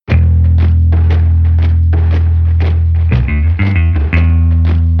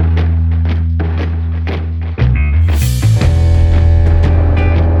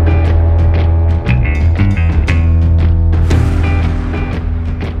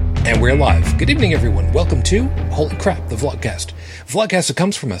we're live. Good evening, everyone. Welcome to Holy Crap, the Vlogcast. Vlogcast that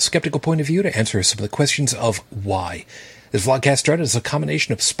comes from a skeptical point of view to answer some of the questions of why. This Vlogcast started as a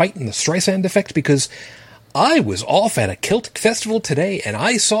combination of spite and the Streisand effect because I was off at a Celtic festival today and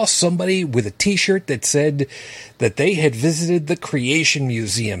I saw somebody with a t-shirt that said that they had visited the Creation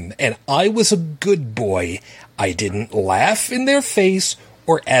Museum, and I was a good boy. I didn't laugh in their face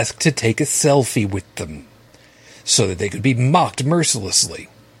or ask to take a selfie with them so that they could be mocked mercilessly.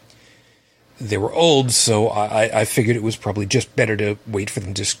 They were old, so I figured it was probably just better to wait for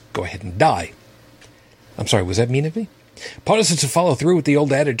them to just go ahead and die. I'm sorry, was that mean of me? Part of us to follow through with the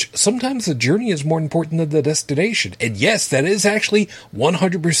old adage, sometimes the journey is more important than the destination. And yes, that is actually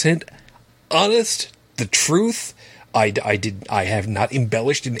 100% honest, the truth. I have not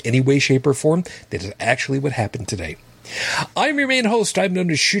embellished in any way, shape, or form. That is actually what happened today. I'm your main host. I'm known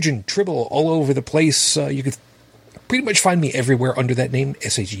as Shujin Tribble all over the place. You can pretty much find me everywhere under that name,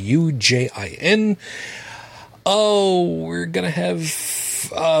 Shujin. Oh, we're going to have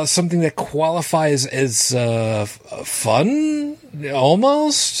something that qualifies as fun?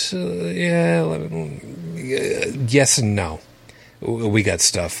 Almost? Yes and no. We got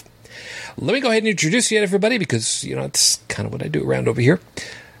stuff. Let me go ahead and introduce you to everybody because, it's kind of what I do around over here.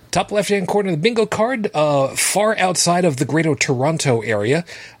 Top left-hand corner of the bingo card, far outside of the Greater Toronto area.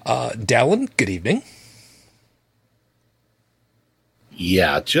 Dallin, good evening.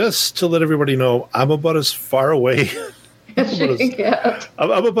 Yeah, just to let everybody know, I'm about as far away. I'm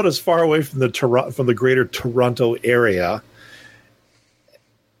about as far away from the Greater Toronto area.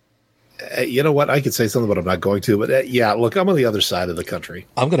 You know what? I could say something, but I'm not going to. But look, I'm on the other side of the country.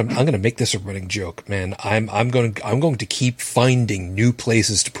 I'm gonna make this a running joke, man. I'm going to keep finding new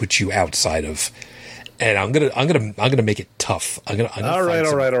places to put you outside of. And I'm gonna make it tough. All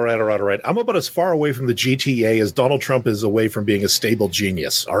right. I'm about as far away from the GTA as Donald Trump is away from being a stable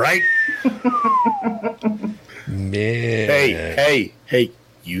genius. All right. Man. Hey!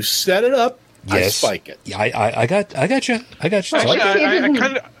 You set it up. Yes. I spike it. Yeah, I got you.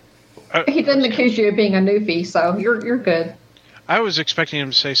 He didn't accuse you of being a newbie, so you're good. I was expecting him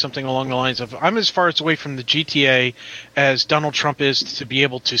to say something along the lines of, I'm as far away from the GTA as Donald Trump is to be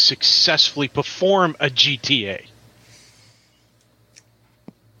able to successfully perform a GTA.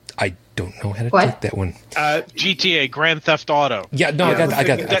 I don't know how to take that one. GTA, Grand Theft Auto. Yeah, no, yeah, I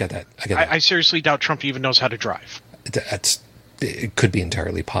got that. I seriously doubt Trump even knows how to drive. It could be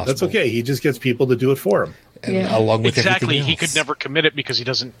entirely possible. That's okay. He just gets people to do it for him. Along with exactly, everything else. He could never commit it because he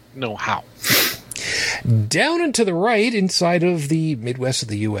doesn't know how. Down and to the right, inside of the Midwest of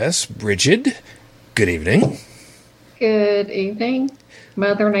the U.S., Bridget, good evening. Good evening.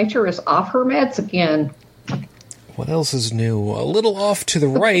 Mother Nature is off her meds again. What else is new? A little off to the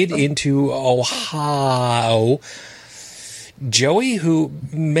right into Ohio. Joey, who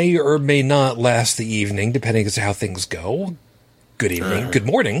may or may not last the evening, depending as to how things go. Good evening. Good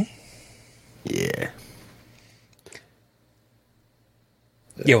morning. Yeah.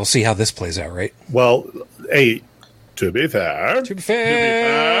 Yeah, we'll see how this plays out, right? Well, hey, to be fair,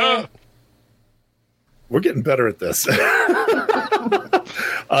 we're getting better at this.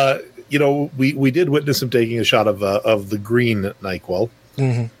 We did witness him taking a shot of the green NyQuil,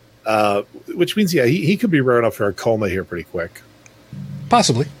 which means, he could be rare enough for a coma here pretty quick.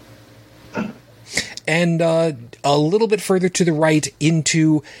 Possibly. And a little bit further to the right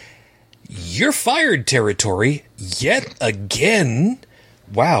into you're fired territory yet again.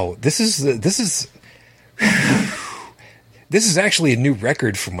 Wow, this is actually a new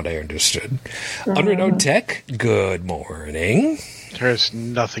record from what I understood. Unrenode Tech, good morning. There's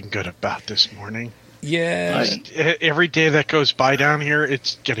nothing good about this morning. Yeah. Every day that goes by down here,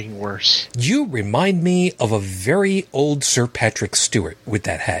 it's getting worse. You remind me of a very old Sir Patrick Stewart with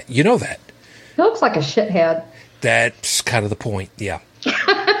that hat. You know that? He looks like a shithead. That's kind of the point, yeah.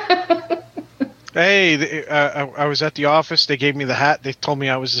 Hey, I was at the office. They gave me the hat. They told me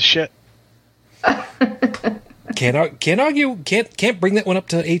I was the shit. Can't argue. Can't bring that one up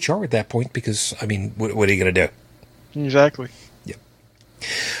to HR at that point because what are you going to do? Exactly. Yeah.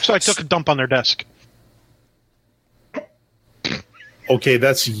 So I took a dump on their desk. Okay,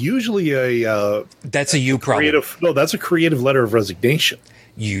 that's usually that's a you problem. That's a creative letter of resignation.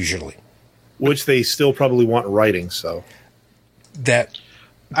 Usually, which they still probably want writing. So that.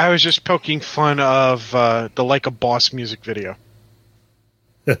 I was just poking fun of the Like a Boss music video.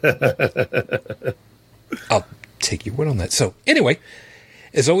 I'll take your word on that. So, anyway,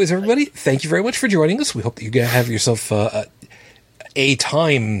 as always, everybody, thank you very much for joining us. We hope that you have yourself a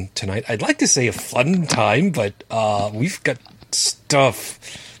time tonight. I'd like to say a fun time, but we've got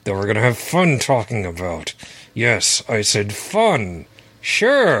stuff that we're going to have fun talking about. Yes, I said fun.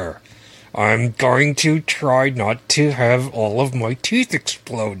 Sure. I'm going to try not to have all of my teeth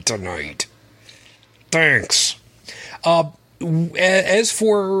explode tonight. Thanks. As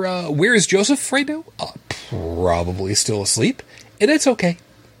for where is Joseph right now? Probably still asleep, and that's okay.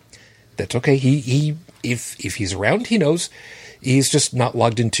 That's okay. He if he's around, he knows. He's just not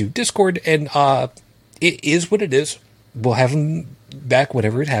logged into Discord, and it is what it is. We'll have him back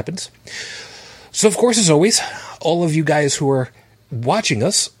whenever it happens. So, of course, as always, all of you guys who are watching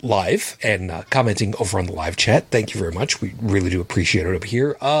us live and commenting over on the live chat, thank you very much. We really do appreciate it up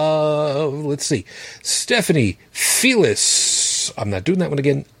here. Let's see. Stephanie, Felis, I'm not doing that one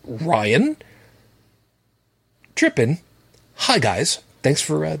again. Ryan, Trippin, hi guys. Thanks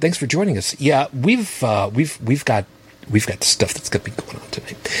for joining us. Yeah, we've got stuff that's going to be going on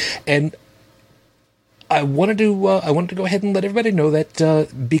tonight, and I wanted to go ahead and let everybody know that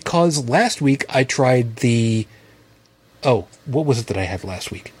because last week I tried the what was it that I had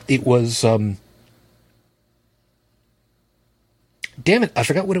last week? It was damn it, I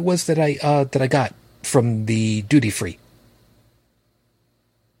forgot what it was that I got from the duty free.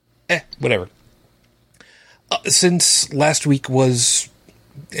 Whatever. Since last week was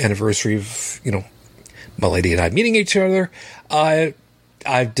anniversary of, my lady and I meeting each other, I've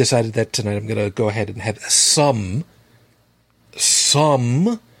decided that tonight I'm going to go ahead and have some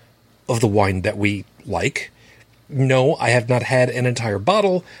of the wine that we like. No, I have not had an entire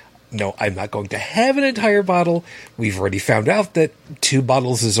bottle. No, I'm not going to have an entire bottle. We've already found out that 2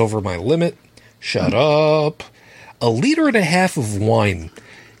 bottles is over my limit. Shut up. 1.5 liters of wine.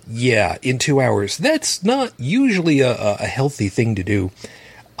 Yeah, in 2 hours. That's not usually a healthy thing to do.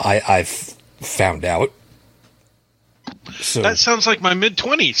 I've found out. So that sounds like my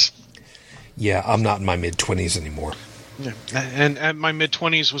mid-20s. Yeah, I'm not in my mid-20s anymore. Yeah. And at my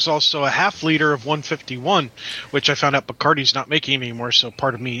mid-20s was also a half liter of 151, which I found out Bacardi's not making anymore, so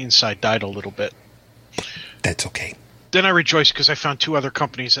part of me inside died a little bit. That's okay. Then I rejoiced because I found 2 other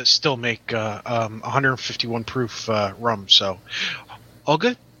companies that still make 151 proof rum, so all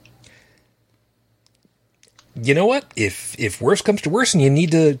good. You know what? If worse comes to worse and you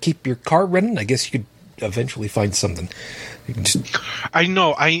need to keep your car running, I guess you could eventually find something. You can just... I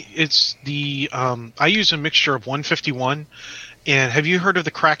know. I use a mixture of 151, and have you heard of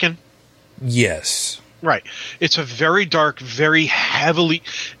the Kraken? Yes. Right. It's a very dark, very heavily...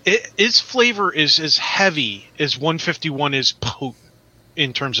 its flavor is as heavy as 151 is potent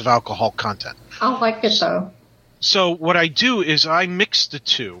in terms of alcohol content. I like it, though. So what I do is I mix the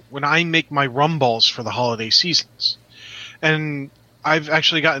two when I make my rum balls for the holiday seasons. And I've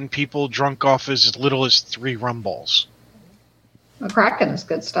actually gotten people drunk off as little as 3 rum balls. The Kraken is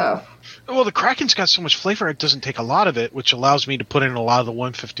good stuff. Well, the Kraken's got so much flavor, it doesn't take a lot of it, which allows me to put in a lot of the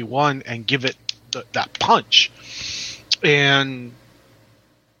 151 and give it that punch. And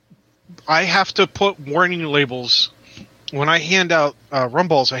I have to put warning labels. When I hand out rum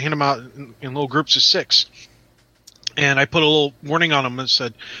balls, I hand them out in little groups of 6. And I put a little warning on them and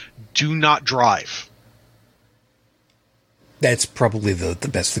said, do not drive. That's probably the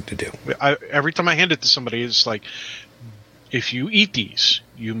best thing to do. Every time I hand it to somebody, it's like, if you eat these,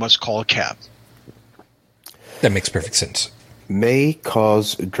 you must call a cab. That makes perfect sense. May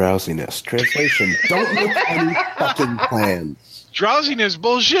cause drowsiness. Translation, don't make any fucking plans. Drowsiness,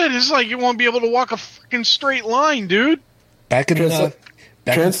 bullshit. It's like you won't be able to walk a fucking straight line, dude.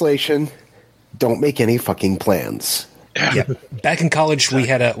 Translation, don't make any fucking plans. Yeah. Back in college, we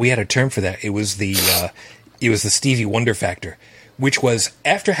had a term for that. It was the Stevie Wonder factor, which was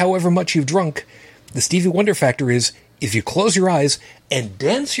after however much you've drunk, the Stevie Wonder factor is if you close your eyes and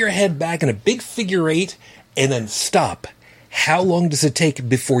dance your head back in a big figure 8 and then stop. How long does it take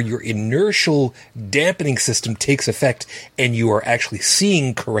before your inertial dampening system takes effect and you are actually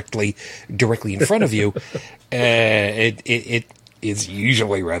seeing correctly directly in front of you? It is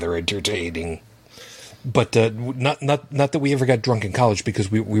usually rather entertaining. But not that we ever got drunk in college because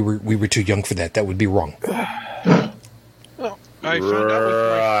we were too young for that. That would be wrong. Well, I found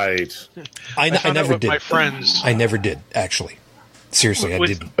out with I never did. My friends. I never did, actually. Seriously, I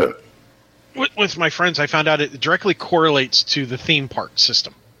didn't. With my friends, I found out it directly correlates to the theme park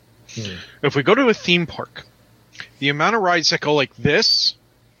system. If we go to a theme park, the amount of rides that go like this,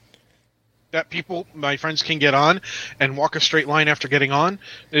 that my friends can get on and walk a straight line after getting on,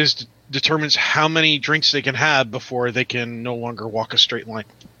 determines how many drinks they can have before they can no longer walk a straight line.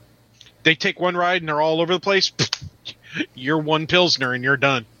 They take one ride and they're all over the place. You're one Pilsner and you're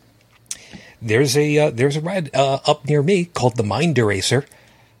done. There's a ride up near me called the Mind Eraser.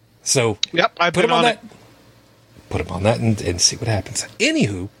 So yep, I put him on that. Put him on that and see what happens.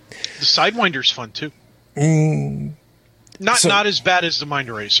 Anywho, the Sidewinder's fun too. Not as bad as the Mind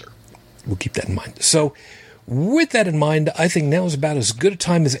Eraser. We'll keep that in mind. So, with that in mind, I think now is about as good a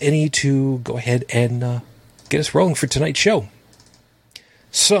time as any to go ahead and get us rolling for tonight's show.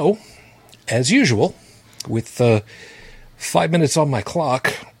 So, as usual, with 5 minutes on my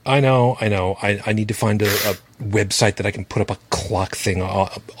clock, I know. I need to find a website that I can put up a clock thing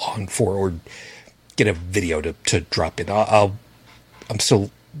on for, or get a video to drop in. I'm still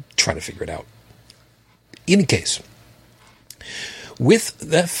trying to figure it out. In any case, with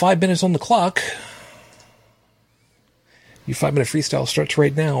that 5 minutes on the clock, your 5-minute freestyle starts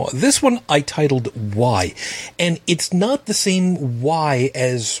right now. This one I titled Why. And it's not the same why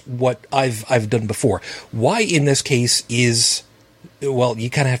as what I've done before. Why in this case is, well, you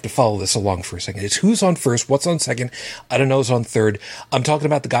kind of have to follow this along for a second. It's who's on first, what's on second, I don't know who's on third. I'm talking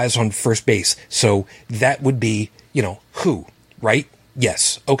about the guys on first base. So that would be, who, right?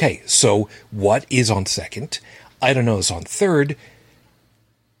 Yes. Okay. So what is on second? I don't know is on third.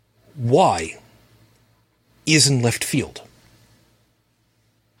 Why is in left field?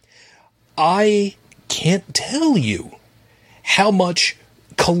 I can't tell you how much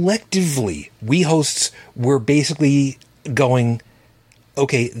collectively we hosts were basically going,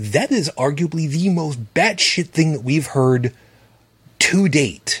 okay, that is arguably the most batshit thing that we've heard to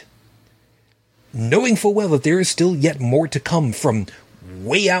date. Knowing full well that there is still yet more to come from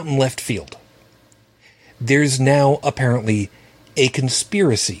way out in left field. There's now apparently a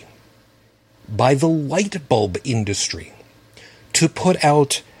conspiracy by the light bulb industry to put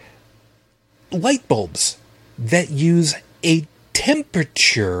out light bulbs that use a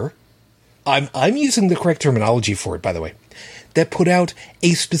temperature, I'm using the correct terminology for it, by the way, that put out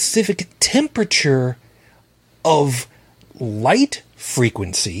a specific temperature of light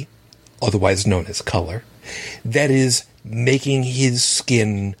frequency, otherwise known as color, that is making his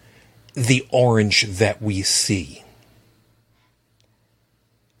skin the orange that we see.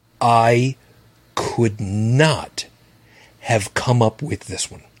 I could not have come up with this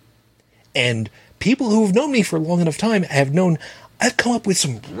one. And people who have known me for a long enough time have known I've come up with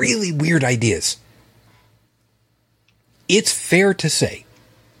some really weird ideas. It's fair to say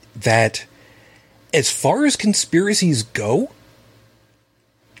that as far as conspiracies go,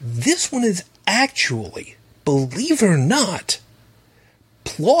 this one is actually, believe it or not,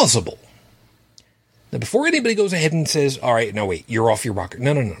 plausible. Now, before anybody goes ahead and says, all right, no, wait, you're off your rocker.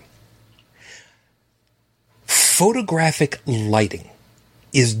 No. Photographic lighting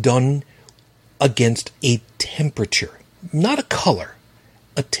is done against a temperature, not a color,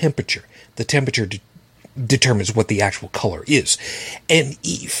 a temperature. The temperature determines what the actual color is. And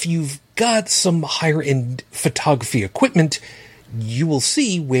if you've got some higher-end photography equipment, you will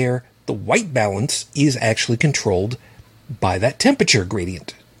see where the white balance is actually controlled by that temperature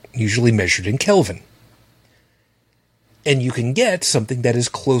gradient, usually measured in Kelvin. And you can get something that is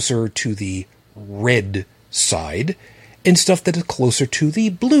closer to the red side and stuff that is closer to the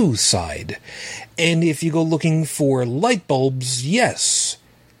blue side. And if you go looking for light bulbs, yes,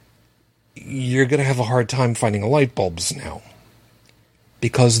 you're going to have a hard time finding light bulbs now.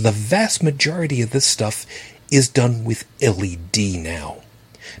 Because the vast majority of this stuff is done with LED now.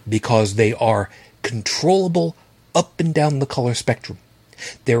 Because they are controllable up and down the color spectrum.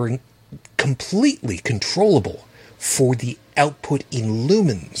 They're completely controllable for the output in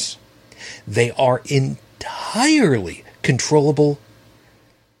lumens. They are entirely controllable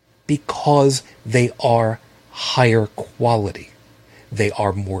because they are higher quality. They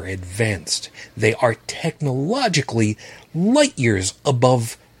are more advanced. They are technologically light years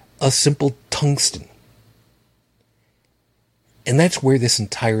above a simple tungsten. And that's where this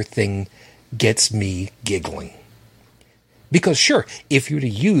entire thing gets me giggling. Because sure, if you were to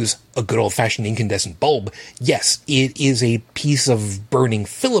use a good old-fashioned incandescent bulb, yes, it is a piece of burning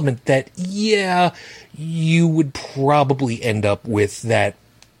filament that, yeah, you would probably end up with that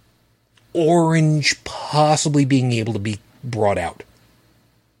orange possibly being able to be brought out.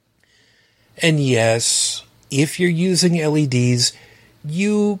 And yes, if you're using LEDs,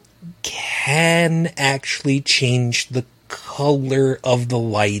 you can actually change the color of the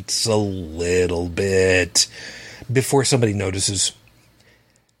lights a little bit before somebody notices.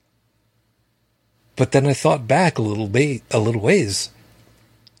 But then I thought back a little ways,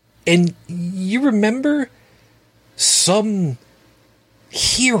 and you remember some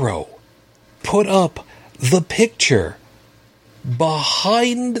hero put up the picture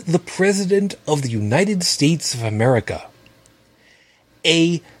behind the President of the United States of America,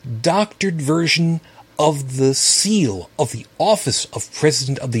 a doctored version of the seal of the office of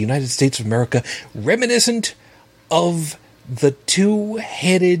President of the United States of America, reminiscent of the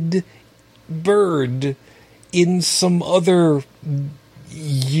two-headed bird in some other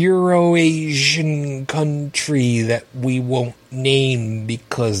Euro-Asian country that we won't name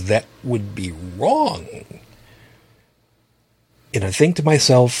because that would be wrong. And I think to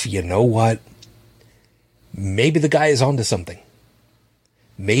myself, you know what? Maybe the guy is onto something.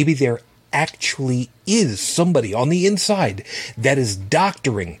 Maybe there actually is somebody on the inside that is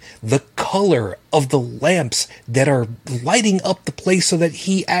doctoring the color of the lamps that are lighting up the place so that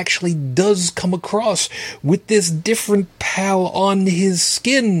he actually does come across with this different pal on his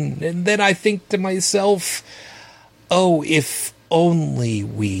skin. And then I think to myself, oh, if only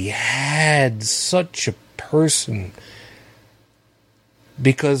we had such a person,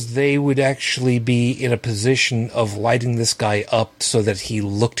 because they would actually be in a position of lighting this guy up so that he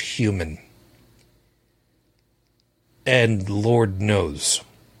looked human. And Lord knows,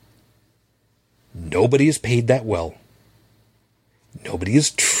 nobody is paid that well. Nobody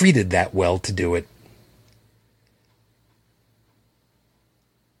is treated that well to do it.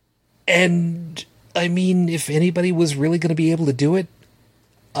 And, I mean, if anybody was really going to be able to do it,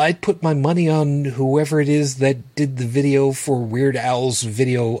 I'd put my money on whoever it is that did the video for Weird Al's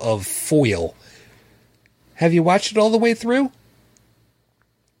video of Foil. Have you watched it all the way through?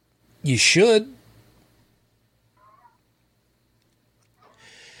 You should.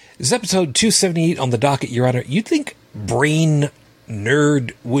 This is episode 278 on the docket, Your Honor. You'd think brain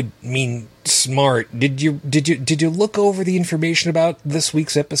nerd would mean smart. Did you look over the information about this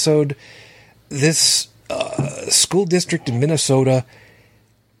week's episode? This school district in Minnesota,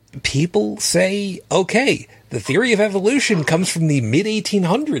 people say, okay, the theory of evolution comes from the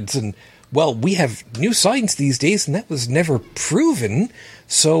mid-1800s, and, well, we have new science these days, and that was never proven,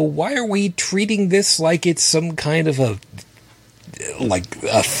 so why are we treating this like it's some kind of a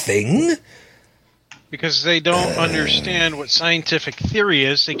thing? Because they don't understand what scientific theory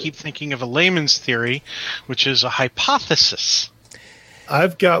is. They keep thinking of a layman's theory, which is a hypothesis.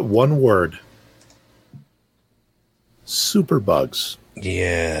 I've got one word. Superbugs.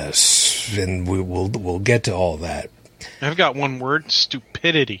 Yes, and we'll get to all that. I've got one word: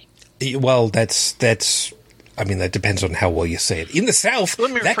 stupidity. Well, that's. I mean, that depends on how well you say it. In the South,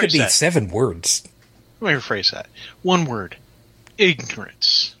 that could be 7 words. Let me rephrase that. One word: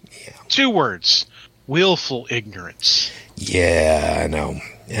 ignorance. Yeah. 2 words: willful ignorance. Yeah, I know.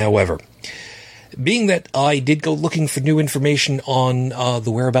 However, being that I did go looking for new information on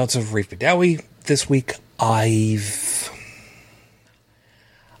the whereabouts of Rafe Badawi this week, I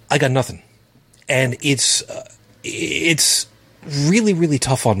got nothing. And it's really, really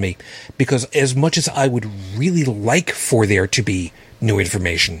tough on me, because as much as I would really like for there to be new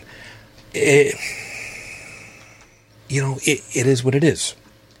information, it is what it is.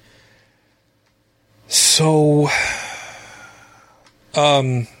 So,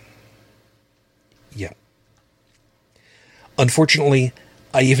 yeah. Unfortunately,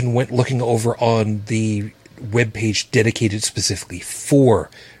 I even went looking over on the webpage dedicated specifically for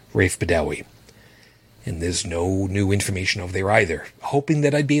Rafe Badawi, and there's no new information over there either, hoping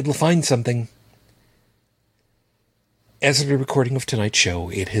that I'd be able to find something. As of the recording of tonight's show,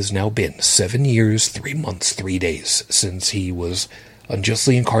 it has now been 7 years, 3 months, 3 days since he was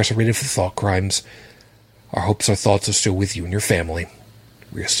unjustly incarcerated for thought crimes. Our hopes, our thoughts are still with you and your family.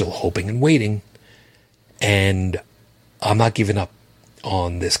 We are still hoping and waiting, and I'm not giving up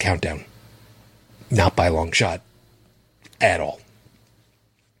on this countdown. Not by a long shot. At all.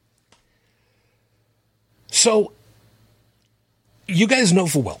 So, you guys know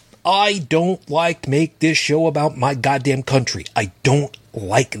full well, I don't like to make this show about my goddamn country. I don't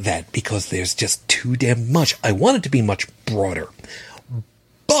like that, because there's just too damn much. I want it to be much broader.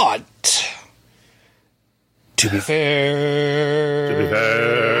 But, to be fair,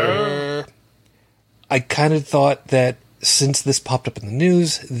 I kind of thought that since this popped up in the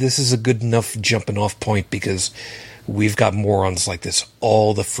news, this is a good enough jumping off point, because we've got morons like this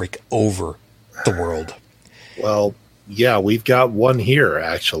all the frick over the world. Well, yeah, we've got one here,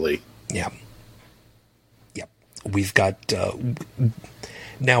 actually. Yeah. Yep. We've got...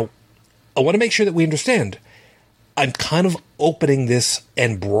 now, I want to make sure that we understand. I'm kind of opening this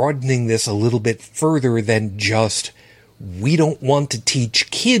and broadening this a little bit further than just, we don't want to teach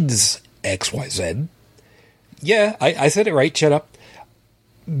kids XYZ. Yeah, I said it right, shut up.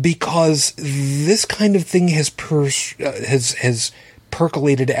 Because this kind of thing has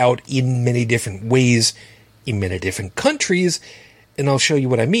percolated out in many different ways, in many different countries, and I'll show you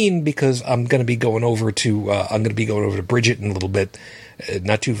what I mean, because I'm going to be going over to Bridget in a little bit,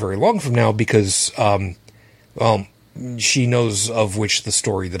 not too very long from now, because she knows of which the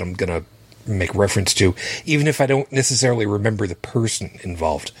story that I'm going to make reference to, even if I don't necessarily remember the person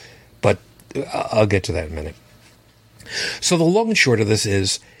involved. But I'll get to that in a minute. So the long and short of this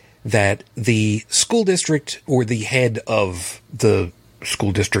is that the school district, or the head of the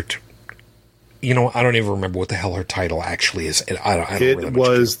school district, I don't even remember what the hell her title actually is. And I don't it really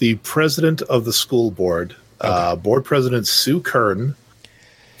was the president of the school board, board president Sue Kern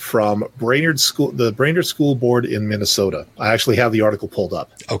from Brainerd School, the Brainerd School Board in Minnesota. I actually have the article pulled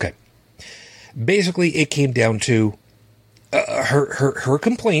up. Okay. Basically, it came down to her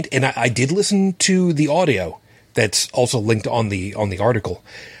complaint, and I did listen to the audio that's also linked on the article,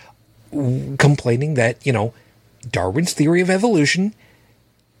 complaining that, Darwin's theory of evolution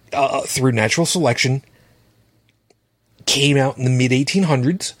through natural selection came out in the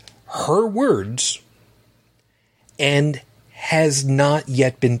mid-1800s, her words, and has not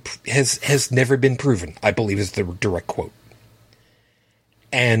yet been, has never been proven, I believe is the direct quote.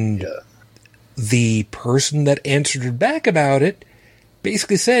 And the person that answered her back about it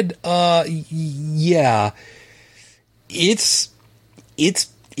basically said, yeah, it's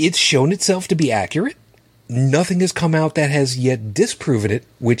shown itself to be accurate. Nothing has come out that has yet disproven it,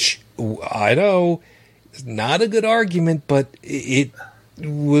 which I know is not a good argument, but it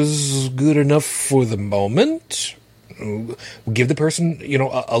was good enough for the moment. We'll give the person,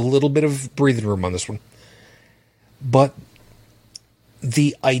 a little bit of breathing room on this one. But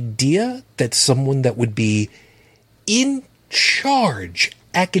the idea that someone that would be in charge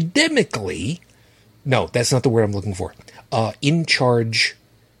academically, no, that's not the word I'm looking for. In charge,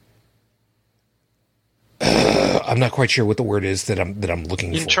 I'm not quite sure what the word is that I'm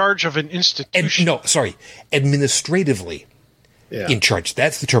looking for. In charge of an institution. Administratively in charge.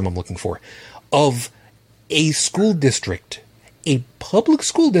 That's the term I'm looking for. Of a school district, a public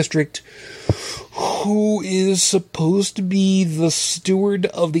school district, who is supposed to be the steward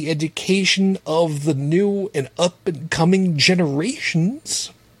of the education of the new and up-and-coming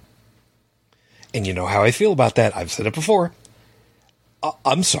generations. And you know how I feel about that. I've said it before.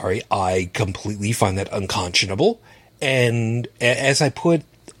 I'm sorry. I completely find that unconscionable. And as I put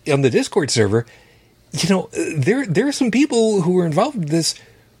on the Discord server, there are some people who were involved in this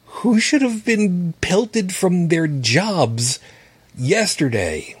who should have been pelted from their jobs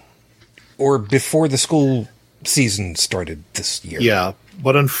yesterday or before the school season started this year. Yeah,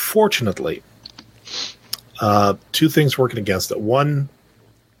 but unfortunately, two things working against it. One,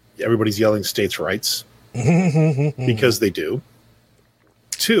 everybody's yelling states' rights because they do.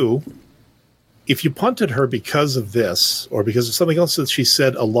 Two, if you punted her because of this or because of something else that she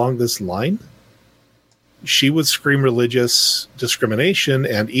said along this line, she would scream religious discrimination.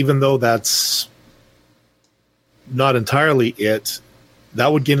 And even though that's not entirely it,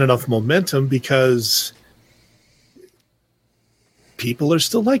 that would gain enough momentum because people are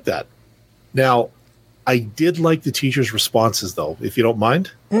still like that. Now, I did like the teacher's responses, though, if you don't mind.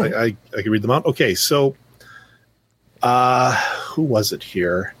 I can read them out. Okay, so who was it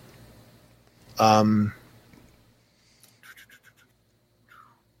here?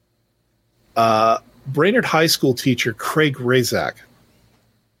 Brainerd High School teacher Craig Razak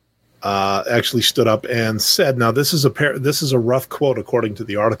actually stood up and said, now this is a rough quote according to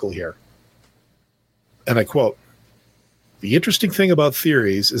the article here. And I quote, "The interesting thing about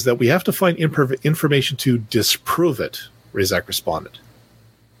theories is that we have to find information to disprove it," Razak responded.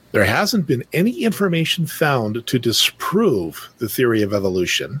 "There hasn't been any information found to disprove the theory of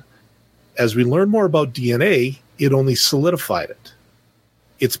evolution. As we learn more about DNA, it only solidified it.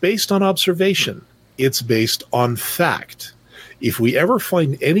 It's based on observation. It's based on fact. If we ever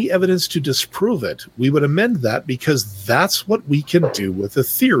find any evidence to disprove it, we would amend that because that's what we can do with a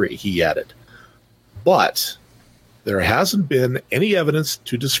theory," he added. "But there hasn't been any evidence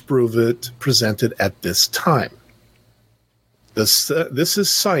to disprove it presented at this time. This is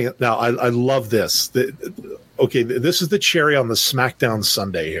science." Now, I love this. This is the cherry on the SmackDown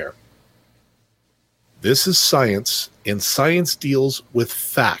Sunday here. This is science, and science deals with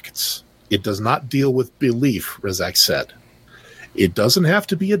facts. It does not deal with belief, Razak said. "It doesn't have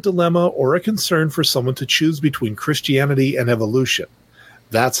to be a dilemma or a concern for someone to choose between Christianity and evolution.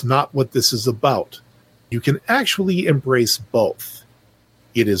 That's not what this is about. You can actually embrace both.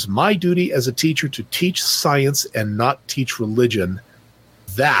 It is my duty as a teacher to teach science and not teach religion.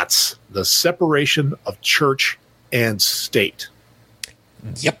 That's the separation of church and state."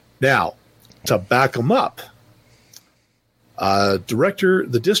 Yep. Now, to back them up,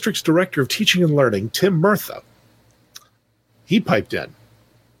 the district's director of teaching and learning, Tim Murtha, he piped in.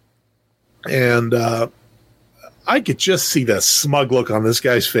 And I could just see the smug look on this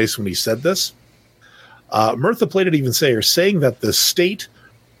guy's face when he said this. Murtha played it even sayer, saying that the state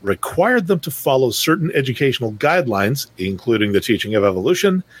required them to follow certain educational guidelines, including the teaching of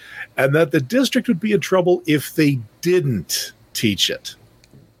evolution, and that the district would be in trouble if they didn't teach it.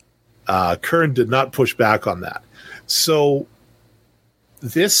 Kern did not push back on that. So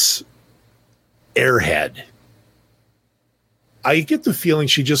this airhead, I get the feeling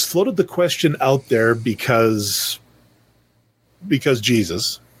she just floated the question out there because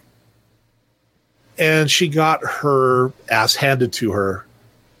Jesus, and she got her ass handed to her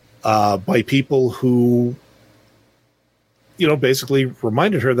by people who, basically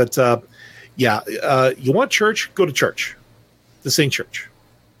reminded her that, you want church, go to church. This ain't church.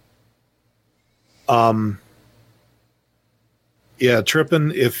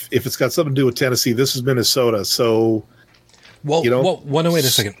 Trippin', if it's got something to do with Tennessee, this is Minnesota. So, wait a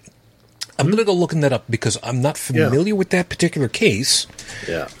second. I'm going to go looking that up because I'm not familiar with that particular case.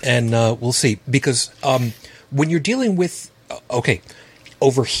 Yeah. And we'll see. Because when you're dealing with,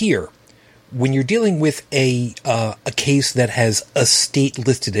 over here, when you're dealing with a case that has a state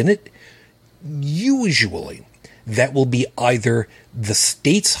listed in it, usually that will be either the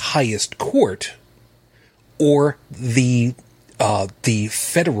state's highest court or the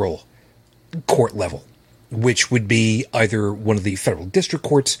federal court level, which would be either one of the federal district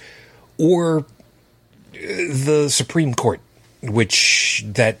courts or the Supreme Court, which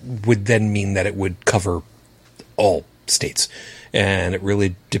that would then mean that it would cover all states. And it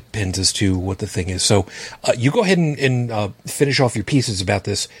really depends as to what the thing is. So you go ahead and finish off your pieces about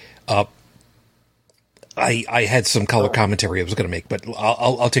this. I had some color commentary I was going to make, but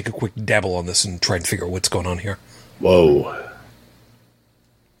I'll take a quick dabble on this and try and figure out what's going on here. Whoa.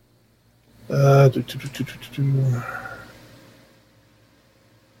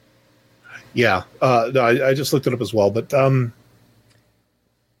 Yeah, no, I just looked it up as well, but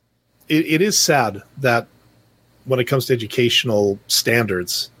it is sad that when it comes to educational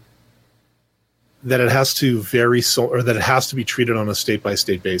standards, that it has to vary or that it has to be treated on a state by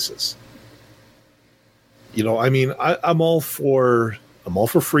state basis. I'm all for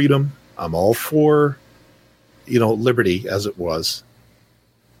freedom. I'm all for liberty, as it was,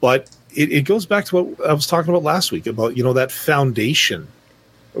 but it goes back to what I was talking about last week about that foundation.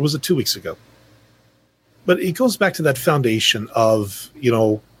 Or was it 2 weeks ago? But it goes back to that foundation of,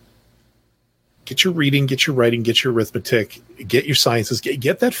 get your reading, get your writing, get your arithmetic, get your sciences,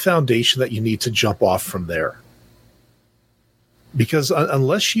 get that foundation that you need to jump off from there. Because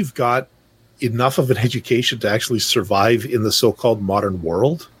unless you've got enough of an education to actually survive in the so-called modern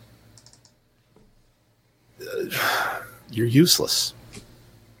world, you're useless.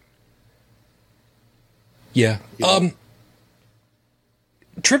 Yeah.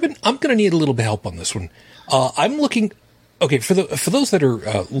 Trippin', I'm going to need a little bit of help on this one. I'm looking. Okay, for those that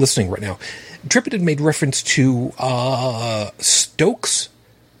are listening right now, Trippin' had made reference to Stokes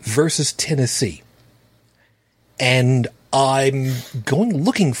versus Tennessee, and I'm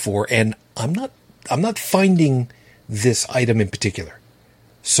looking for, and I'm not finding this item in particular.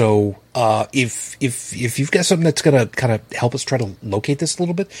 So if you've got something that's going to kind of help us try to locate this a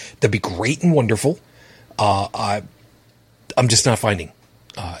little bit, that'd be great and wonderful. I'm just not finding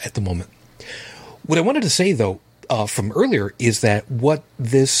at the moment. What I wanted to say though from earlier is that what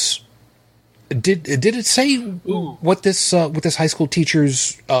this did it say what this high school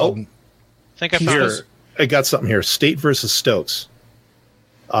teacher's think I found here, this. I got something here. State versus Stokes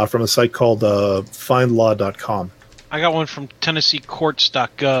from a site called findlaw.com. I got one from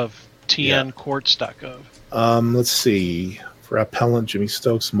TennesseeCourts.gov, tncourts.gov. Let's see. For appellant Jimmy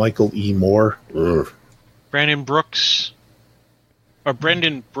Stokes, Michael E. Moore. Ugh. Brendan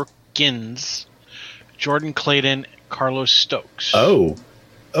Brookins, Jordan Clayton, Carlos Stokes. Oh,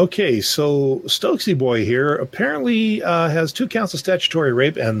 okay. So Stokesy boy here apparently has 2 counts of statutory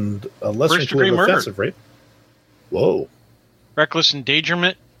rape and a lesser included offensive rape. Whoa. Reckless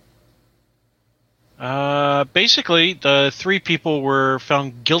endangerment. Basically, the 3 people were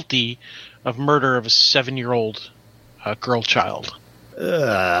found guilty of murder of a 7-year-old girl child.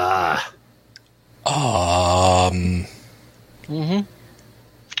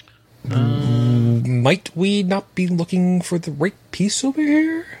 Might we not be looking for the right piece over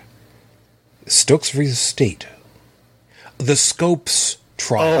here? Stokes versus State. The Scopes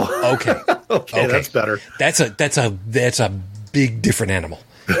trial. Oh. Okay, that's better. That's a big different animal.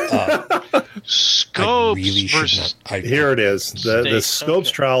 Scopes really versus Here it is. The Scopes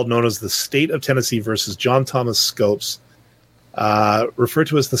trial, known as the State of Tennessee versus John Thomas Scopes, referred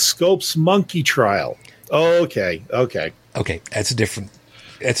to as the Scopes Monkey Trial. Okay. That's a different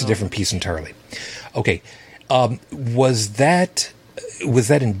piece entirely. Okay, was that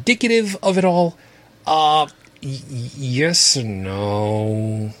indicative of it all? Yes and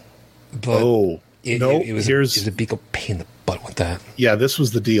no. But it was a big pain in the scuttlebutt with that. Yeah, this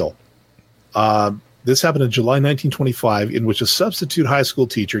was the deal. This happened in July 1925, in which a substitute high school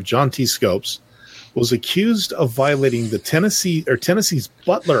teacher, John T. Scopes, was accused of violating the Tennessee's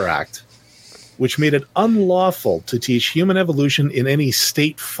Butler Act, which made it unlawful to teach human evolution in any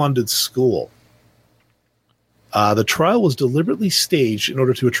state-funded school. The trial was deliberately staged in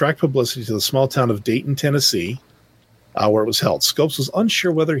order to attract publicity to the small town of Dayton, Tennessee, where it was held. Scopes was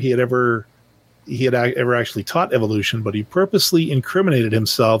unsure whether he had ever actually taught evolution, but he purposely incriminated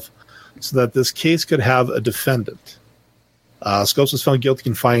himself so that this case could have a defendant. Scopes was found guilty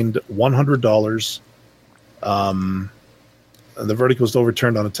and fined $100. And the verdict was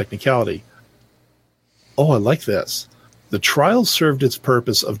overturned on a technicality. Oh, I like this. The trial served its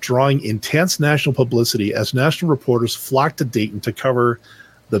purpose of drawing intense national publicity as national reporters flocked to Dayton to cover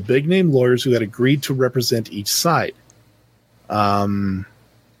the big-name lawyers who had agreed to represent each side. Yada,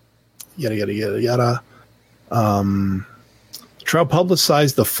 yada, yada, yada. The trial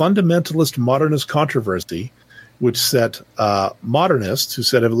publicized the fundamentalist modernist controversy, which set modernists, who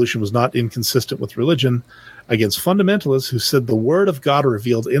said evolution was not inconsistent with religion, against fundamentalists who said the word of God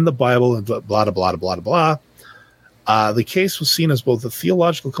revealed in the Bible and blah, blah, blah, blah, blah, blah. The case was seen as both a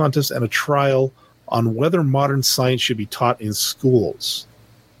theological contest and a trial on whether modern science should be taught in schools.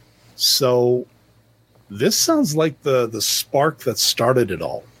 So this sounds like the spark that started it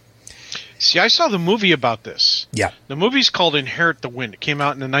all. See, I saw the movie about this. Yeah. The movie's called Inherit the Wind. It came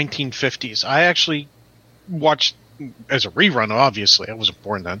out in the 1950s. I actually watched as a rerun, obviously. I wasn't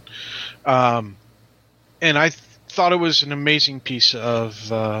born then. And I thought it was an amazing piece of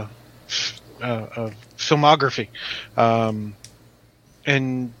filmography.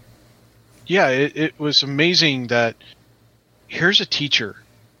 And yeah, it was amazing that here's a teacher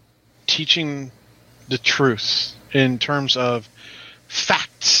teaching the truth in terms of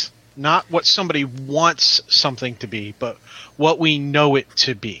facts, not what somebody wants something to be, but what we know it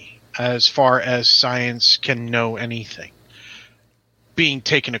to be, as far as science can know anything, being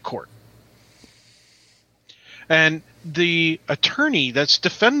taken to court. And the attorney that's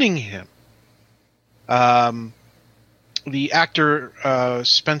defending him, the actor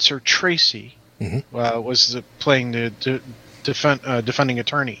Spencer Tracy, was playing the defending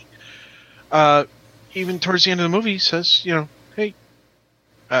attorney. Even towards the end of the movie, says, you know, hey,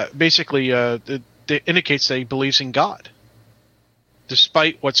 basically, it indicates that he believes in God,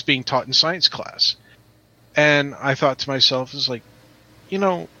 despite what's being taught in science class. And I thought to myself, it's like, you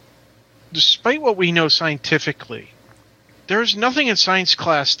know, despite what we know scientifically, there's nothing in science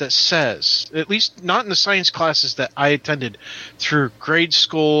class that says, at least not in the science classes that I attended through grade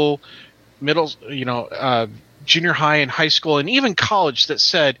school, middle, junior high and high school, and even college, that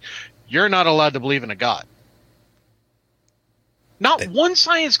said, you're not allowed to believe in a God. Not one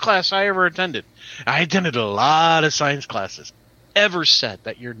science class I ever attended. I attended a lot of science classes. Ever said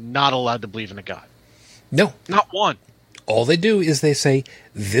that you're not allowed to believe in a God. No. Not one. All they do is they say,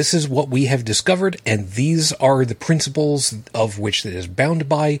 this is what we have discovered, and these are the principles of which it is bound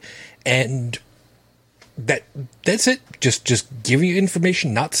by, and that's it. Just giving you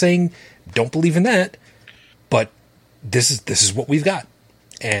information, not saying don't believe in that, but this is what we've got.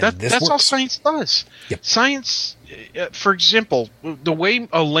 And that's all science does. Yep. Science, for example, the way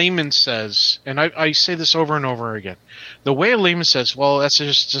a layman says, and I say this over and over again, the way a layman says, well, that's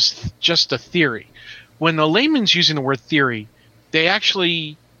just a theory. When the layman's using the word theory, they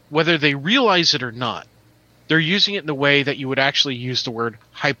actually, whether they realize it or not, they're using it in the way that you would actually use the word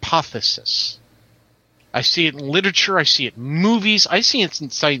hypothesis. I see it in literature. I see it in movies. I see it in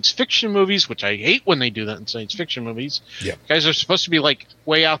science fiction movies, which I hate when they do that in science fiction movies. Yeah. Guys are supposed to be like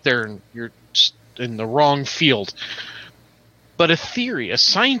way out there and you're in the wrong field. But a theory, a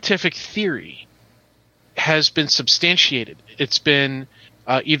scientific theory, has been substantiated. It's been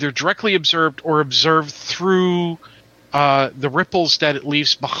either directly observed or observed through the ripples that it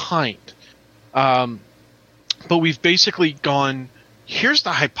leaves behind. But we've basically gone, here's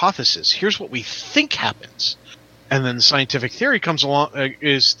the hypothesis. Here's what we think happens. And then the scientific theory comes along,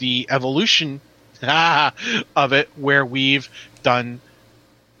 is the evolution of it, where we've done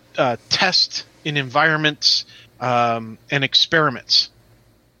tests in environments and experiments.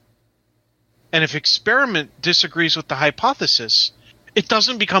 And if experiment disagrees with the hypothesis, it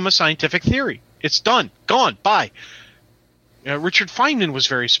doesn't become a scientific theory. It's done. Gone. Bye. Richard Feynman was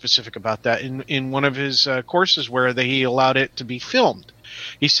very specific about that in one of his courses where he allowed it to be filmed.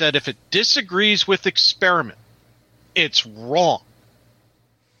 He said if it disagrees with experiment, it's wrong.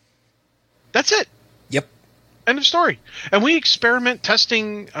 That's it. Yep. End of story. And we experiment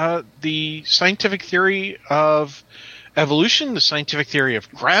testing the scientific theory of evolution, the scientific theory of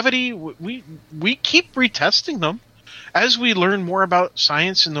gravity. We keep retesting them. as we learn more about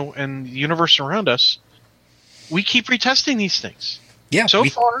science and the universe around us, we keep retesting these things. Yeah. So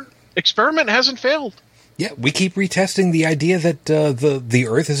far, experiment hasn't failed. Yeah, we keep retesting the idea that the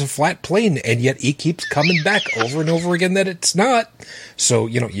Earth is a flat plane, and yet it keeps coming back over and over again that it's not. So,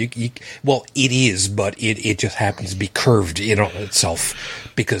 well, it is, but it just happens to be curved in on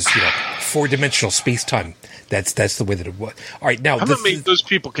itself because, 4-dimensional space-time. That's the way that it was. All right, now... How amazed those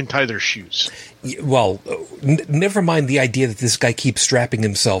people can tie their shoes? Well, never mind the idea that this guy keeps strapping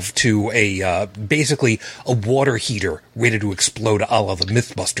himself to basically a water heater ready to explode a la the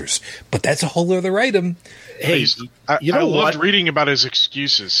Mythbusters. But that's a whole other item. Hey, I loved reading about his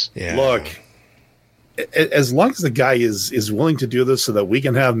excuses. Yeah. Look, as long as the guy is willing to do this so that we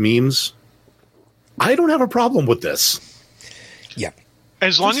can have memes, I don't have a problem with this. Yeah.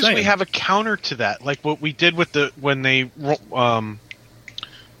 As long as we saying. have a counter to that, like what we did with when they, God,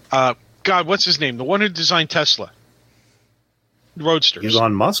 what's his name? The one who designed Tesla, Roadsters.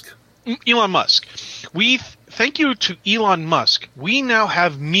 Elon Musk? Elon Musk. Thank you to Elon Musk. We now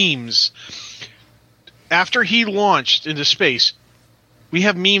have memes. After he launched into space, we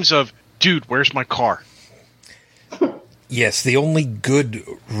have memes of, dude, where's my car? Yes, the only good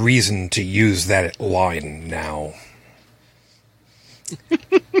reason to use that line now.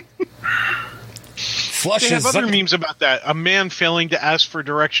 They have other memes about that. A man failing to ask for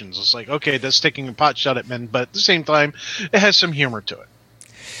directions. It's like, okay, that's taking a pot shot at men, but at the same time, it has some humor to it.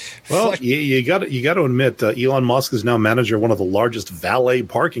 Well, you got to admit, Elon Musk is now manager of one of the largest valet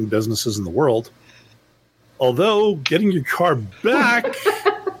parking businesses in the world. Although getting your car back,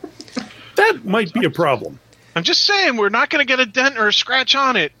 that might be a problem. I'm just saying, we're not going to get a dent or a scratch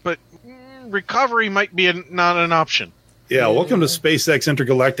on it, but recovery might be not an option. Yeah, welcome to SpaceX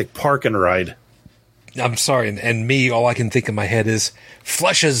Intergalactic Park and Ride. I'm sorry, and me, all I can think in my head is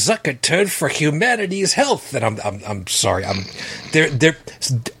flush a Zucker turd for humanity's health. And I'm sorry.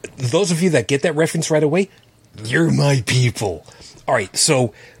 Those of you that get that reference right away, you're my people. All right,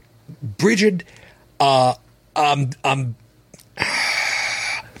 so Bridget, the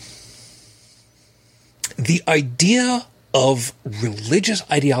idea of religious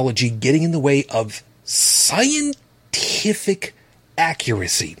ideology getting in the way of scientific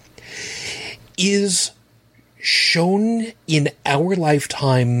accuracy is shown in our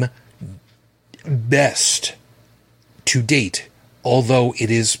lifetime best to date, although it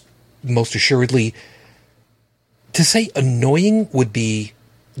is most assuredly, to say annoying would be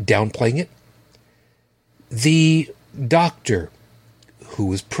downplaying it. The doctor who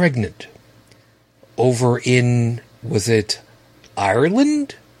was pregnant over in, was it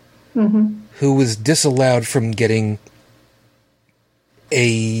Ireland? Mm-hmm. Who was disallowed from getting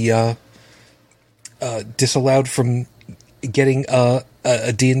a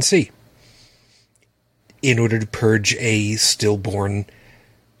DNC in order to purge a stillborn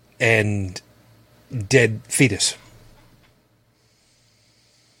and dead fetus.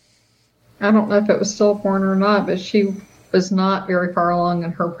 I don't know if it was stillborn or not, but she was not very far along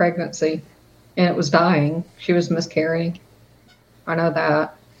in her pregnancy, and it was dying. She was miscarrying. I know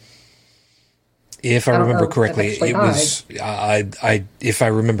that. If I remember correctly, it was. If I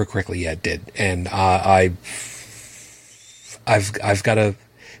remember correctly, yeah, it did. And I've got to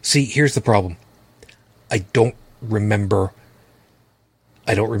see. Here's the problem. I don't remember.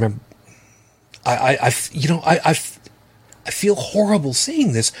 I feel horrible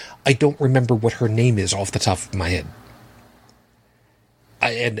saying this. I don't remember what her name is off the top of my head.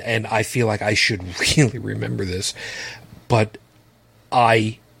 And I feel like I should really remember this, but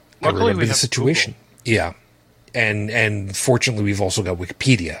I remember the situation. Google. Yeah. And fortunately we've also got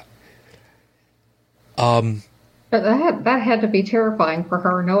Wikipedia. But that had to be terrifying for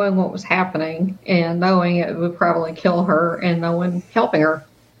her, knowing what was happening and knowing it would probably kill her and no one helping her.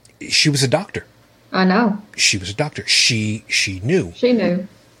 She was a doctor. I know. She was a doctor. She knew. She knew.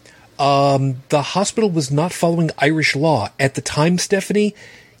 The hospital was not following Irish law at the time, Stephanie.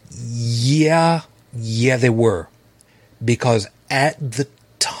 Yeah, they were. Because at the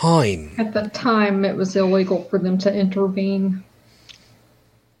time, it was illegal for them to intervene.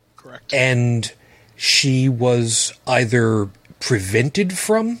 Correct. And she was either prevented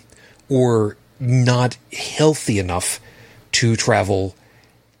from or not healthy enough to travel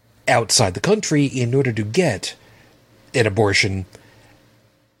outside the country in order to get an abortion.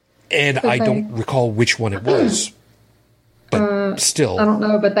 And I don't recall which one it was. But still. I don't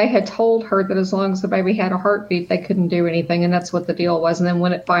know, but they had told her that as long as the baby had a heartbeat, they couldn't do anything, and that's what the deal was. And then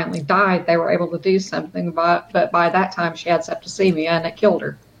when it finally died, they were able to do something, but by that time she had septicemia, and it killed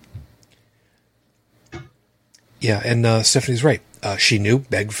her. Yeah, and Stephanie's right. She knew,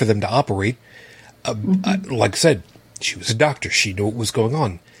 begged for them to operate. Like I said, She was a doctor. She knew what was going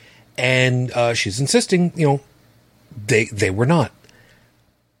on. And she's insisting, they were not.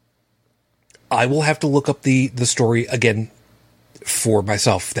 I will have to look up the story again for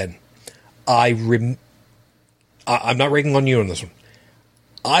myself then. I'm not ragging on you on this one.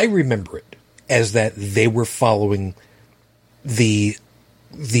 I remember it as that they were following the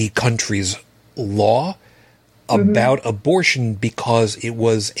country's law about abortion because it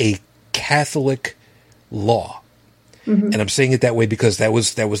was a Catholic law. And I'm saying it that way because that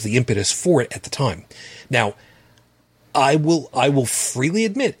was the impetus for it at the time. Now, I will freely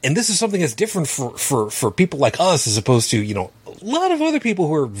admit, and this is something that's different for people like us as opposed to, a lot of other people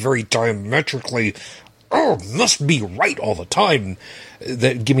who are very diametrically, must be right all the time.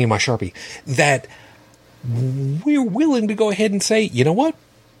 That give me my Sharpie. That we're willing to go ahead and say, you know what?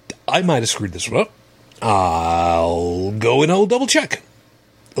 I might have screwed this one up. I'll go and I'll double check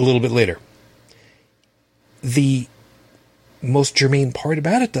a little bit later. The most germane part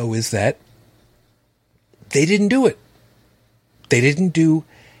about it, though, is that they didn't do it. They didn't do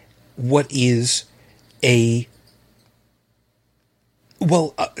what is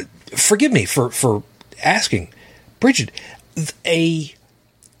forgive me for asking, Bridget, an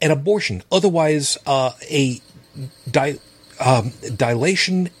abortion, otherwise a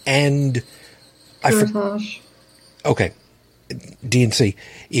dilation and okay, D&C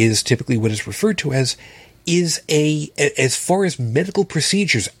is typically what is referred to as as far as medical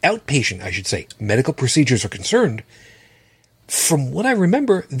procedures, outpatient, I should say, medical procedures are concerned. From what I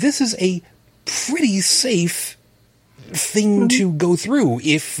remember, this is a pretty safe thing to go through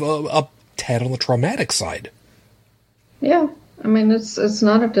if a tad on the traumatic side. Yeah, I mean, it's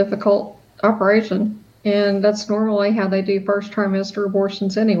not a difficult operation, and that's normally how they do first trimester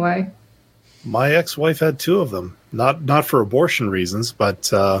abortions anyway. My ex-wife had 2 of them, not for abortion reasons, but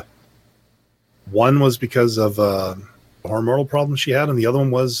one was because of a hormonal problem she had, and the other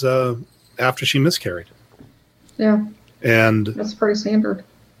one was after she miscarried. Yeah. And that's pretty standard.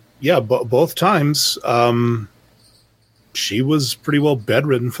 Yeah, both times she was pretty well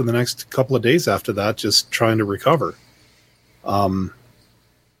bedridden for the next couple of days after that, just trying to recover. And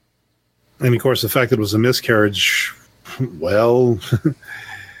of course, the fact that it was a miscarriage, well,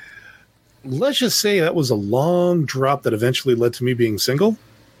 let's just say that was a long drop that eventually led to me being single.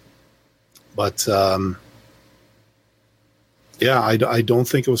 But yeah, I don't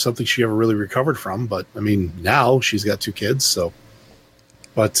think it was something she ever really recovered from. But I mean, now she's got 2 kids. So,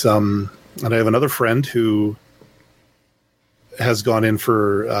 but and I have another friend who has gone in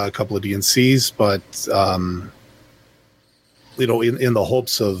for a couple of DNCs, but in the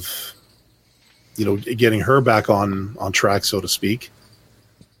hopes of getting her back on track, so to speak.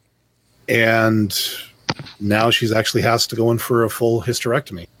 And now she's actually has to go in for a full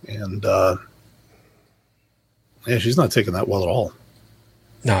hysterectomy, and yeah, she's not taking that well at all.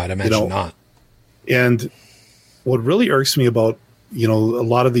 No, I'd imagine not. And what really irks me about, a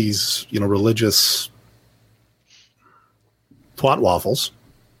lot of these, religious twat waffles.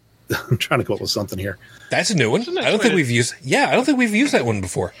 I'm trying to come up with something here. That's a new one. I don't think we've used that one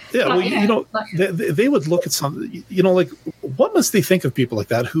before. Yeah, well, they would look at something, like, what must they think of people like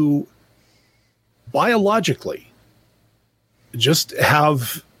that who biologically just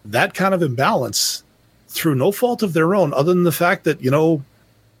have that kind of imbalance through no fault of their own, other than the fact that,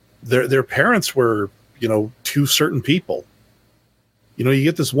 their parents were, 2 certain people. You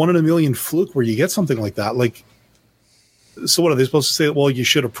get this 1 in a million fluke where you get something like that. Like, so what are they supposed to say? Well, you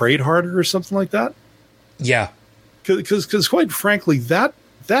should have prayed harder or something like that? Yeah. Because quite frankly, that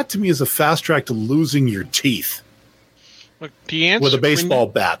to me is a fast track to losing your teeth. Look, the answer, with a baseball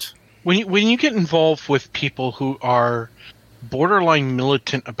bat. When you get involved with people who are borderline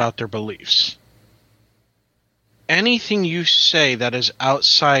militant about their beliefs, anything you say that is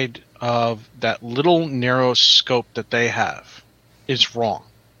outside of that little narrow scope that they have is wrong.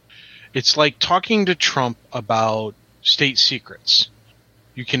 It's like talking to Trump about state secrets.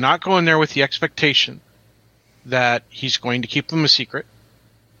 You cannot go in there with the expectation that he's going to keep them a secret,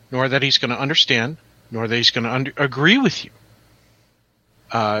 nor that he's going to understand, nor that he's going to agree with you.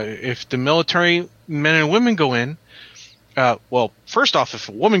 If the military men and women go in, well, first off, if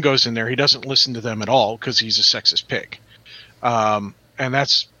a woman goes in there, he doesn't listen to them at all because he's a sexist pig. And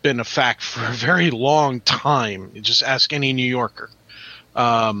that's been a fact for a very long time. Just ask any New Yorker.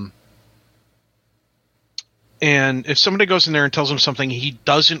 And if somebody goes in there and tells him something he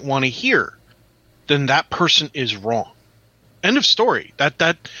doesn't want to hear, then that person is wrong. End of story.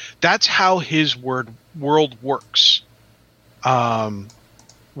 That's how his world works.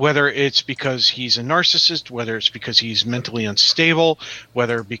 Whether it's because he's a narcissist, whether it's because he's mentally unstable,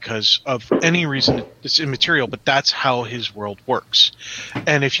 whether because of any reason, it's immaterial, but that's how his world works.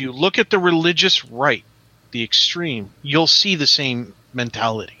 And if you look at the religious right, the extreme, you'll see the same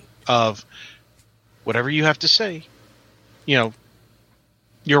mentality of whatever you have to say,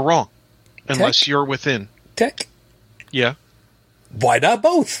 you're wrong. Unless you're within. Tech. Yeah. Why not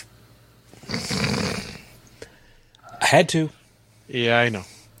both? I had to. Yeah, I know.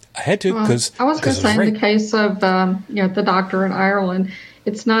 I had to because I was going to say in the case of the doctor in Ireland,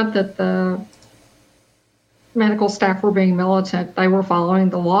 it's not that the medical staff were being militant; they were following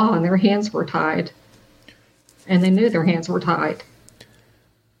the law, and their hands were tied, and they knew their hands were tied.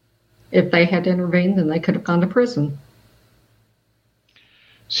 If they had intervened, then they could have gone to prison.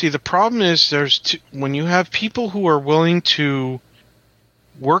 See, the problem is when you have people who are willing to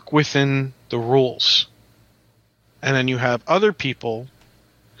work within the rules, and then you have other people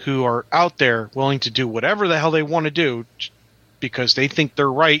who are out there willing to do whatever the hell they want to do because they think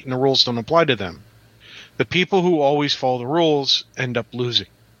they're right and the rules don't apply to them. The people who always follow the rules end up losing.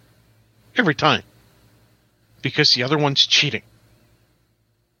 Every time. Because the other one's cheating.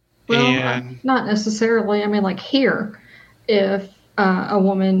 Well, not necessarily. I mean, like here, if a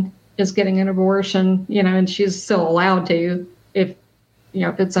woman is getting an abortion, and she's still allowed to, if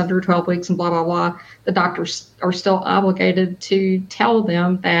it's under 12 weeks and blah, blah, blah, the doctors are still obligated to tell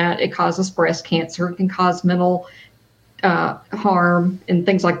them that it causes breast cancer, it can cause mental harm and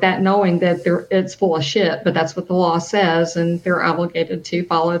things like that, knowing that it's full of shit, but that's what the law says, and they're obligated to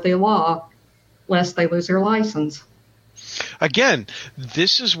follow the law lest they lose their license. Again,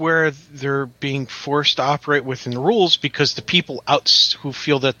 this is where they're being forced to operate within the rules because the people who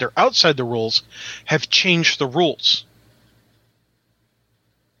feel that they're outside the rules have changed the rules.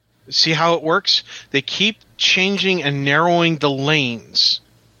 See how it works? They keep changing and narrowing the lanes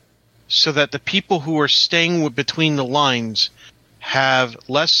so that the people who are staying between the lines have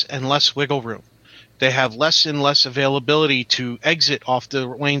less and less wiggle room. They have less and less availability to exit off the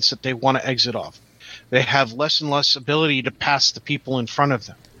lanes that they want to exit off. They have less and less ability to pass the people in front of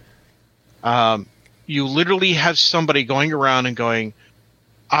them. You literally have somebody going around and going,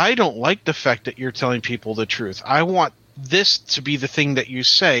 I don't like the fact that you're telling people the truth. I want this to be the thing that you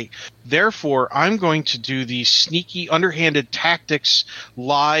say. Therefore, I'm going to do these sneaky, underhanded tactics,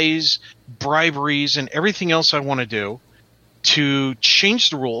 lies, briberies, and everything else I want to do to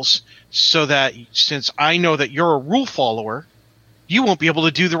change the rules so that since I know that you're a rule follower, you won't be able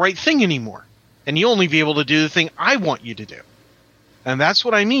to do the right thing anymore. And you'll only be able to do the thing I want you to do. And that's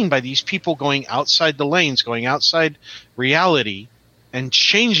what I mean by these people going outside the lanes, going outside reality, and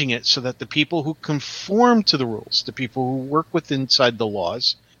changing it so that the people who conform to the rules, the people who work with inside the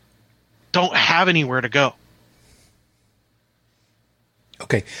laws, don't have anywhere to go.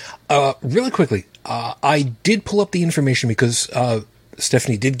 Okay. Really quickly, I did pull up the information because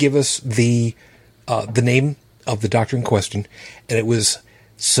Stephanie did give us the name of the doctor in question, and it was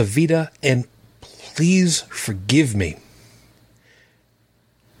Savita, and please forgive me,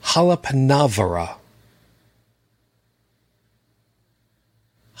 Halapanavara.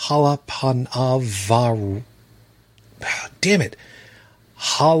 Halapanavaru. Damn it.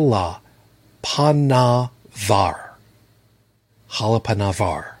 Halapanavar.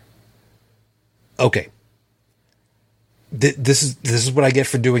 Okay. This is what I get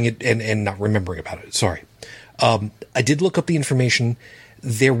for doing it and not remembering about it. Sorry. I did look up the information.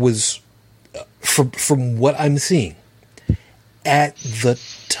 There was, from what I'm seeing, at the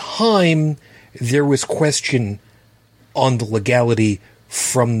time, there was question on the legality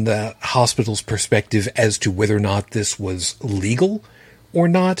from the hospital's perspective as to whether or not this was legal or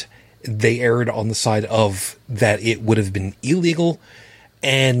not. They erred on the side of that it would have been illegal,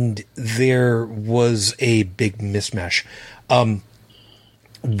 and there was a big mismatch.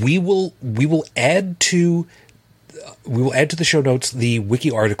 We will add to the show notes the wiki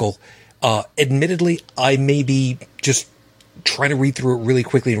article. Admittedly, I may be just trying to read through it really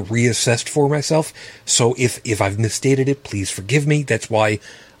quickly and reassess for myself. So if I've misstated it, please forgive me. That's why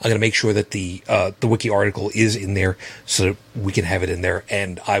I'm going to make sure that the wiki article is in there so that we can have it in there,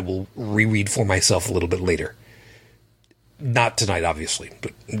 and I will reread for myself a little bit later. Not tonight, obviously,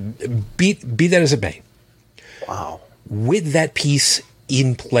 but be that as it may. Wow. With that piece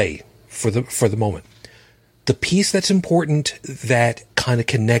in play for the moment, the piece that's important that kind of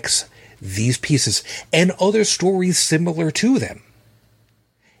connects these pieces and other stories similar to them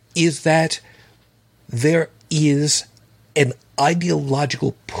is that there is an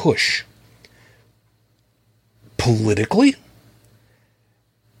ideological push politically,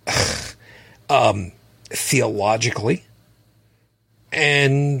 theologically,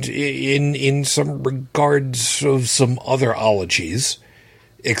 And in some regards of some other ologies,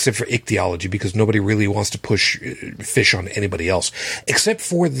 except for ichthyology, because nobody really wants to push fish on anybody else, except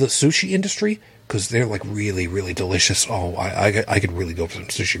for the sushi industry, because they're like really, really delicious. Oh, I could really go for some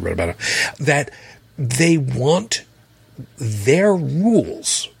sushi right about it. That they want their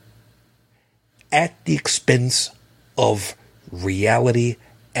rules at the expense of reality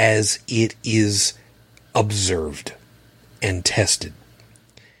as it is observed and tested.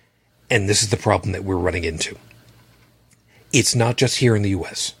 And this is the problem that we're running into. It's not just here in the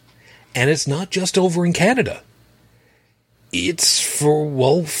US. And it's not just over in Canada. It's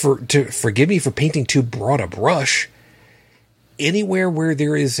forgive me for painting too broad a brush. Anywhere where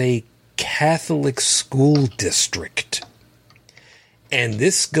there is a Catholic school district. And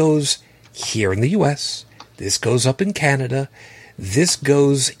this goes here in the US. This goes up in Canada. This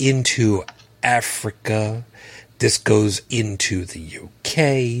goes into Africa. This goes into the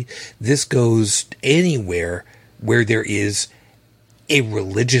UK. This goes anywhere where there is a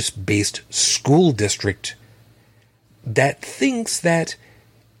religious-based school district that thinks that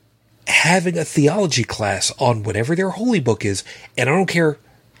having a theology class on whatever their holy book is, and I don't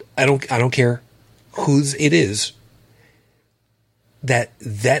care whose it is, that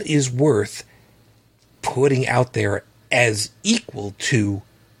is worth putting out there as equal to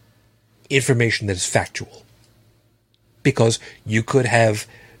information that is factual. Because you could have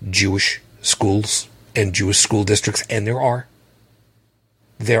Jewish schools and Jewish school districts, and there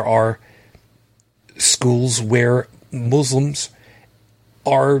are schools where Muslims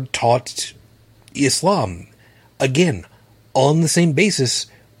are taught Islam, again, on the same basis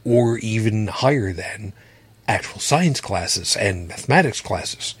or even higher than actual science classes and mathematics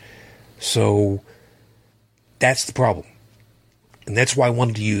classes. So that's the problem. And that's why I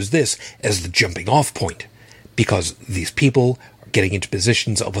wanted to use this as the jumping off point. Because these people are getting into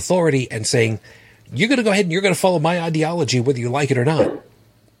positions of authority and saying, you're going to go ahead and you're going to follow my ideology whether you like it or not.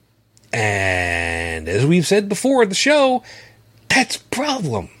 And as we've said before in the show, that's a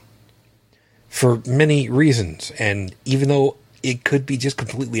problem. For many reasons. And even though it could be just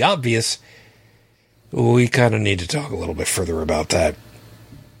completely obvious, we kind of need to talk a little bit further about that.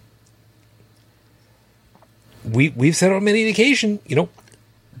 We've said on many occasions,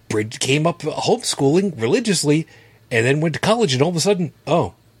 Bridge came up homeschooling religiously and then went to college, and all of a sudden,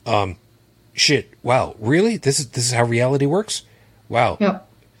 shit, wow, really? This is how reality works? Wow. Yep.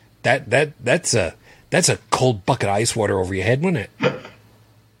 That's a cold bucket of ice water over your head, wouldn't it?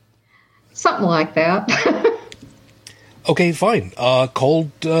 Something like that. Okay, fine.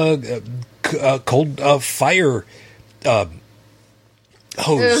 Cold fire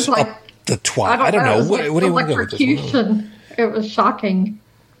hose like, up the twat. I don't know. What do you want to go with this one? It was shocking.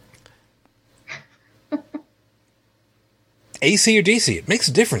 AC or DC, it makes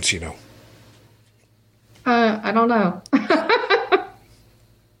a difference, I don't know.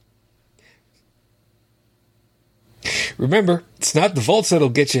 Remember, it's not the volts that'll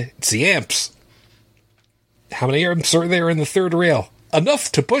get you, it's the amps. How many amps are there in the third rail?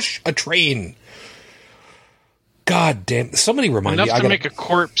 Enough to push a train. God damn, somebody remind me. Enough to make a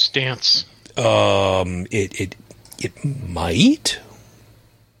corpse dance. It might.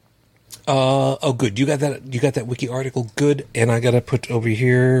 Oh, good. You got that wiki article. Good. And I got to put over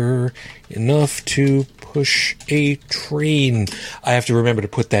here enough to push a train. I have to remember to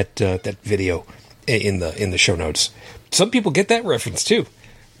put that video in the show notes. Some people get that reference too.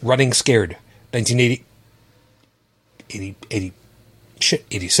 Running Scared, 1980,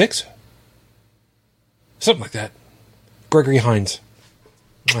 86? Something like that. Gregory Hines.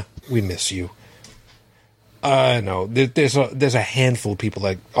 We miss you. No, there's a handful of people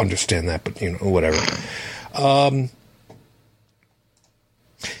that understand that, but whatever.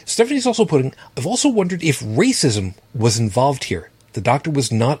 Stephanie's also putting, I've also wondered if racism was involved here. The doctor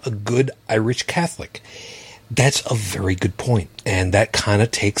was not a good Irish Catholic. That's a very good point, and that kind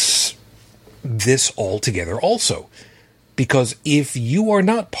of takes this all together also. Because if you are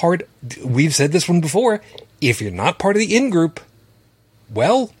not part, we've said this one before, if you're not part of the in-group,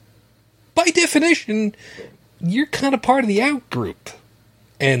 well, by definition, you're kind of part of the out-group.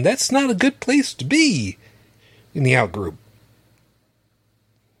 And that's not a good place to be in the out-group.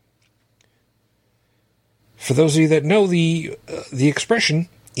 For those of you that know the expression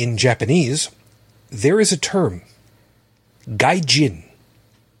in Japanese, there is a term, gaijin.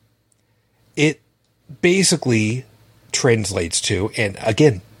 It basically translates to, and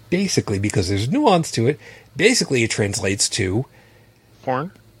again, basically because there's nuance to it, basically it translates to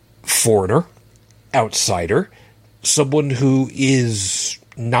foreigner, outsider, someone who is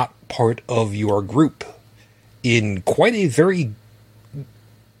not part of your group in quite a very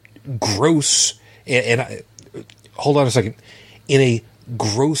gross, hold on a second, in a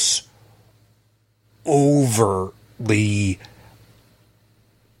gross, overly,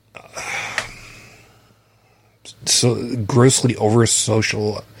 so grossly over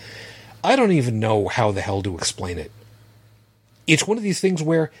social. I don't even know how the hell to explain it. It's one of these things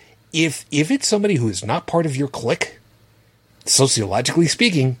where if it's somebody who is not part of your clique, sociologically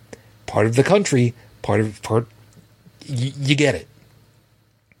speaking, part of the country, you get it.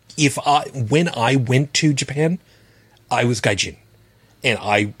 When I went to Japan, I was gaijin, and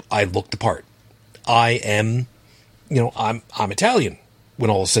I looked the part. I am, I'm Italian when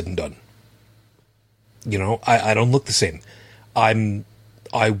all is said and done. I don't look the same. I don't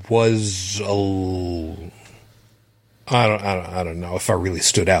know if I really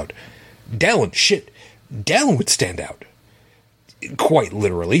stood out. Dallin would stand out. Quite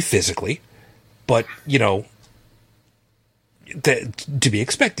literally, physically. But, to be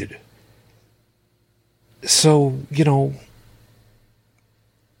expected. So,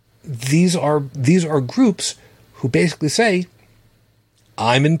 these are groups who basically say,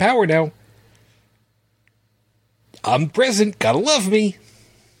 I'm in power now. I'm present, gotta love me.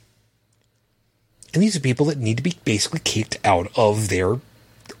 And these are people that need to be basically kicked out of their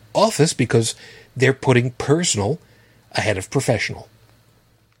office because they're putting personal ahead of professional.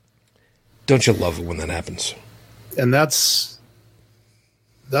 Don't you love it when that happens? And that's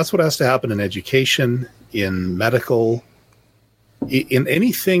what has to happen in education, in medical, in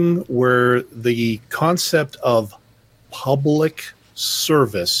anything where the concept of public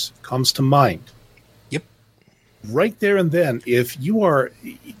service comes to mind. Yep. Right there and then, this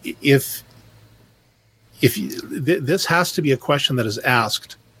has to be a question that is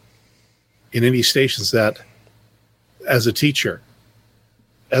asked in any stations that, as a teacher,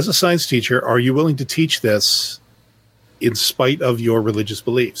 as a science teacher, are you willing to teach this in spite of your religious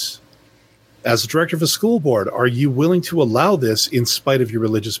beliefs? As a director of a school board, are you willing to allow this in spite of your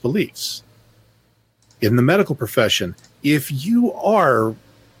religious beliefs? In the medical profession, if you are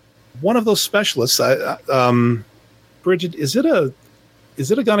one of those specialists, Bridget, is it a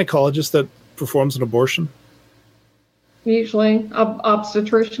gynecologist that performs an abortion? Usually,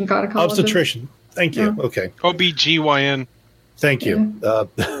 obstetrician, gynecologist. Obstetrician. Thank you. Yeah. Okay. OBGYN. Thank you. And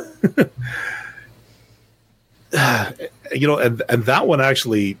that one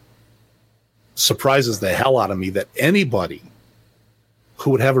actually surprises the hell out of me, that anybody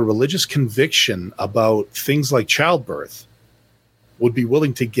who would have a religious conviction about things like childbirth would be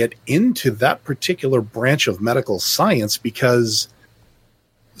willing to get into that particular branch of medical science, because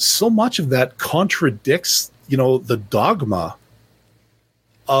so much of that contradicts, the dogma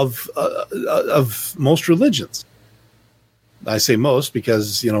of most religions. I say most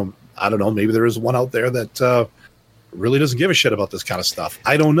because, I don't know, maybe there is one out there that really doesn't give a shit about this kind of stuff.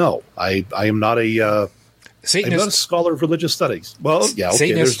 I don't know. I am not a Satanist. I'm not a scholar of religious studies. Well, yeah, okay,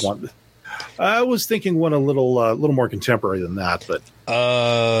 Satanist. There's one. I was thinking one a little more contemporary than that, but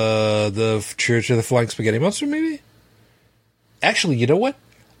the Church of the Flying Spaghetti Monster, maybe. Actually, you know what?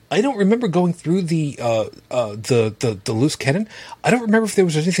 I don't remember going through the loose cannon. I don't remember if there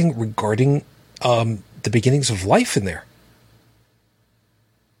was anything regarding the beginnings of life in there.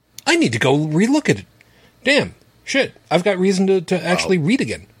 I need to go relook at it. Damn, shit! I've got reason to actually read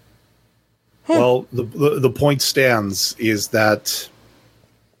again. Huh. Well, the point stands is that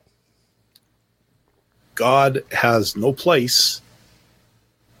God has no place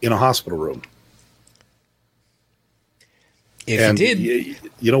in a hospital room. If he did,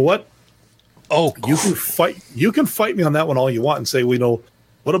 you know what? Oh, you can fight me on that one all you want and say,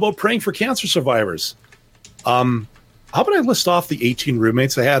 what about praying for cancer survivors? How about I list off the 18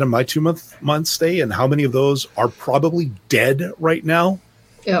 roommates I had in my 2-month stay, and how many of those are probably dead right now?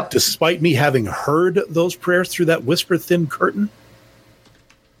 Yeah. Despite me having heard those prayers through that whisper-thin curtain.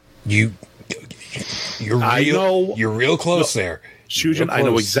 You're real close there. Shujin, I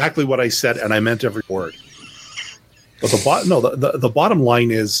know exactly what I said, and I meant every word. But the bottom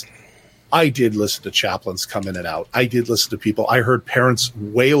line is, I did listen to chaplains come in and out. I did listen to people. I heard parents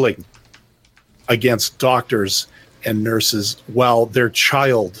wailing against doctors and nurses while their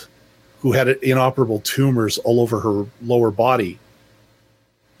child, who had inoperable tumors all over her lower body,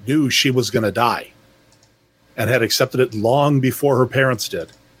 knew she was going to die and had accepted it long before her parents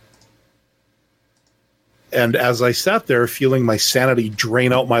did. And as I sat there feeling my sanity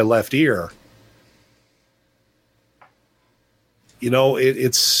drain out my left ear,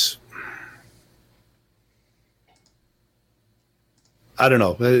 it's, I don't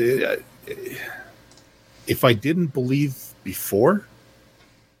know. If I didn't believe before,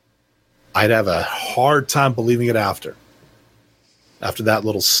 I'd have a hard time believing it after. after that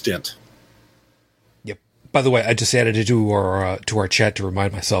little stint. Yep. By the way, I just added it to our chat to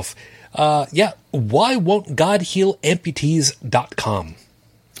remind myself. Why won't God heal amputees.com?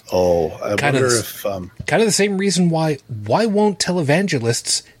 Oh, I wonder if... kind of the same reason why won't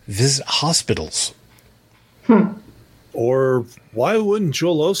televangelists visit hospitals? Or why wouldn't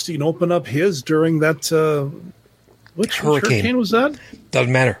Joel Osteen open up his during that... Which hurricane was that?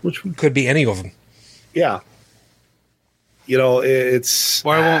 Doesn't matter. Which one? Could be any of them. Yeah. You know, it's...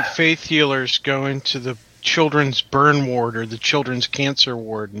 Why won't faith healers go into the children's burn ward or the children's cancer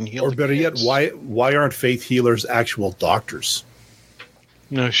ward and heal? Or the better kids? yet, why aren't faith healers actual doctors?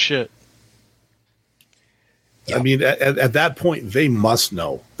 No shit. Yeah. I mean, at that point, they must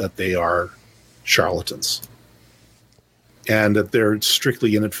know that they are charlatans and that they're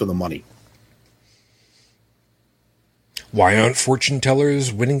strictly in it for the money. Why aren't fortune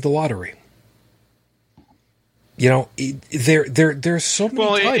tellers winning the lottery? You know, there's so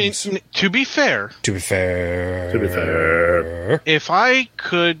many times. To be fair, if I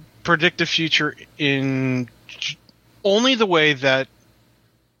could predict the future in only the way that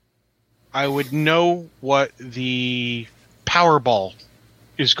I would know what the Powerball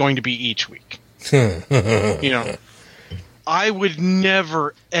is going to be each week, I would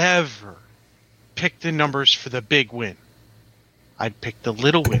never, ever pick the numbers for the big win. I'd pick the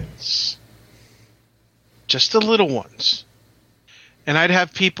little wins. Just the little ones. And I'd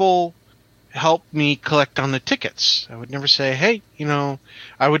have people help me collect on the tickets. I would never say, hey,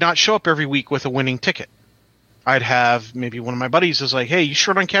 I would not show up every week with a winning ticket. I'd have maybe one of my buddies is like, hey, you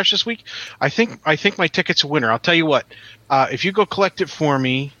short on cash this week? I think my ticket's a winner. I'll tell you what, if you go collect it for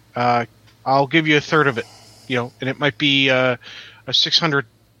me, I'll give you a third of it, and it might be a $600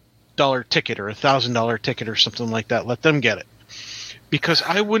 ticket or $1,000 ticket or something like that. Let them get it. Because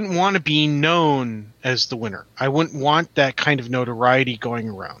I wouldn't want to be known as the winner. I wouldn't want that kind of notoriety going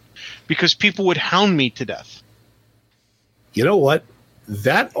around. Because people would hound me to death. You know what?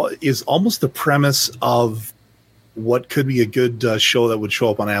 That is almost the premise of what could be a good show that would show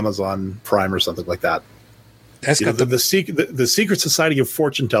up on Amazon Prime or something like that. That's got the Secret Society of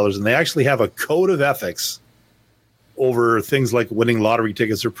Fortune Tellers, and they actually have a code of ethics over things like winning lottery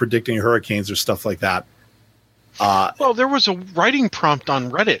tickets or predicting hurricanes or stuff like that. Well, there was a writing prompt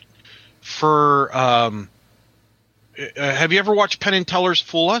on Reddit for. Have you ever watched Penn and Teller's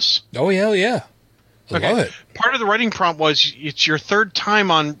Fool Us? Oh yeah. I love it. Part of the writing prompt was it's your third time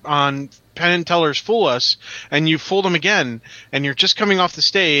on Penn and Teller's Fool Us, and you fooled them again, and you're just coming off the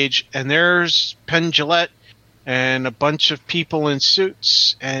stage, and there's Penn Jillette and a bunch of people in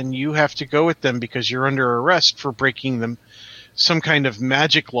suits, and you have to go with them because you're under arrest for breaking them some kind of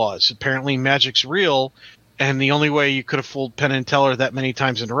magic laws. Apparently, magic's real. And the only way you could have fooled Penn and Teller that many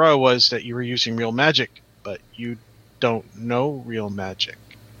times in a row was that you were using real magic, but you don't know real magic.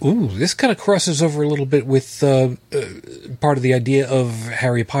 Ooh, this kind of crosses over a little bit with part of the idea of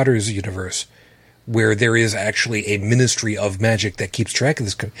Harry Potter's universe, where there is actually a ministry of magic that keeps track of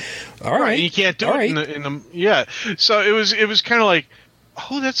this. All right, you can't do it in the yeah. So it was kind of like,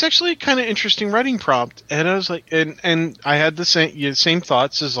 oh, that's actually a kind of interesting writing prompt, and I was like, and I had the same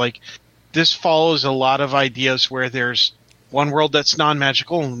thoughts as like. This follows a lot of ideas where there's one world that's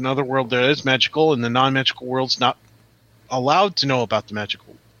non-magical and another world that is magical, and the non-magical world's not allowed to know about the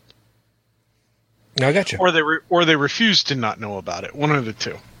magical. No, I got you. Or they refuse to not know about it. One of the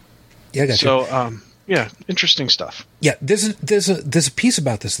two. Yeah, I got you. So, interesting stuff. Yeah, there's a piece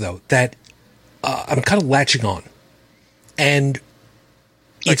about this though that I'm kind of latching on, and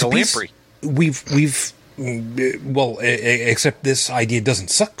it's like a lamprey. We've. Well, except this idea doesn't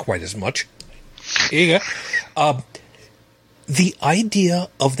suck quite as much. The idea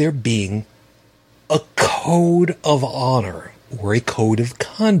of there being a code of honor or a code of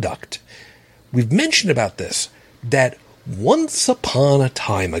conduct. We've mentioned about this, that once upon a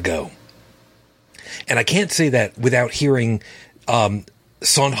time ago, and I can't say that without hearing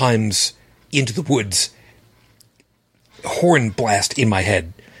Sondheim's Into the Woods horn blast in my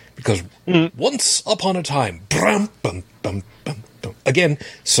head. Because once upon a time, brum, bum, bum, bum, bum. Again,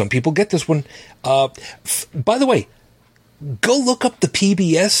 some people get this one. By the way, go look up the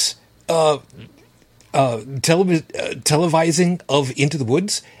PBS televising of Into the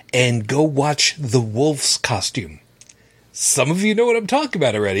Woods and go watch the wolf's costume. Some of you know what I'm talking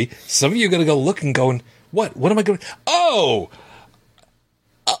about already. Some of you are going to go look and going, what? What am I going to... Oh!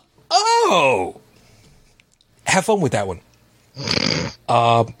 Have fun with that one.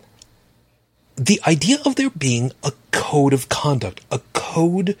 The idea of there being a code of conduct, a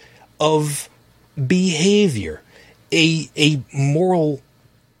code of behavior, a moral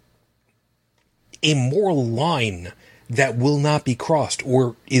line that will not be crossed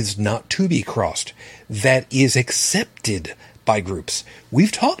or is not to be crossed, that is accepted by groups.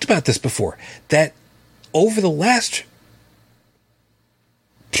 We've talked about this before, that over the last,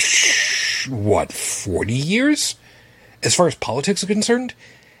 40 years, as far as politics are concerned,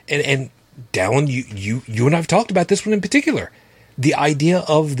 and Dallin, you and I have talked about this one in particular, the idea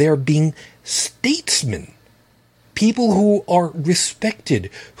of there being statesmen, people who are respected,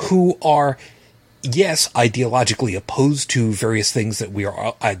 who are, yes, ideologically opposed to various things that we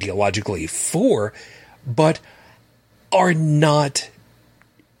are ideologically for, but are not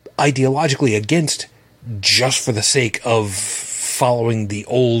ideologically against just for the sake of following the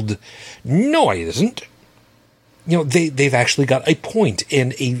old, no, it isn't. You know, they've actually got a point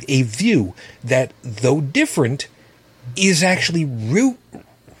and a view that, though different, is actually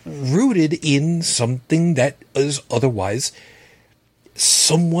rooted in something that is otherwise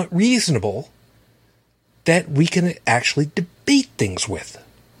somewhat reasonable, that we can actually debate things with.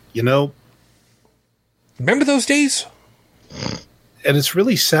 You know, remember those days? And it's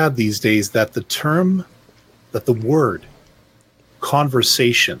really sad these days that the word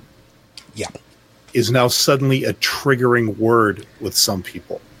conversation is now suddenly a triggering word with some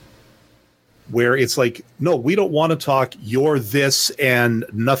people, where it's like, no, we don't want to talk, you're this, and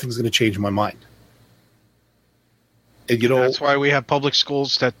nothing's going to change my mind. And, you know, that's why we have public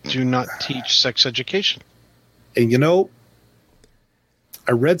schools that do not teach sex education. And, you know,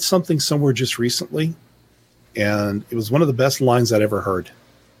 I read something somewhere just recently, and it was one of the best lines I'd ever heard.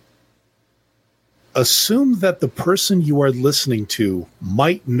 Assume that the person you are listening to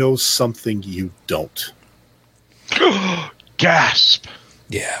might know something you don't. Gasp.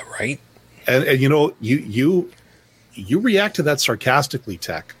 Yeah, right. And you know, you react to that sarcastically,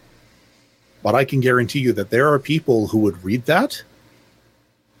 Tech. But I can guarantee you that there are people who would read that,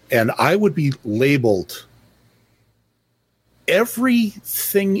 and I would be labeled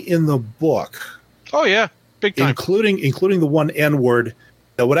everything in the book. Oh yeah, big time. Including the one N-word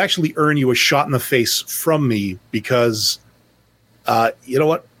that would actually earn you a shot in the face from me, because you know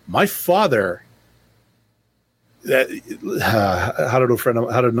what? My father, how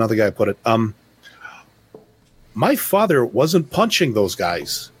did another guy put it? My father wasn't punching those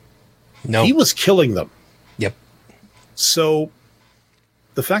guys. No. He was killing them. Yep. So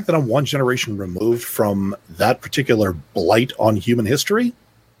the fact that I'm one generation removed from that particular blight on human history,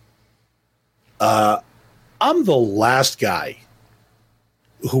 I'm the last guy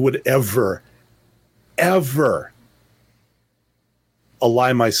who would ever ally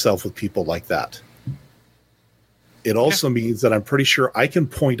myself with people like that. It also means that I'm pretty sure I can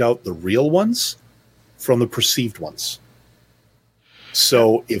point out the real ones from the perceived ones.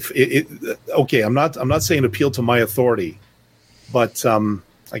 So if okay, I'm not saying appeal to my authority, but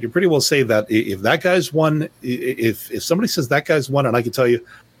I can pretty well say that if that guy's one, if somebody says that guy's one, and I can tell you,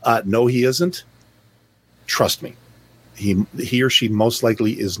 no, he isn't. Trust me, he or she most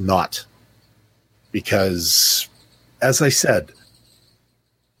likely is not, because, as I said,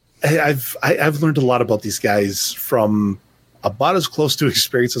 I've learned a lot about these guys from about as close to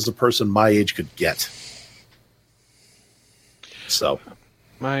experience as a person my age could get. So,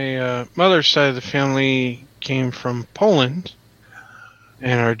 my mother's side of the family came from Poland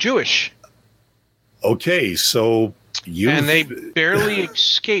and are Jewish. Okay, so and they barely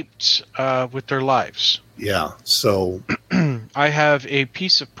escaped with their lives. Yeah, so I have a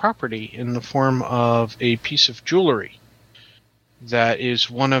piece of property in the form of a piece of jewelry that is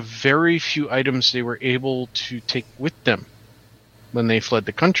one of very few items they were able to take with them when they fled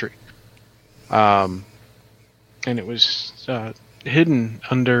the country. And it was hidden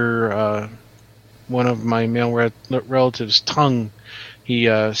under one of my male relative's tongue. He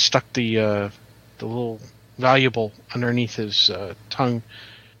stuck the little valuable underneath his tongue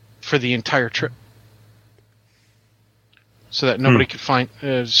for the entire trip, so that nobody could find,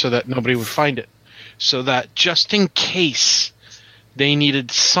 so that nobody would find it, so that just in case they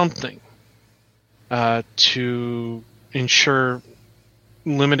needed something to ensure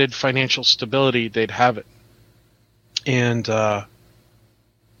limited financial stability, they'd have it. And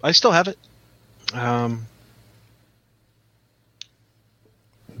I still have it.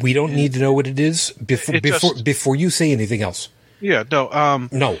 We don't need to know what it is before you say anything else. Yeah, no.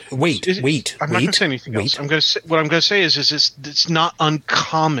 No, wait. I'm not going to say anything else. What I'm going to say is it's not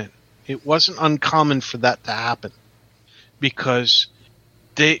uncommon. It wasn't uncommon for that to happen, because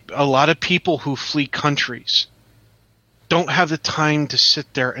a lot of people who flee countries don't have the time to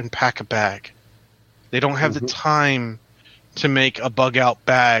sit there and pack a bag. They don't have the time to make a bug out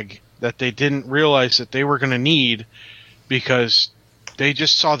bag that they didn't realize that they were going to need, because They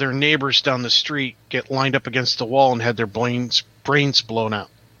just saw their neighbors down the street get lined up against the wall and had their brains blown out.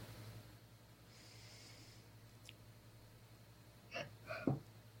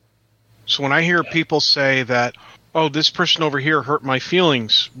 So when I hear people say that, oh, this person over here hurt my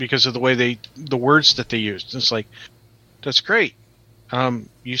feelings because of the way the words that they used, it's like, that's great.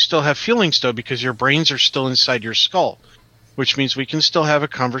 You still have feelings though, because your brains are still inside your skull, which means we can still have a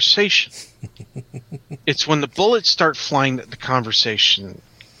conversation. It's when the bullets start flying that the conversation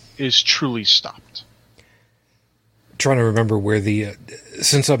is truly stopped. Trying to remember where the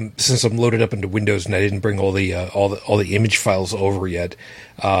since I'm loaded up into Windows and I didn't bring all the image files over yet.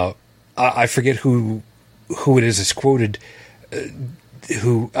 I forget who it is that's quoted.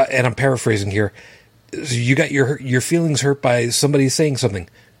 And I'm paraphrasing here. So you got your feelings hurt by somebody saying something.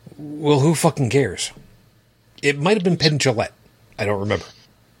 Well, who fucking cares? It might have been Penn Jillette. I don't remember.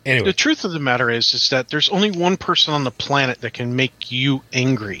 Anyway, the truth of the matter is that there's only one person on the planet that can make you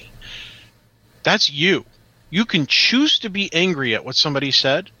angry. That's you. You can choose to be angry at what somebody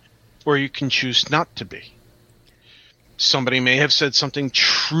said, or you can choose not to be. Somebody may have said something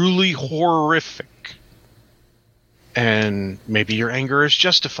truly horrific, and maybe your anger is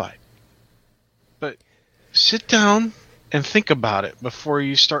justified. But sit down and think about it before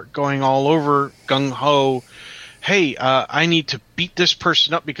you start going all over gung-ho. Hey, I need to beat this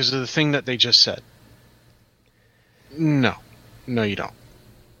person up because of the thing that they just said. No, you don't.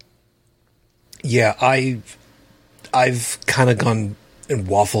 Yeah, I've kind of gone and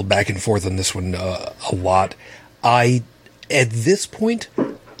waffled back and forth on this one a lot. At this point,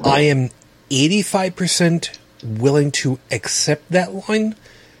 I am 85% willing to accept that line,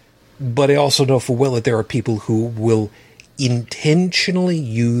 but I also know for well that there are people who will intentionally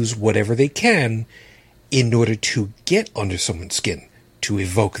use whatever they can in order to get under someone's skin, to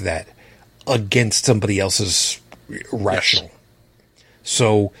evoke that against somebody else's rational. Yes.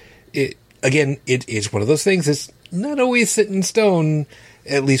 So, it is one of those things that's not always set in stone,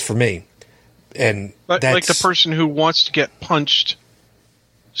 at least for me. But like the person who wants to get punched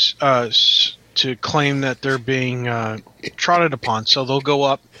to claim that they're being trotted upon, so they'll go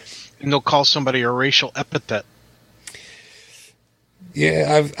up and they'll call somebody a racial epithet.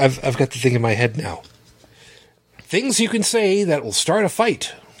 Yeah, I've got the thing in my head now. Things you can say that will start a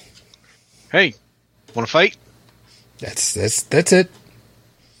fight. Hey, want to fight? That's it. That's it.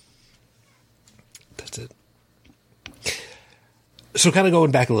 So kind of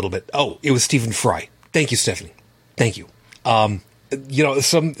going back a little bit. Oh, it was Stephen Fry. Thank you, Stephanie. Thank you.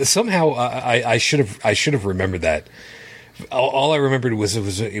 Somehow I should have remembered that. All I remembered was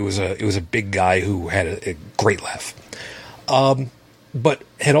it was a big guy who had a great laugh. But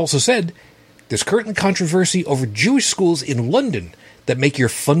had also said there's currently controversy over Jewish schools in London that make your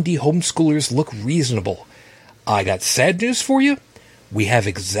fundy homeschoolers look reasonable. I got sad news for you. We have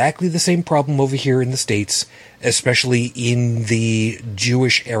exactly the same problem over here in the States, especially in the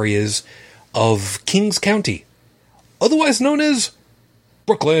Jewish areas of Kings County, otherwise known as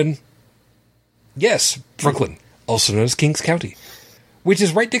Brooklyn. Yes, Brooklyn, also known as Kings County, which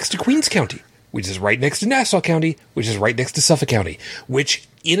is right next to Queens County, which is right next to Nassau County, which is right next to Suffolk County, which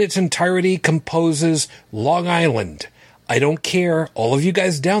in its entirety composes Long Island. I don't care. All of you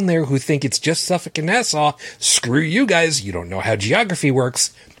guys down there who think it's just Suffolk and Nassau, screw you guys. You don't know how geography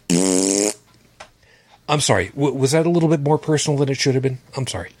works. I'm sorry. Was that a little bit more personal than it should have been? I'm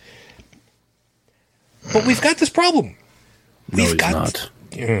sorry. But we've got this problem. We've got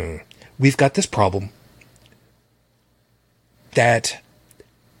this problem that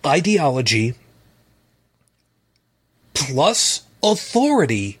ideology plus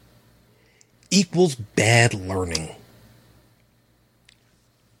authority equals bad learning.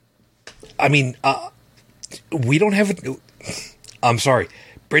 I mean, we don't have it. I'm sorry,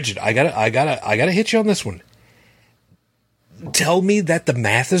 Bridget. I gotta hit you on this one. Tell me that the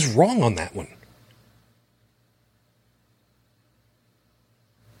math is wrong on that one.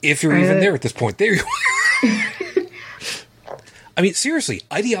 If you're even there at this point, there you are. I mean, seriously,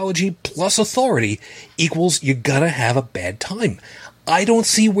 ideology plus authority equals you gotta have a bad time. I don't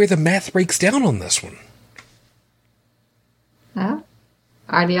see where the math breaks down on this one. Huh?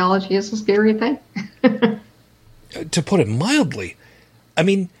 Ideology is a scary thing. To put it mildly, I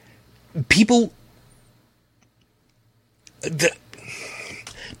mean, people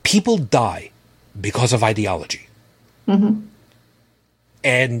die because of ideology. Mm-hmm.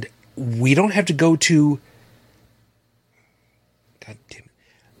 And we don't have to go to... God damn it.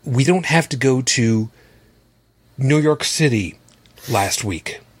 We don't have to go to New York City this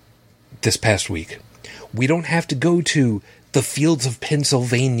past week. We don't have to go to the fields of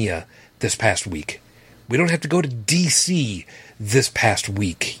Pennsylvania this past week. We don't have to go to D.C. this past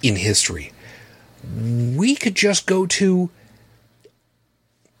week in history. We could just go to...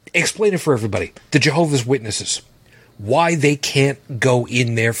 Explain it for everybody. The Jehovah's Witnesses. Why they can't go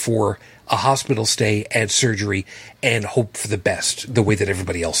in there for a hospital stay and surgery and hope for the best the way that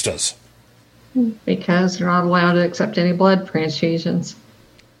everybody else does. Because they're not allowed to accept any blood transfusions.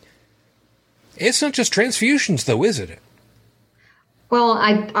 It's not just transfusions, though, is it? Well,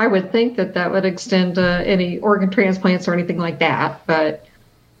 I would think that would extend to any organ transplants or anything like that, but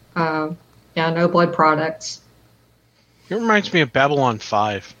no blood products. It reminds me of Babylon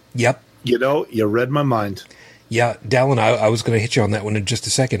 5. Yep. You know, you read my mind. Yeah, Dallin, I was going to hit you on that one in just a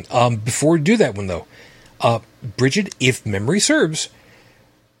second. Before we do that one, though, Bridget, if memory serves,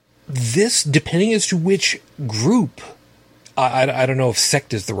 this, depending as to which group, I don't know if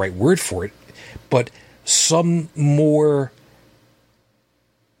sect is the right word for it, but some more...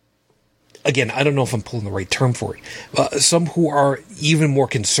 Again, I don't know if I'm pulling the right term for it. Some who are even more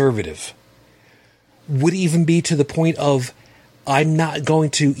conservative would even be to the point of, I'm not going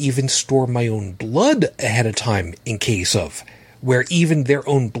to even store my own blood ahead of time in case of, where even their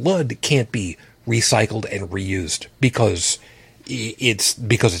own blood can't be recycled and reused because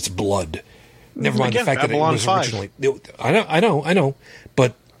it's blood. Never mind the fact Babylon that it was originally. I know,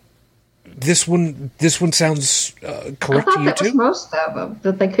 but this one sounds correct to you that too. Was most of them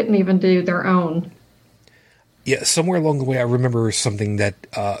that they couldn't even do their own. Yeah, somewhere along the way, I remember something that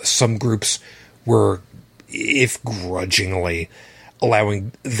some groups were, if grudgingly,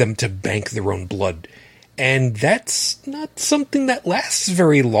 allowing them to bank their own blood. And that's not something that lasts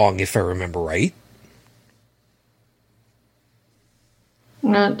very long, if I remember right.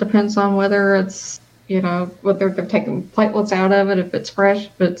 It depends on whether it's, whether they're taking platelets out of it, if it's fresh,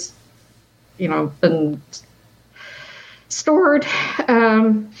 if it's, been stored.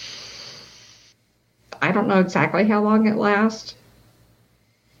 I don't know exactly how long it lasts.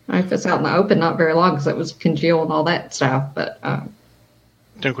 If it's out in the open, not very long because it was congeal and all that stuff. But I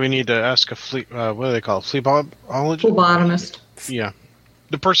think we need to ask a what do they call it? Phlebotomist? Phlebotomist. Yeah,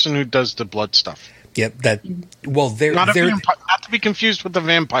 the person who does the blood stuff. Yep. They're Not to be confused with the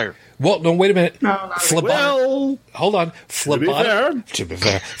vampire. Well, no, wait a minute. No, Hold on. To be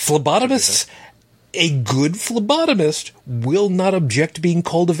fair. Phlebotomists, a good phlebotomist will not object to being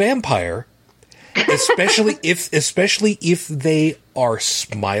called a vampire, especially if they are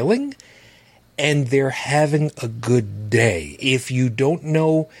smiling and they're having a good day. If you don't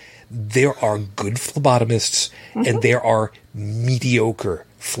know, there are good phlebotomists and there are mediocre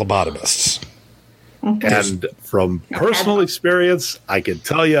phlebotomists. And from personal experience, I can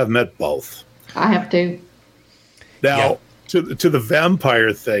tell you I've met both. I have to. Now, to the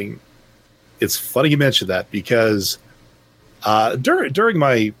vampire thing, it's funny you mentioned that because during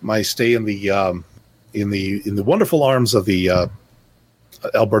my stay in the wonderful arms of the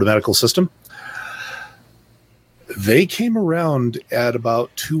Alberta medical system, they came around at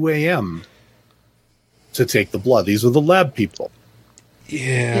about 2 a.m. to take the blood. These were the lab people.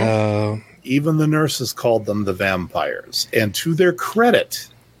 Yeah. Even the nurses called them the vampires. And to their credit,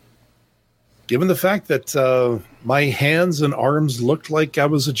 given the fact that my hands and arms looked like I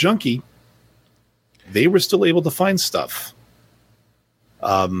was a junkie, they were still able to find stuff.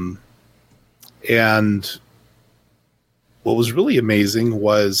 And what was really amazing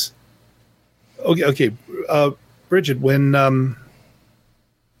was, Bridget, when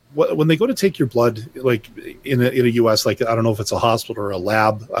they go to take your blood, like in a U.S., like I don't know if it's a hospital or a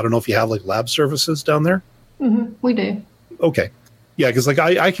lab. I don't know if you have like lab services down there. Mm-hmm, we do. Okay, yeah, because like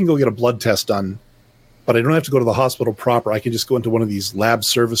I can go get a blood test done, but I don't have to go to the hospital proper. I can just go into one of these lab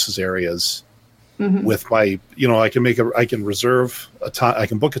services areas with my, I can reserve a time. I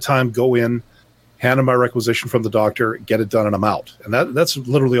can book a time, go in, hand them my requisition from the doctor, get it done, and I'm out. And that's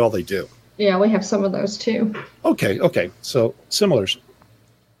literally all they do. Yeah, we have some of those too. Okay, so similars.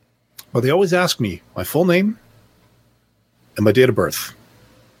 Well, they always ask me my full name and my date of birth.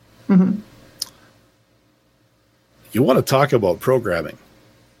 Mm-hmm. You want to talk about programming?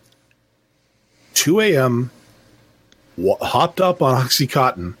 2 a.m. Hopped up on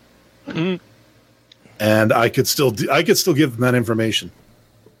OxyContin, and I could still give them that information.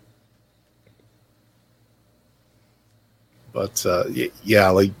 But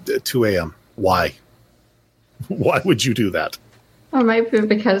like 2 a.m. Why? Why would you do that? Or maybe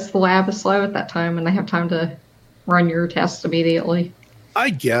because the lab is slow at that time and they have time to run your tests immediately. I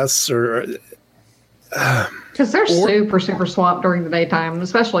guess, or because they're super swamped during the daytime,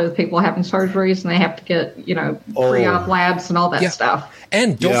 especially with people having surgeries and they have to get pre-op labs and all that stuff.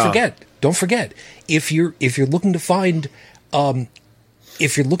 And don't forget, if you're looking to find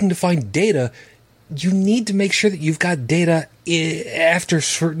data, you need to make sure that you've got data after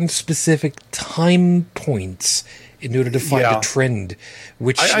certain specific time points in order to find a trend,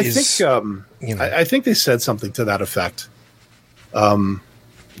 which I think they said something to that effect.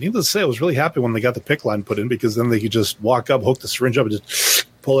 Needless to say, I was really happy when they got the PICC line put in, because then they could just walk up, hook the syringe up, and just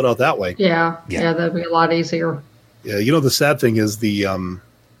pull it out that way. Yeah, that'd be a lot easier. Yeah, the sad thing is the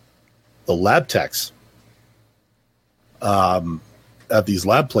lab techs at these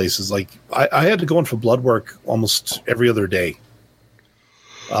lab places. Like I had to go in for blood work almost every other day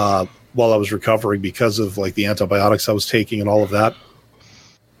while I was recovering because of like the antibiotics I was taking and all of that.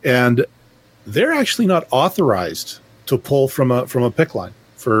 And they're actually not authorized to pull from a PICC line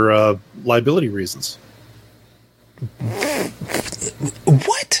for liability reasons.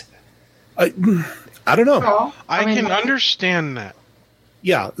 What? I don't know. Oh, I can understand that.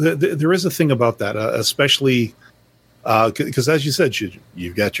 Yeah, there is a thing about that, especially because, as you said,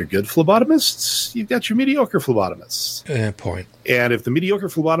 you've got your good phlebotomists, you've got your mediocre phlebotomists. Point. And if the mediocre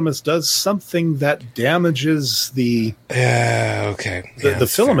phlebotomist does something that damages the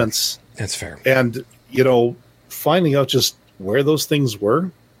filaments, that's fair. And finding out just where those things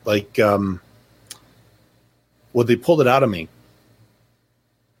were, like when they pulled it out of me,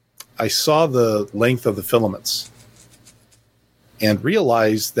 I saw the length of the filaments and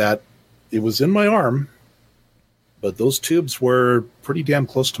realized that it was in my arm, but those tubes were pretty damn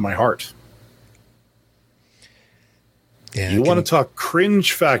close to my heart. Yeah, you want to talk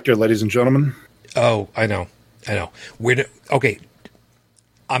cringe factor, ladies and gentlemen? Oh, I know. We're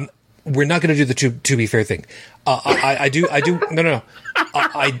not going to do the to be fair thing. I do. No.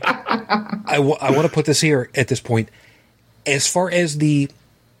 I want to put this here at this point. As far as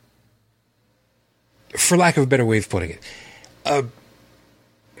for lack of a better way of putting it,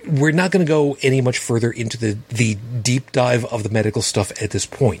 we're not going to go any much further into the deep dive of the medical stuff at this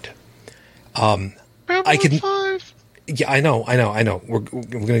point. I can. 5. Yeah, I know. We're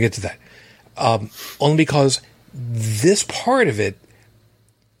going to get to that. Only because this part of it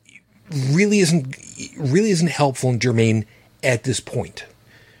really isn't helpful and germane at this point.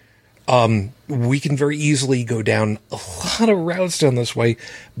 We can very easily go down a lot of routes down this way,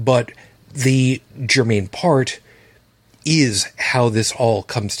 but the germane part is how this all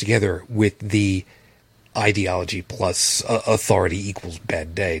comes together with the ideology plus authority equals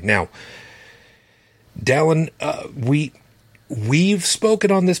bad day. Now, Dallin, we've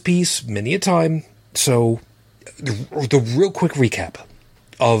spoken on this piece many a time, so the real quick recap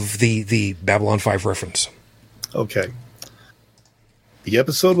of the Babylon 5 reference. Okay. The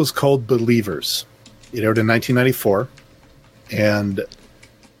episode was called Believers. It aired in 1994. And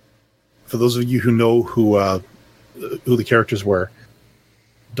for those of you who know who the characters were,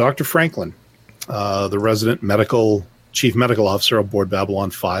 Dr. Franklin, the resident chief medical officer aboard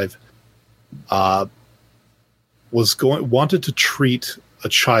Babylon 5, wanted to treat a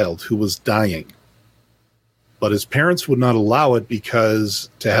child who was dying. But his parents would not allow it because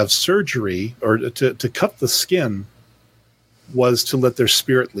to have surgery or to cut the skin was to let their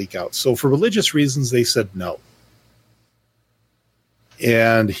spirit leak out. So for religious reasons, they said no.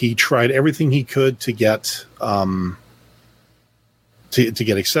 And he tried everything he could to get to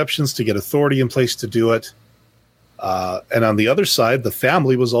get exceptions, to get authority in place to do it. And on the other side, the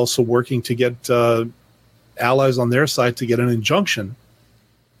family was also working to get allies on their side to get an injunction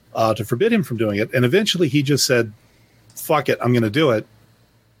to forbid him from doing it. And eventually he just said, fuck it, I'm going to do it.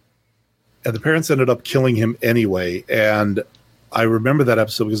 And the parents ended up killing him anyway. And I remember that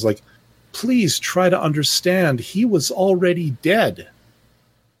episode because, like, please try to understand, he was already dead.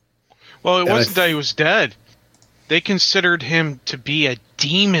 Well, it wasn't that he was dead. They considered him to be a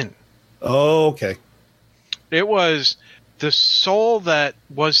demon. Oh, okay. It was the soul that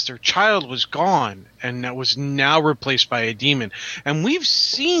was their child was gone, and that was now replaced by a demon. And we've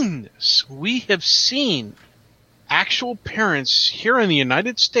seen this. We have seen actual parents here in the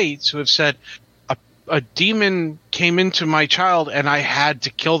United States who have said, a demon came into my child and I had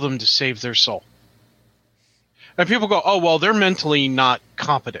to kill them to save their soul. And people go, oh, well, they're mentally not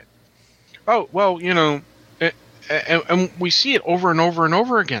competent. Oh, well, and we see it over and over and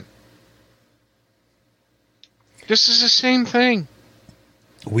over again. This is the same thing.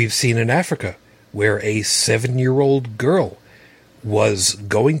 We've seen in Africa where a 7-year-old girl was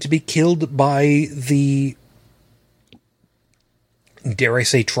going to be killed by the, dare I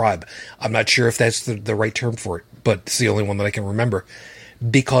say, tribe. I'm not sure if that's the right term for it, but it's the only one that I can remember.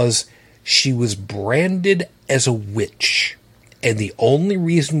 Because she was branded as a witch. And the only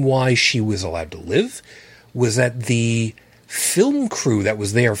reason why she was allowed to live was that the film crew that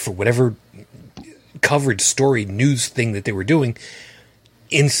was there for whatever covered story news thing that they were doing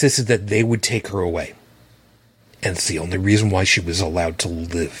insisted that they would take her away. And it's the only reason why she was allowed to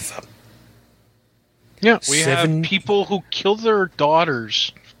live. Yeah, we have people who kill their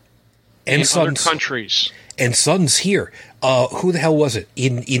daughters and in sons, other countries. And sons here. Who the hell was it?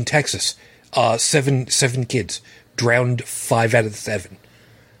 In Texas. Seven kids. Drowned 5 out of 7.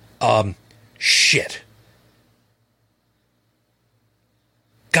 Shit.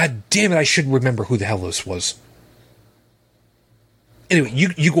 God damn it, I should remember who the hell this was. Anyway,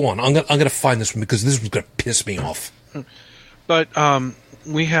 you go on. I'm gonna find this one because this was gonna piss me off. But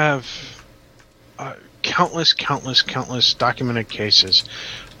we have countless documented cases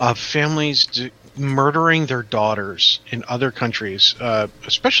of families murdering their daughters in other countries,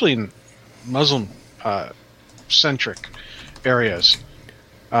 especially in Muslim centric areas,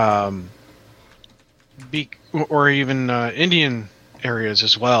 or even Indian areas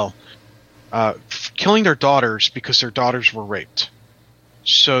as well, killing their daughters because their daughters were raped.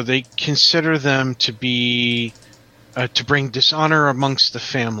 So they consider them to be to bring dishonor amongst the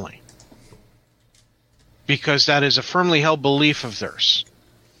family, because that is a firmly held belief of theirs,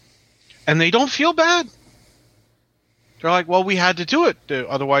 and they don't feel bad. They're like, well, we had to do it,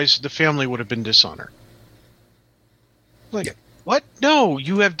 otherwise the family would have been dishonored. Like, yeah. What? No,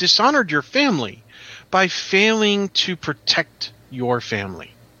 you have dishonored your family by failing to protect your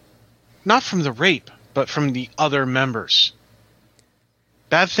family. Not from the rape, but from the other members.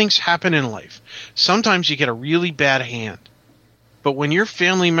 Bad things happen in life. Sometimes you get a really bad hand. But when your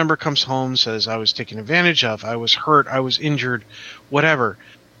family member comes home, says, I was taken advantage of, I was hurt, I was injured, whatever,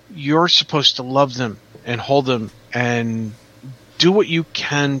 you're supposed to love them and hold them and do what you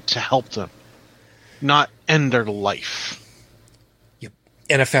can to help them, not end their life. Yep.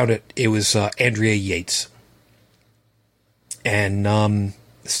 And I found it. It was Andrea Yates. And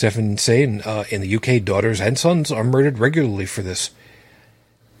Stefan saying in the UK, daughters and sons are murdered regularly for this.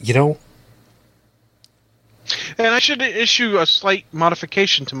 You know? And I should issue a slight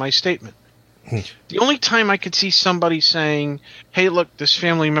modification to my statement. The only time I could see somebody saying, hey, look, this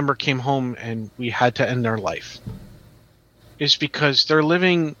family member came home and we had to end their life, is because they're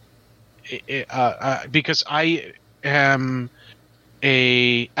living, because I am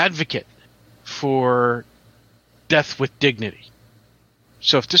a advocate for death with dignity.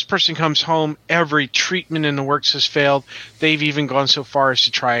 So if this person comes home, every treatment in the works has failed. They've even gone so far as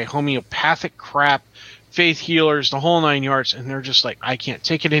to try homeopathic crap, faith healers, the whole 9 yards, and they're just like, I can't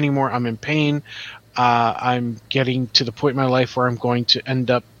take it anymore. I'm in pain. I'm getting to the point in my life where I'm going to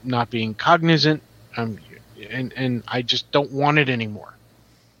end up not being cognizant, and I just don't want it anymore.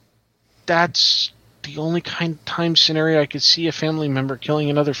 That's the only kind of time scenario I could see a family member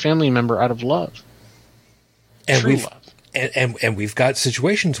killing another family member out of love. And true love. And we've got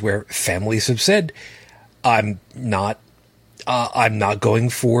situations where families have said, I'm not going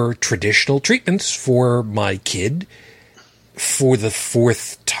for traditional treatments for my kid for the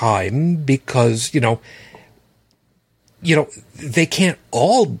 4th time because, you know, they can't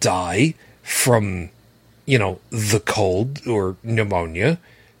all die from, the cold or pneumonia.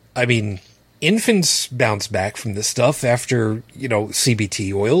 I mean, infants bounce back from this stuff after,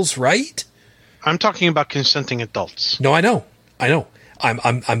 CBT oils, right? I'm talking about consenting adults. No, I know. I'm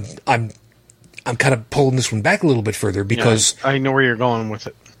kind of pulling this one back a little bit further because I know where you're going with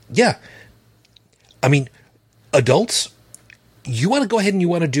it. Yeah. I mean, adults, you want to go ahead and you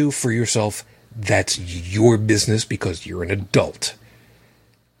want to do for yourself, that's your business because you're an adult.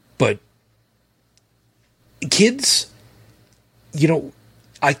 But kids,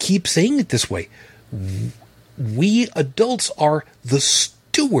 I keep saying it this way. We adults are the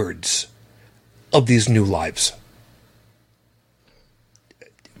stewards of these new lives.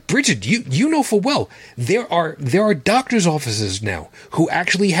 Bridget, you know full well there are doctors' offices now who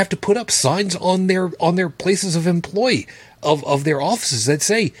actually have to put up signs on their places of employ of their offices that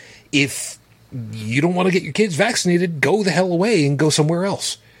say, if you don't want to get your kids vaccinated, go the hell away and go somewhere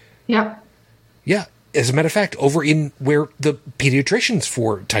else. Yeah. Yeah. As a matter of fact, over in where the pediatricians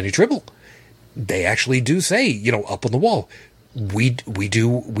for Tiny Tribble, they actually do say, up on the wall, we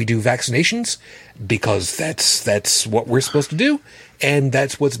do vaccinations because that's what we're supposed to do, and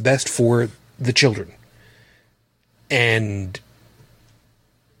that's what's best for the children. And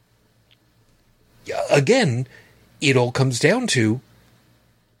again, it all comes down to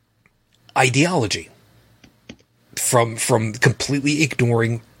ideology from completely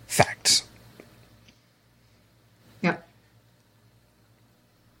ignoring facts. Yeah.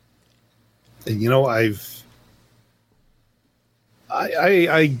 And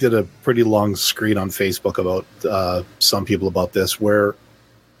I did a pretty long screen on Facebook about some people about this, where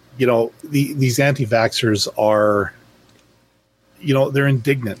these anti-vaxxers are, they're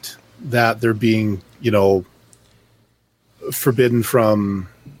indignant that they're being, forbidden from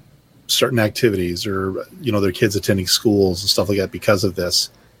certain activities, or, their kids attending schools and stuff like that because of this.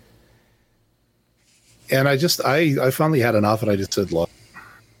 And I finally had enough, and I just said, look,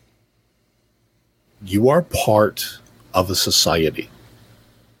 you are part of a society,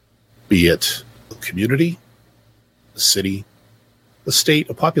 be it a community, a city, a state,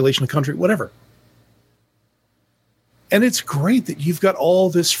 a population, a country, whatever. And it's great that you've got all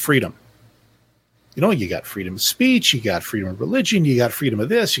this freedom. You got freedom of speech, you got freedom of religion, you got freedom of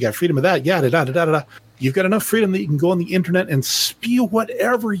this, you got freedom of that, yada, da, da, da, da. You've got enough freedom that you can go on the internet and spew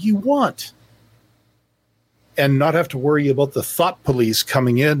whatever you want and not have to worry about the thought police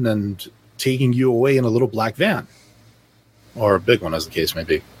coming in and taking you away in a little black van, or a big one, as the case may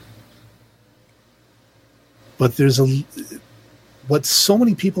be. But what so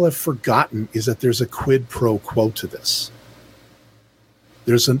many people have forgotten is that there's a quid pro quo to this.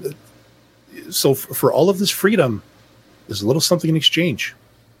 So for all of this freedom, there's a little something in exchange.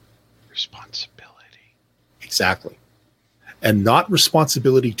 Responsibility. Exactly. And not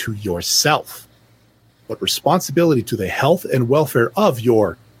responsibility to yourself, but responsibility to the health and welfare of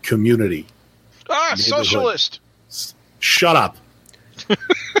your community. Socialist. Shut up.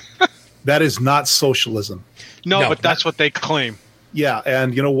 That is not socialism. No, but that's what they claim. Yeah,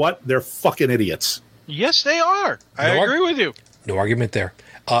 and you know what? They're fucking idiots. Yes, they are. I agree with you. No argument there.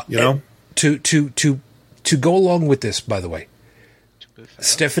 To go along with this, by the way,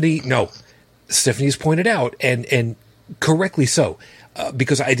 Stephanie's pointed out, and correctly so,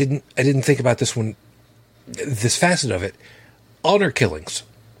 because I didn't think about this facet of it. Honor killings,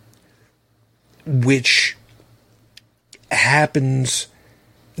 which happens,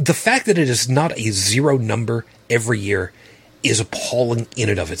 the fact that it is not a zero number every year is appalling in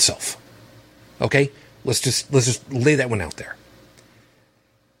and of itself. Okay, let's just lay that one out there.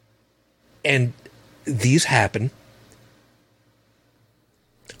 And these happen,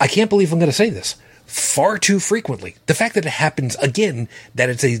 I can't believe I'm going to say this, far too frequently. The fact that it happens again, that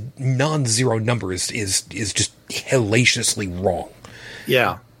it's a non-zero number is just hellaciously wrong.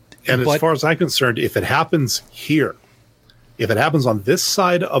 Yeah. And as far as I'm concerned, if it happens here, if it happens on this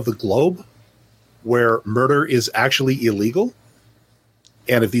side of the globe where murder is actually illegal,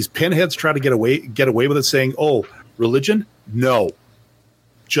 and if these pinheads try to get away with it saying, oh, religion? No.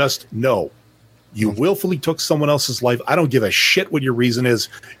 Just no. You willfully took someone else's life. I don't give a shit what your reason is.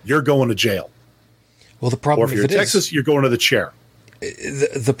 You're going to jail. Well, the problem, or if you're in Texas, you're going to the chair.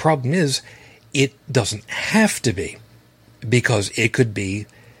 The problem is, it doesn't have to be, because it could be.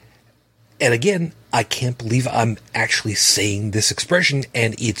 And again, I can't believe I'm actually saying this expression,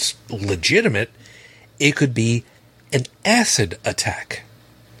 and it's legitimate. It could be an acid attack.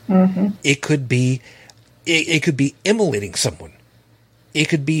 Mm-hmm. It could be immolating someone. It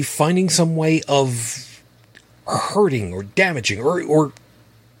could be finding some way of hurting or damaging or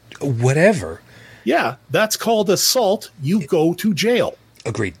whatever. Yeah, that's called assault. You go to jail.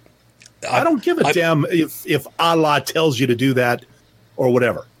 Agreed. I don't give a damn if Allah tells you to do that or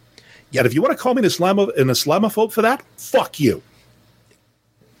whatever. Yet if you want to call me an Islamophobe for that, fuck you.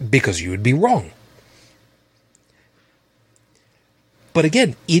 Because you would be wrong. But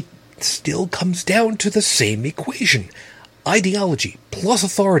again, it still comes down to the same equation. Ideology plus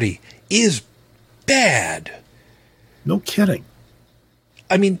authority is bad. No kidding.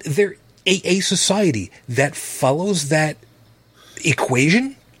 I mean, a society that follows that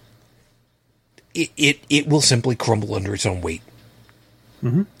equation, it will simply crumble under its own weight.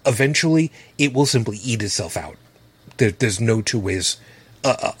 Mm-hmm. Eventually, it will simply eat itself out. There's no two ways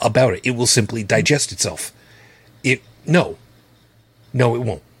about it. It will simply digest itself. No, it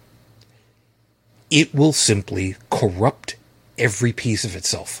won't. It will simply corrupt every piece of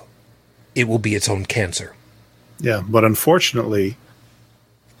itself. It will be its own cancer. Yeah, but unfortunately,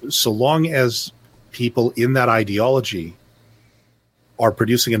 so long as people in that ideology are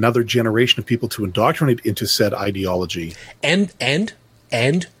producing another generation of people to indoctrinate into said ideology, and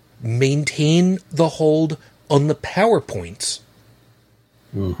maintain the hold on the PowerPoints.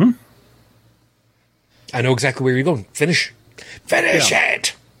 Mm-hmm. I know exactly where you're going. Finish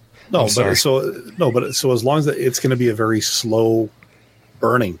it. No, but so as long as it's going to be a very slow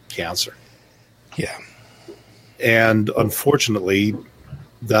burning cancer. Yeah. And unfortunately,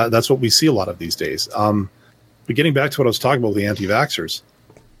 that's what we see a lot of these days. But getting back to what I was talking about with the anti-vaxxers,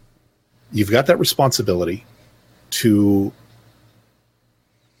 you've got that responsibility to.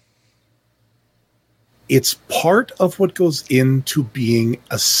 It's part of what goes into being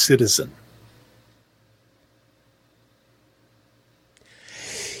a citizen.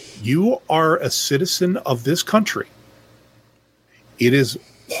 You are a citizen of this country. It is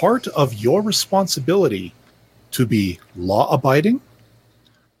part of your responsibility to be law-abiding,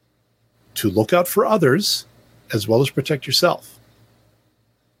 to look out for others, as well as protect yourself.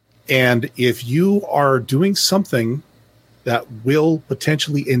 And if you are doing something that will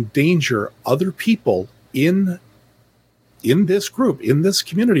potentially endanger other people in this group, in this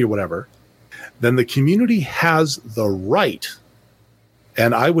community or whatever, then the community has the right,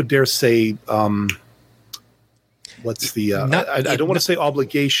 and I would dare say, what's the, I don't want to say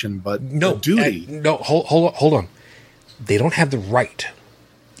obligation, but no, duty. Hold on. They don't have the right.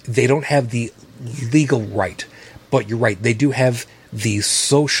 They don't have the legal right. But you're right. They do have the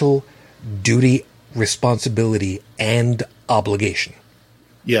social duty, responsibility, and obligation.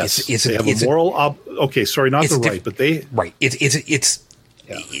 Yes, they have a moral. Okay, sorry, not the right, but they right.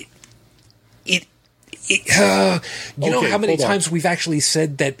 You know how many times we've actually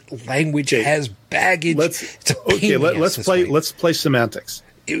said that language has baggage. Let's play semantics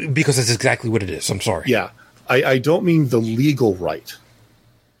because that's exactly what it is. I'm sorry. Yeah, I don't mean the legal right,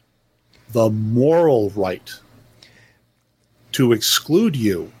 the moral right to exclude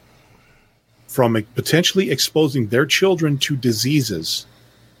you from potentially exposing their children to diseases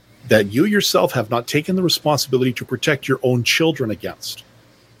that you yourself have not taken the responsibility to protect your own children against.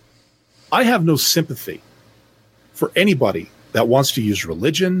 I have no sympathy for anybody that wants to use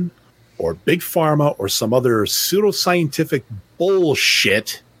religion or big pharma or some other pseudoscientific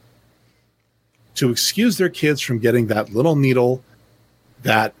bullshit to excuse their kids from getting that little needle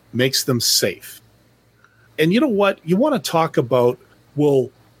that makes them safe. And you know what? You want to talk about, well,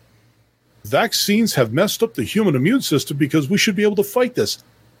 vaccines have messed up the human immune system because we should be able to fight this.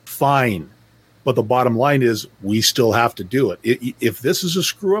 Fine. But the bottom line is we still have to do it. If this is a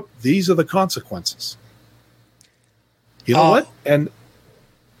screw up, these are the consequences. You know what? And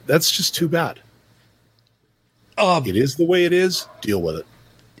that's just too bad. It is the way it is. Deal with it.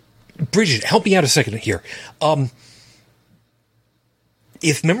 Bridget, help me out a second here.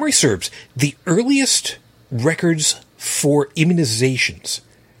 If memory serves, the earliest records for immunizations,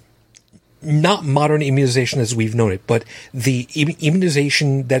 not modern immunization as we've known it, but the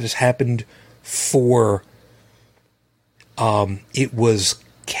immunization that has happened for, it was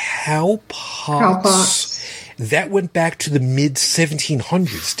cowpox. That went back to the mid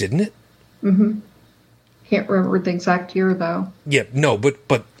 1700s, didn't it? Mm-hmm. Can't remember the exact year though. Yeah, no, but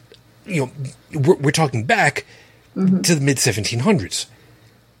you know, we're talking back to the mid 1700s.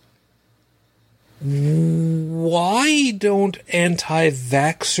 Why don't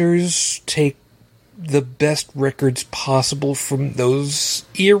anti-vaxxers take the best records possible from those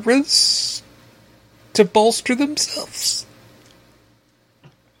eras to bolster themselves?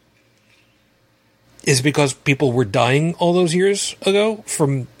 Is it because people were dying all those years ago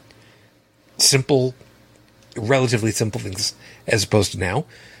from relatively simple things as opposed to now?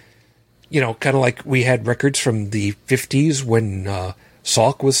 You know, kind of like we had records from the 50s when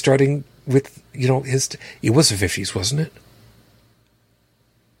Salk was starting with, you know, it was the 50s, wasn't it?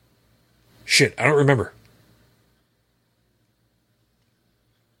 Shit, I don't remember.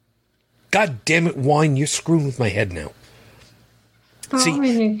 God damn it, Wine, you're screwing with my head now. Well, I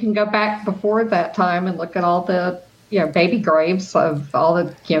mean, you can go back before that time and look at all the, baby graves of all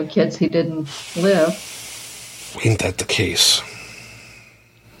the, kids who didn't live. Ain't that the case?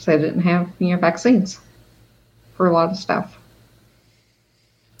 So they didn't have, vaccines for a lot of stuff.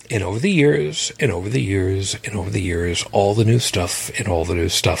 And over the years, and over the years, and over the years, all the new stuff, and all the new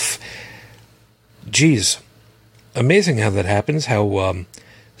stuff. Geez, amazing how that happens, how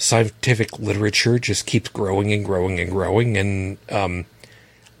scientific literature just keeps growing and growing and growing, and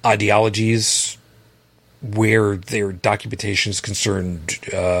ideologies where their documentation is concerned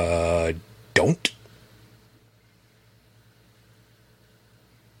don't.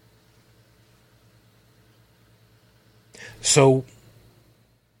 So,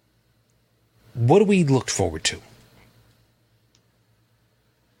 what do we look forward to?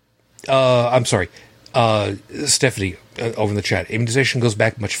 I'm sorry. Stephanie, over in the chat, immunization goes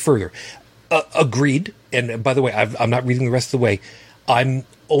back much further. Agreed. And by the way, I'm not reading the rest of the way. I'm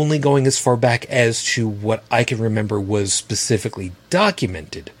only going as far back as to what I can remember was specifically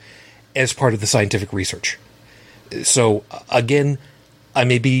documented as part of the scientific research. So, again, I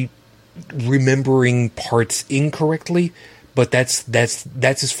may be remembering parts incorrectly, but that's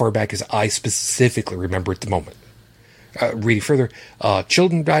as far back as I specifically remember at the moment. Reading further,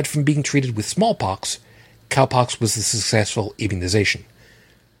 children died from being treated with smallpox. Cowpox was the successful immunization.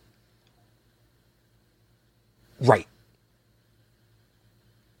 Right.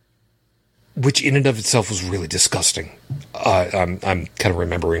 which in and of itself was really disgusting. I'm kind of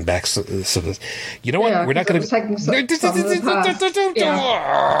remembering back some of this. You know what? Yeah, We're not going to.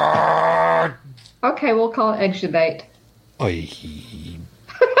 Yeah. Okay, we'll call it exudate.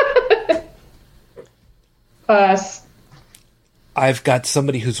 Us. I've got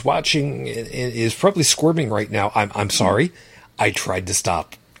somebody who's watching is probably squirming right now. I'm sorry. I tried to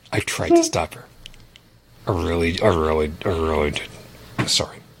stop. I tried to stop her. I really did.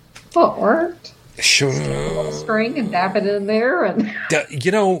 Sorry. Well, it worked. Sure. String and dab it in there, and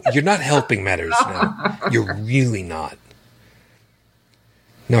You know, you're not helping matters now. You're really not.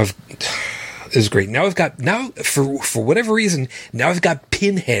 Now, this is great. Now for whatever reason, now I've got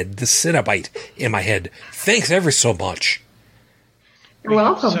Pinhead, the Cenobite, in my head. Thanks ever so much. you're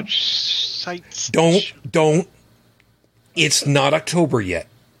welcome. Such sights. Don't. It's not October yet.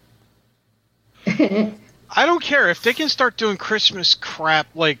 I don't care if they can start doing Christmas crap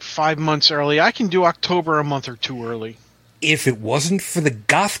like 5 months early. I can do October a month or two early. If it wasn't for the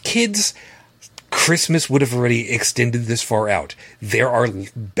goth kids, Christmas would have already extended this far out. They're our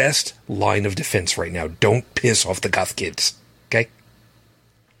best line of defense right now. Don't piss off the goth kids. Okay?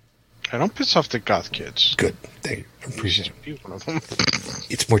 I don't piss off the goth kids. Good. Thank you. I appreciate it. Be one of them.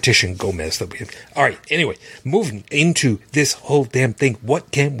 It's Mortician Gomez that we have. All right. Anyway, moving into this whole damn thing. What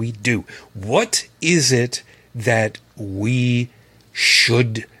can we do? What is it that we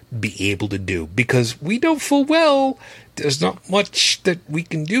should be able to do? Because we know full well there's not much that we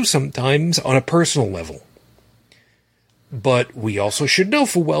can do sometimes on a personal level. But we also should know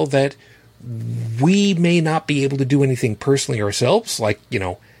full well that we may not be able to do anything personally ourselves, like,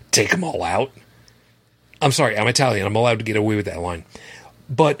 take them all out. I'm sorry, I'm Italian. I'm allowed to get away with that line.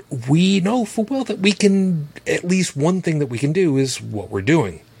 But we know full well that we can, at least one thing that we can do is what we're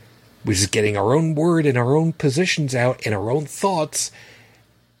doing, which is getting our own word and our own positions out and our own thoughts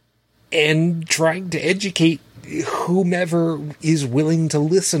and trying to educate whomever is willing to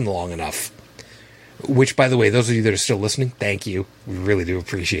listen long enough. Which, by the way, those of you that are still listening, thank you. We really do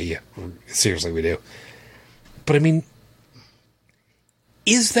appreciate you. Seriously, we do. But I mean,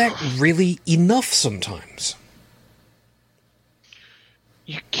 is that really enough sometimes?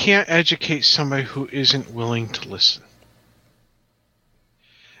 You can't educate somebody who isn't willing to listen.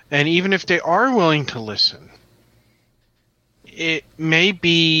 And even if they are willing to listen, it may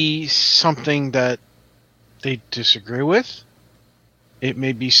be something that they disagree with. It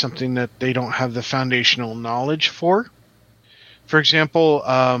may be something that they don't have the foundational knowledge for. For example,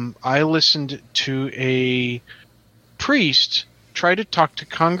 I listened to a priest try to talk to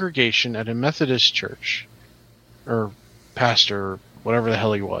congregation at a Methodist church, or pastor, or whatever the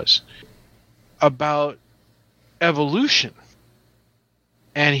hell he was, about evolution.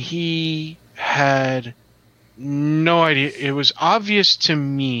 And he had no idea. It was obvious to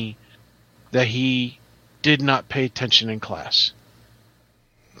me that he did not pay attention in class,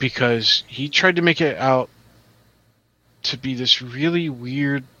 because he tried to make it out to be this really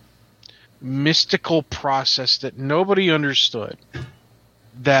weird mystical process that nobody understood,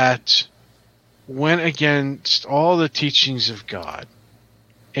 that went against all the teachings of God,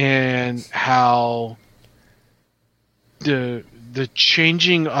 and how the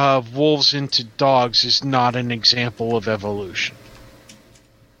changing of wolves into dogs is not an example of evolution.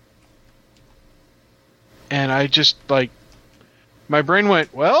 And I just, my brain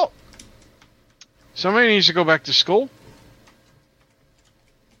went, well, somebody needs to go back to school.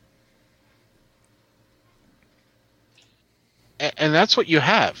 And that's what you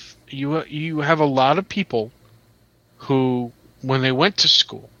have. You have a lot of people who, when they went to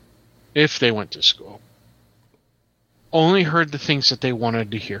school, if they went to school, only heard the things that they wanted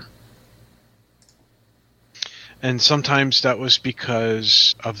to hear. And sometimes that was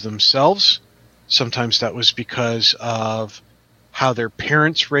because of themselves. Sometimes that was because of how their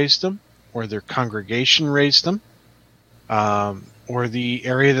parents raised them, or their congregation raised them, or the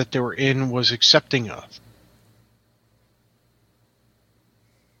area that they were in was accepting of.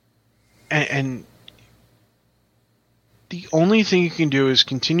 And the only thing you can do is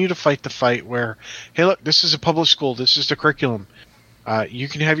continue to fight the fight where, hey, look, this is a public school. This is the curriculum. You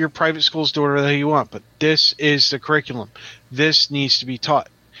can have your private schools do whatever you want, but this is the curriculum. This needs to be taught.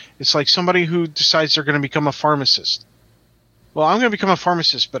 It's like somebody who decides they're going to become a pharmacist. Well, I'm going to become a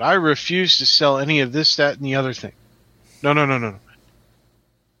pharmacist, but I refuse to sell any of this, that, and the other thing. No.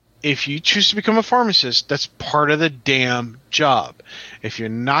 If you choose to become a pharmacist, that's part of the damn job. If you're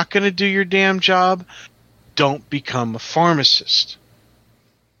not going to do your damn job, don't become a pharmacist.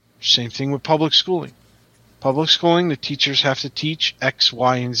 Same thing with public schooling. Public schooling, the teachers have to teach X,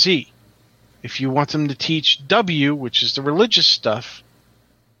 Y, and Z. If you want them to teach W, which is the religious stuff,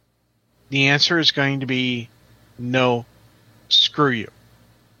 the answer is going to be no, screw you.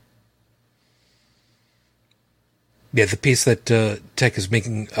 Yeah, the piece that Tech is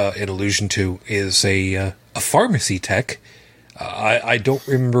making an allusion to is a pharmacy tech. I don't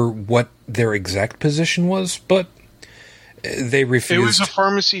remember what their exact position was, but they refused. It was a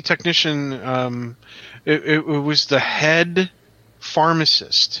pharmacy technician. It was the head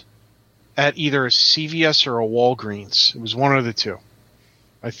pharmacist at either a CVS or a Walgreens. It was one of the two.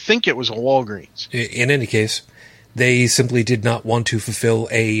 I think it was a Walgreens. In any case, they simply did not want to fulfill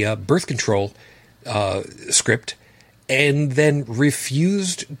a birth control script, and then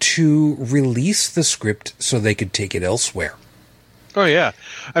refused to release the script so they could take it elsewhere. Oh yeah,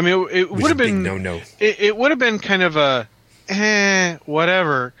 I mean it would have been no. It would have been kind of a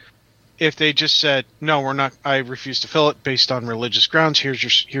whatever if they just said no, we're not. I refuse to fill it based on religious grounds.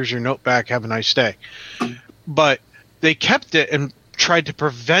 Here's your note back. Have a nice day. But they kept it and tried to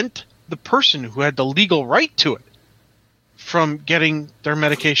prevent the person who had the legal right to it from getting their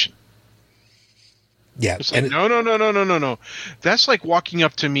medication. Yeah, it's like, no. That's like walking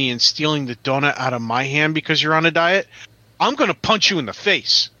up to me and stealing the donut out of my hand because you're on a diet. I'm going to punch you in the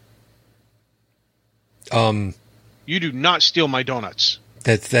face. You do not steal my donuts.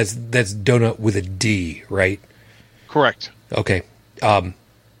 That's donut with a D, right? Correct. Okay.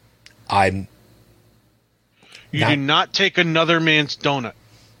 You do not take another man's donut.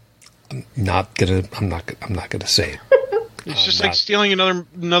 I'm not gonna say it. It's just like stealing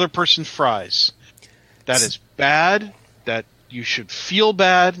another person's fries. That is bad. That you should feel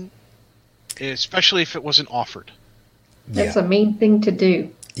bad, especially if it wasn't offered. That's a mean thing to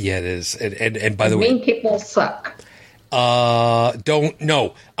do. Yeah, it is. And by the way, mean people suck. Don't.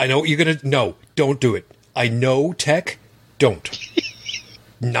 No, I know what you're gonna. No, don't do it. I know, Tech. Don't.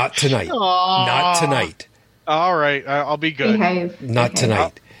 Not tonight. Not tonight. All right, I'll be good. Not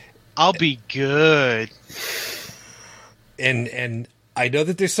tonight. I'll be good. And I know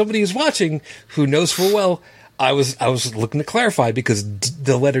that there's somebody who's watching who knows full well I was looking to clarify because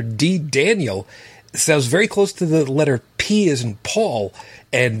the letter D, Daniel, sounds very close to the letter P as in Paul,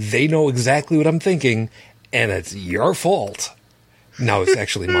 and they know exactly what I'm thinking, and it's your fault. No, it's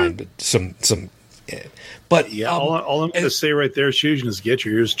actually mine, but some. But yeah, all I'm going to say right there, Susan, is get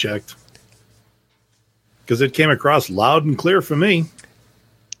your ears checked because it came across loud and clear for me.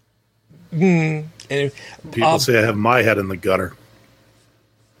 And, people say I have my head in the gutter.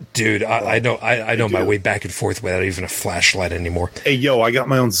 Dude, I know my way back and forth without even a flashlight anymore. Hey, yo, I got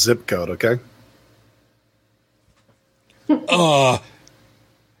my own zip code, okay? For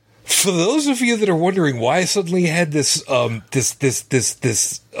those of you that are wondering why I suddenly had this Merry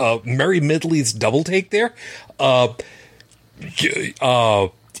Midley's double take there, you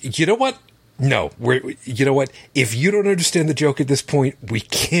know what? No, you know what? If you don't understand the joke at this point, we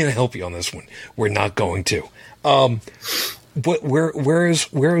can't help you on this one. We're not going to. But where I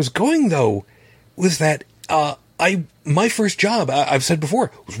was going though was that my first job, I've said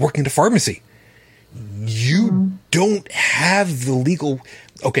before, was working at a pharmacy. You don't have the legal.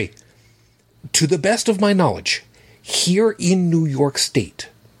 Okay, to the best of my knowledge, here in New York State,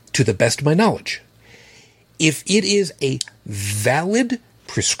 to the best of my knowledge, if it is a valid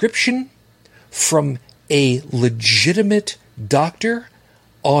prescription from a legitimate doctor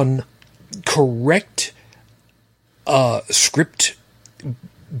on correct script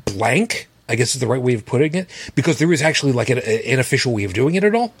blank, I guess is the right way of putting it, because there is actually like an official way of doing it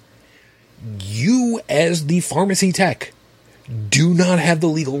at all. You, as the pharmacy tech, do not have the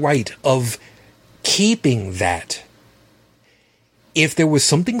legal right of keeping that. If there was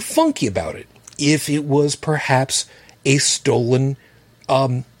something funky about it, if it was perhaps a stolen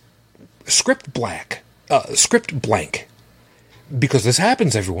script blank, because this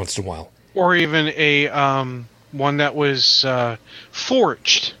happens every once in a while, or even a one that was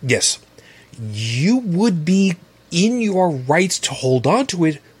forged. Yes, you would be in your rights to hold on to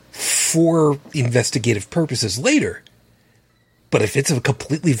it for investigative purposes later. But if it's a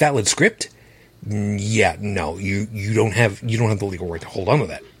completely valid script, yeah, no, you don't have the legal right to hold on to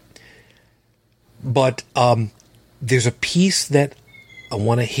that. But there's a piece that I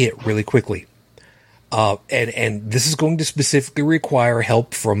want to hit really quickly, and this is going to specifically require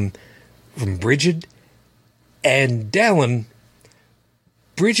help from Bridget and Dallin.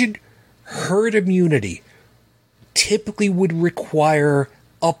 Bridget, herd immunity typically would require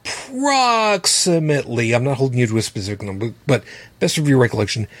approximately, I'm not holding you to a specific number, but best of your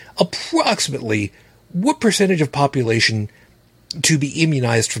recollection, approximately what percentage of population to be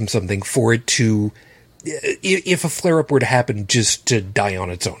immunized from something for it to, if a flare-up were to happen, just to die on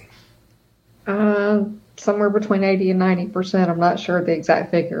its own? somewhere between 80 and 90%. I'm not sure the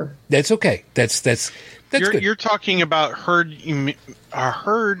exact figure. That's okay. That's good. You're talking about herd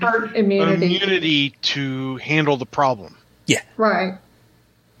immunity to handle the problem. Yeah. Right.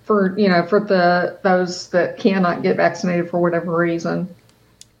 For those that cannot get vaccinated for whatever reason.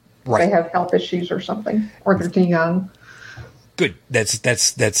 Right. They have health issues or something, or they're too young. Good. That's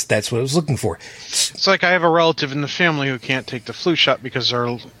what I was looking for. It's like I have a relative in the family who can't take the flu shot because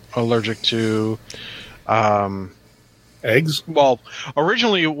they're allergic to Eggs? Well,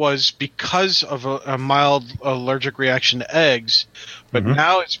 originally it was because of a mild allergic reaction to eggs, but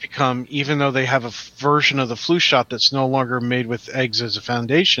now it's become, even though they have a version of the flu shot that's no longer made with eggs as a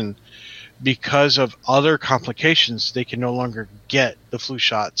foundation, because of other complications, they can no longer get the flu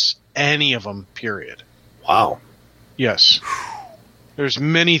shots, any of them, period. Wow. Yes. There's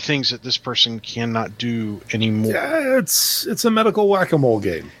many things that this person cannot do anymore. Yeah, it's a medical whack-a-mole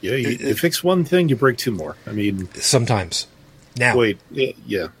game. Yeah, you fix one thing, you break two more. I mean, sometimes. Now, wait,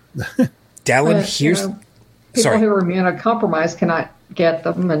 yeah. Dallin, here's people who are immunocompromised cannot get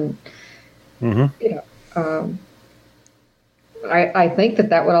them, and I think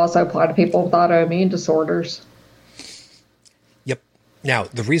that would also apply to people with autoimmune disorders. Yep. Now,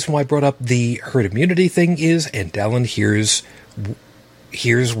 the reason why I brought up the herd immunity thing is, and Dallin, here's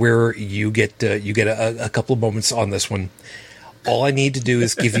where you get a couple of moments on this one. All I need to do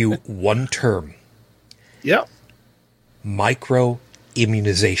is give you one term. Yep.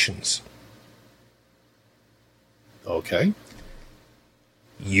 Micro-immunizations. Okay.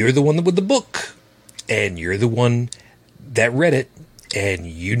 You're the one with the book, and you're the one that read it, and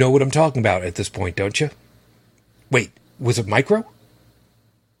you know what I'm talking about at this point, don't you? Wait, was it micro?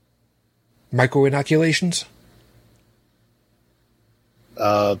 Micro-inoculations?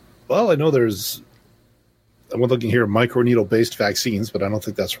 Well, I know I'm looking here at microneedle-based vaccines, but I don't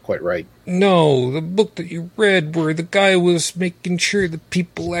think that's quite right. No, the book that you read where the guy was making sure that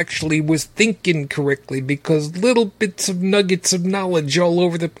people actually was thinking correctly because little bits of nuggets of knowledge all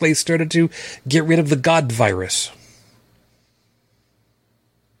over the place started to get rid of the God virus.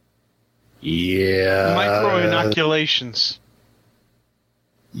 Yeah. Micro-inoculations.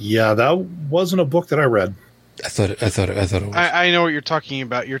 Yeah, that wasn't a book that I read. I thought it was. I know what you're talking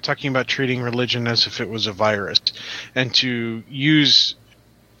about. You're talking about treating religion as if it was a virus, and to use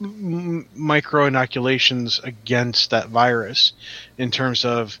micro-inoculations against that virus in terms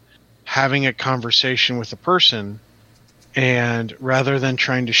of having a conversation with a person, and rather than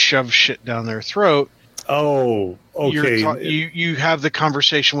trying to shove shit down their throat, oh, okay, you have the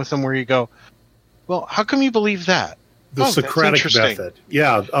conversation with them where you go, well, how come you believe that? The Socratic method.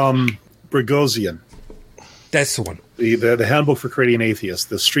 Yeah, Boghossian. That's the one. The Handbook for Canadian Atheists,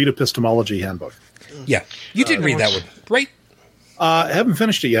 the Street Epistemology Handbook. Yeah, you did read that one, right? I haven't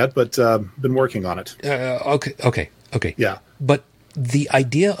finished it yet, but been working on it. Okay. Yeah. But the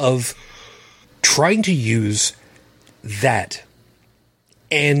idea of trying to use that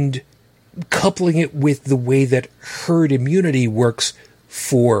and coupling it with the way that herd immunity works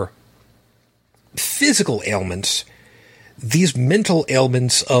for physical ailments, these mental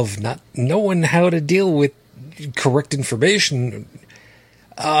ailments of not knowing how to deal with correct information,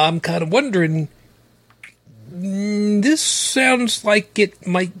 I'm kind of wondering, this sounds like it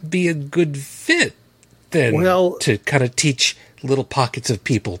might be a good fit then to kind of teach little pockets of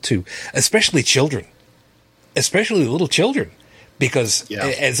people to, especially children, especially little children, because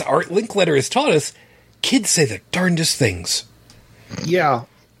as Art Linkletter has taught us, kids say the darndest things. Yeah.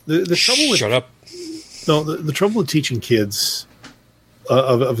 The trouble with... Shut up. No, the trouble with teaching kids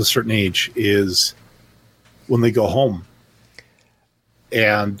of a certain age is when they go home.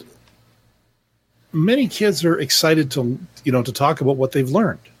 And many kids are excited to talk about what they've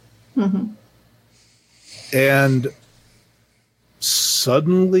learned. Mm-hmm. And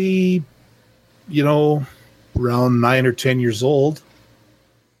suddenly, around 9 or 10 years old,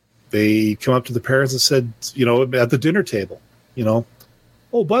 they come up to the parents and said, at the dinner table, oh,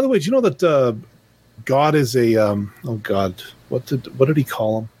 by the way, do you know that God is a what did he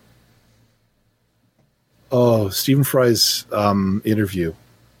call him? Oh, Stephen Fry's interview.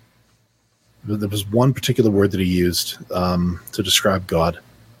 There was one particular word that he used to describe God.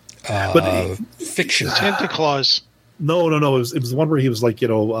 Fiction. Santa Claus. No. It was the one where he was like,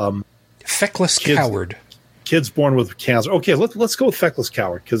 feckless coward. Kids born with cancer. Okay, let's go with feckless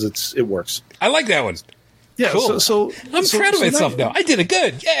coward because it works. I like that one. Yeah, cool. So I'm proud of myself now. I did it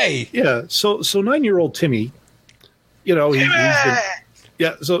good. Yay! Yeah. So 9-year-old Timmy, he's been,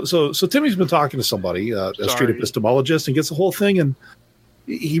 yeah. So Timmy's been talking to somebody, a street epistemologist, and gets the whole thing, and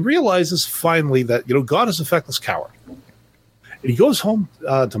he realizes finally that God is a feckless coward. And he goes home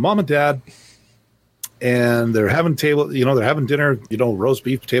to mom and dad, and they're having they're having dinner, roast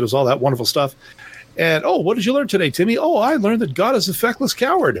beef, potatoes, all that wonderful stuff. And, oh, what did you learn today, Timmy? Oh, I learned that God is a feckless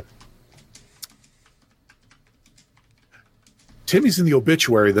coward. Timmy's in the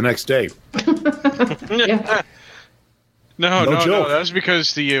obituary the next day. Yeah. No, joke. that was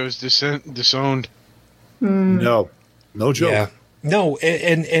because it was disowned. No joke. Yeah. No,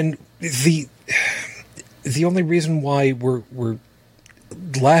 and the only reason why we're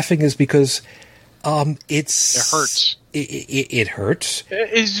laughing is because it hurts. It hurts.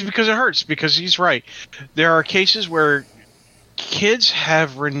 It's because it hurts, because he's right. There are cases where kids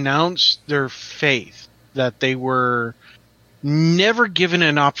have renounced their faith that they were never given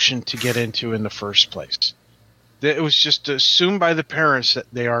an option to get into in the first place. It was just assumed by the parents that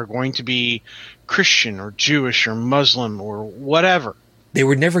they are going to be Christian or Jewish or Muslim or whatever. They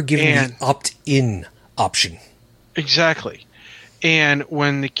were never given the opt-in option. Exactly. And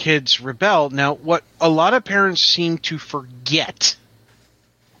when the kids rebel, now what a lot of parents seem to forget,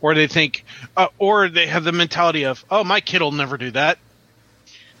 or they think, or they have the mentality of, oh, my kid will never do that.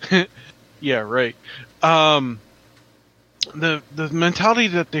 Yeah, right. The mentality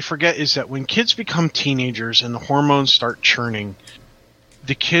that they forget is that when kids become teenagers and the hormones start churning,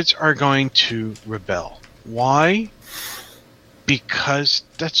 the kids are going to rebel. Why? Because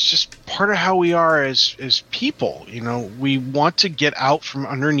that's just part of how we are as people. We want to get out from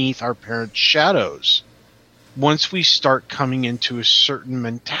underneath our parents' shadows. Once we start coming into a certain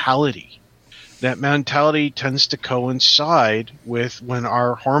mentality, that mentality tends to coincide with when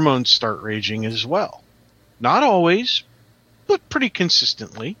our hormones start raging as well. Not always, but pretty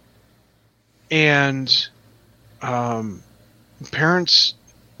consistently. And parents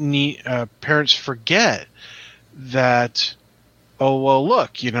forget that, oh, well,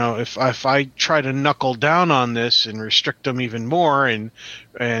 look, if I try to knuckle down on this and restrict them even more and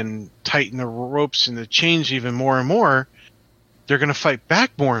tighten the ropes and the chains even more and more, they're going to fight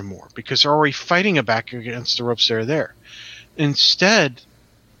back more and more because they're already fighting back against the ropes that are there. Instead,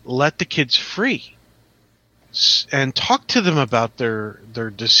 let the kids free and talk to them about their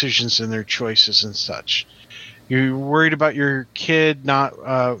decisions and their choices and such. You're worried about your kid not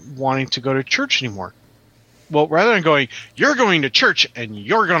wanting to go to church anymore. Well, rather than going, you're going to church and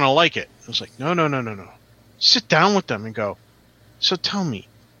you're going to like it. I was like, no. Sit down with them and go, so tell me,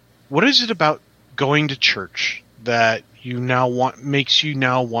 what is it about going to church that makes you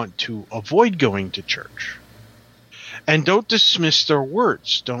now want to avoid going to church? And don't dismiss their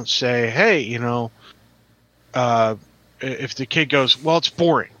words. Don't say, hey, if the kid goes, well, it's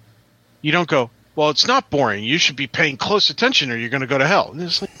boring. You don't go, well, it's not boring. You should be paying close attention or you're going to go to hell. And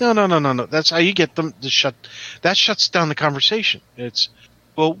it's like, no. That's how you get them to that shuts down the conversation. It's,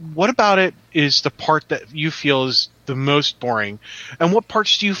 well, what about it is the part that you feel is the most boring? And what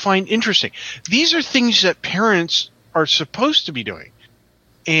parts do you find interesting? These are things that parents are supposed to be doing.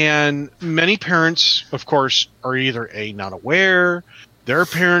 And many parents, of course, are either not aware, their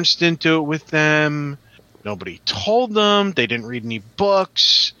parents didn't do it with them, nobody told them, they didn't read any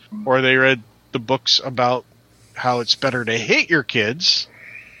books, or they read the books about how it's better to hate your kids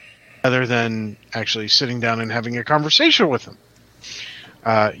rather than actually sitting down and having a conversation with them.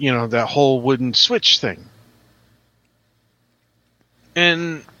 That whole wooden switch thing.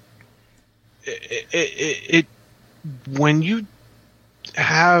 And it when you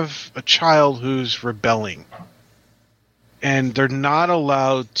have a child who's rebelling and they're not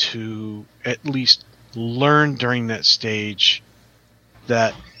allowed to at least learn during that stage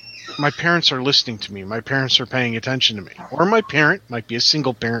that my parents are listening to me, my parents are paying attention to me, or my parent might be a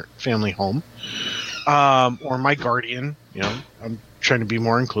single parent family home, or my guardian, I'm trying to be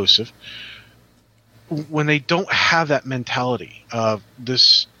more inclusive. When they don't have that mentality of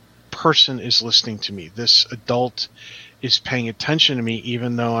this person is listening to me, this adult is paying attention to me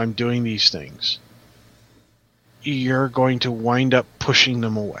even though I'm doing these things, you're going to wind up pushing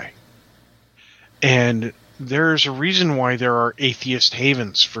them away. And there's a reason why there are atheist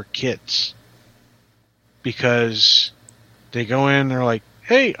havens for kids. Because they go in, they're like,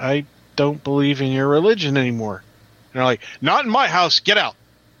 hey, I don't believe in your religion anymore. And they're like, not in my house, get out.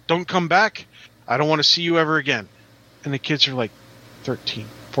 Don't come back. I don't want to see you ever again. And the kids are like 13,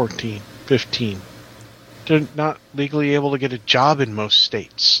 14, 15. They're not legally able to get a job in most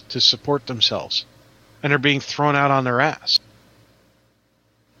states to support themselves. And they're being thrown out on their ass.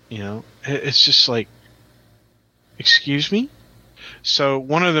 It's just like, excuse me? So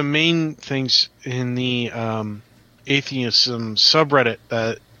one of the main things in the atheism subreddit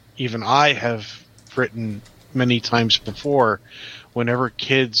that even I have written many times before, whenever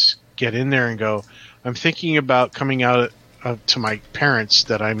kids get in there and go, I'm thinking about coming out to my parents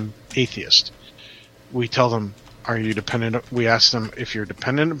that I'm atheist. we tell them, are you dependent? We ask them if you're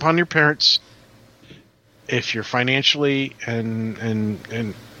dependent upon your parents, if you're financially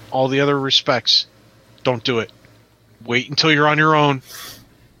and all the other respects, don't do it. Wait until you're on your own,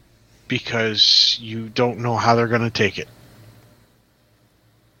 because you don't know how they're going to take it.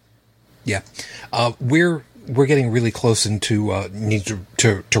 Yeah. We're getting really close into need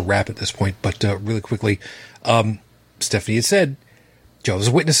to wrap at this point, but really quickly, Stephanie had said,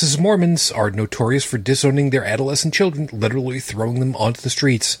 Jehovah's Witnesses and Mormons are notorious for disowning their adolescent children, literally throwing them onto the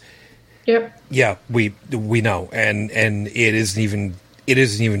streets. Yep. Yeah, we know, and it isn't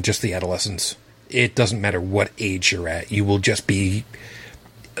even just the adolescents. It doesn't matter what age you're at. You will just be,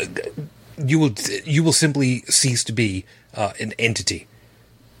 you will simply cease to be an entity.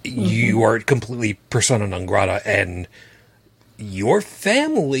 Mm-hmm. You are completely persona non grata, and your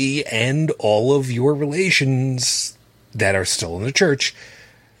family and all of your relations that are still in the church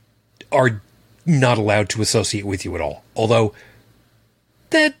are not allowed to associate with you at all. Although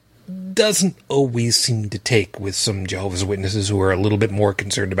that doesn't always seem to take with some Jehovah's Witnesses who are a little bit more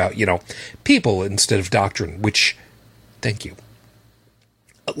concerned about, people instead of doctrine, which, thank you.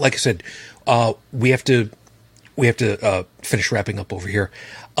 Like I said, we have to finish wrapping up over here.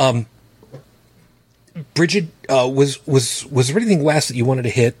 Bridget, was there anything last that you wanted to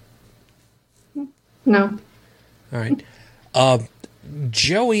hit? No. All right.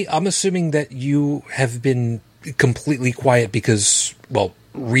 Joey, I'm assuming that you have been completely quiet because, well,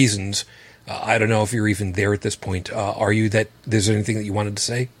 reasons. I don't know if you're even there at this point. Are you? That there's anything that you wanted to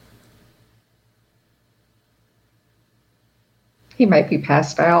say? He might be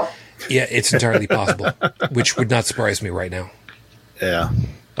passed out. Yeah, it's entirely possible, which would not surprise me right now. Yeah.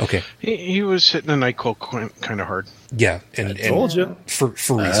 Okay. He was hitting a NyQuil kind of hard. Yeah, I told you. For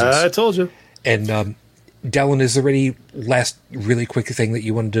reasons. I told you. And Dallin, is there any last really quick thing that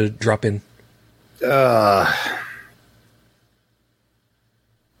you wanted to drop in?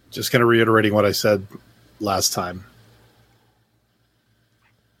 Just kind of reiterating what I said last time.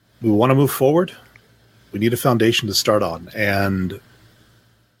 We want to move forward. We need a foundation to start on, and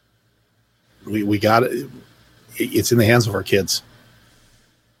we got it. It's in the hands of our kids.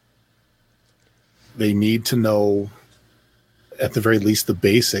 They need to know, at the very least, the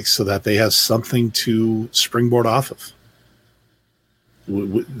basics so that they have something to springboard off of.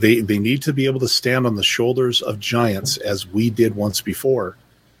 They need to be able to stand on the shoulders of giants as we did once before.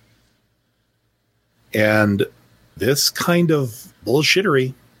 And this kind of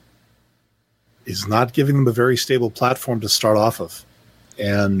bullshittery is not giving them a very stable platform to start off of.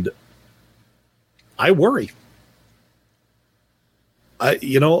 And I worry.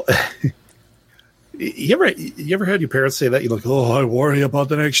 You ever had your parents say that? You're like, oh, I worry about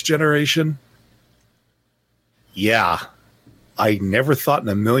the next generation. Yeah. I never thought in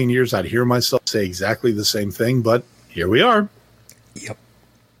a million years I'd hear myself say exactly the same thing, but here we are. Yep.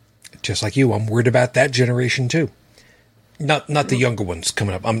 Just like you, I'm worried about that generation too. Not the younger ones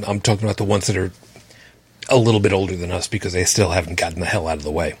coming up. I'm talking about the ones that are a little bit older than us because they still haven't gotten the hell out of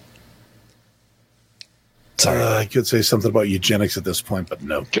the way. Sorry. I could say something about eugenics at this point, but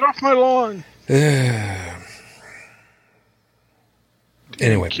no. Get off my lawn.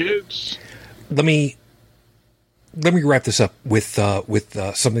 Anyway, kids. Let me wrap this up with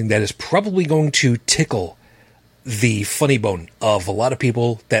something that is probably going to tickle the funny bone of a lot of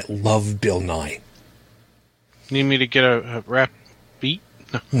people that love Bill Nye. Need me to get a rap beat?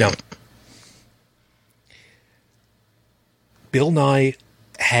 No. Bill Nye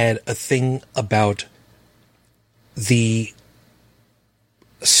had a thing about the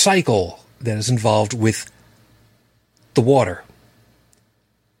cycle that is involved with the water.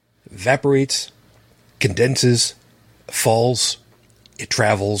 Evaporates, condenses, falls, it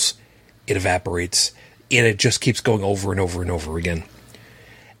travels, it evaporates, and it just keeps going over and over and over again.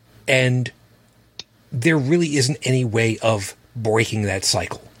 And there really isn't any way of breaking that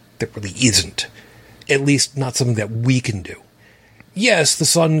cycle. There really isn't. At least not something that we can do. Yes, the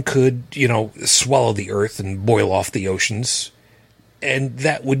sun could, swallow the earth and boil off the oceans, and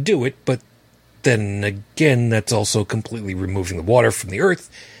that would do it, but then again, that's also completely removing the water from the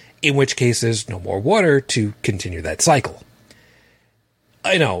earth, in which case there's no more water to continue that cycle.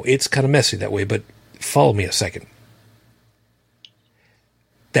 I know, it's kind of messy that way, but follow me a second.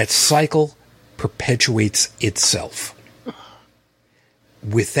 That cycle perpetuates itself.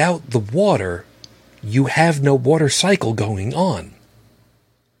 Without the water, you have no water cycle going on.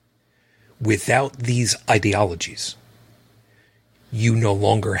 Without these ideologies, you no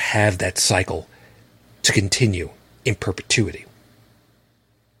longer have that cycle to continue in perpetuity.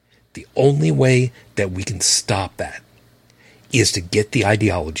 The only way that we can stop that is to get the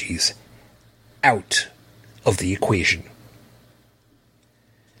ideologies out of the equation.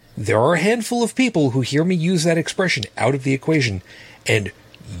 There are a handful of people who hear me use that expression, out of the equation, and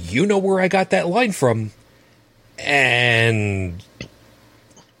you know where I got that line from, and,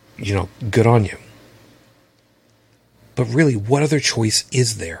 good on you. But really, what other choice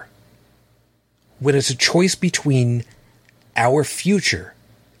is there? When it's a choice between our future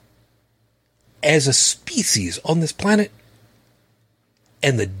as a species on this planet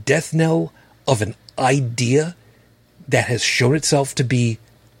and the death knell of an idea that has shown itself to be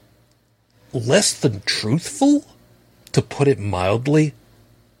less than truthful, to put it mildly.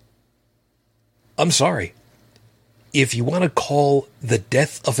 I'm sorry. If you want to call the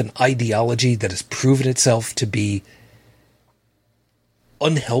death of an ideology that has proven itself to be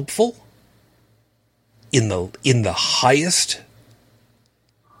unhelpful in the highest,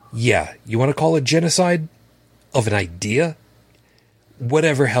 you want to call it genocide of an idea,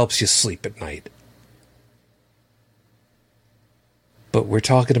 whatever helps you sleep at night. But we're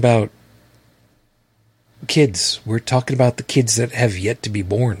talking about kids. We're talking about the kids that have yet to be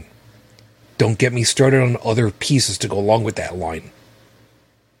born. Don't get me started on other pieces to go along with that line.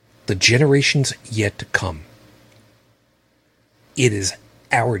 The generations yet to come. It is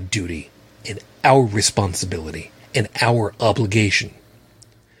our duty and our responsibility and our obligation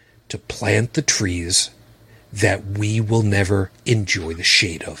to plant the trees that we will never enjoy the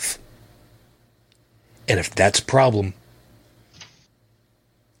shade of. And if that's a problem,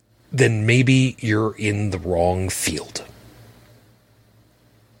 then maybe you're in the wrong field.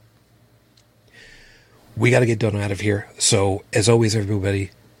 We got to get done out of here. So, as always,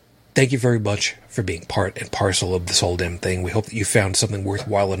 everybody, thank you very much for being part and parcel of this whole damn thing. We hope that you found something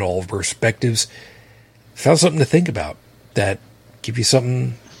worthwhile in all of our perspectives. Found something to think about that give you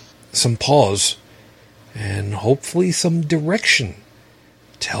some pause and hopefully some direction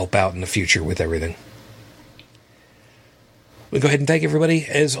to help out in the future with everything. We'll go ahead and thank everybody,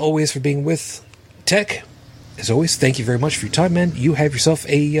 as always, for being with Tech. As always, thank you very much for your time, man. You have yourself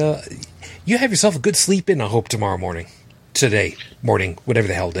a good sleep in, I hope, tomorrow morning. Today, morning, whatever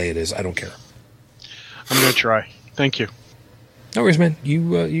the hell day it is. I don't care. I'm going to try. Thank you. No worries, man.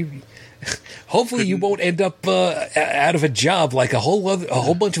 You hopefully you won't end up out of a job like a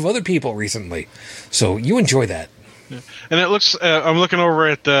whole bunch of other people recently. So you enjoy that. Yeah. And it looks, I'm looking over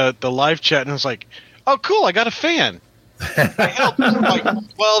at the live chat, and it's like, oh, cool, I got a fan. My help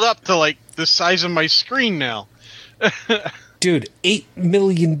is welled up to the size of my screen now. Dude, 8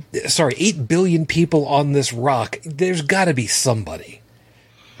 billion people on this rock. There's got to be somebody.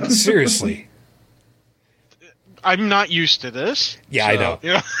 Seriously. I'm not used to this. Yeah, so, I know.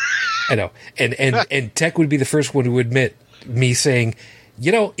 Yeah. I know. And Tech would be the first one to admit me saying,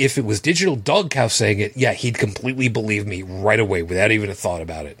 if it was Digital Dog Cow saying it, yeah, he'd completely believe me right away without even a thought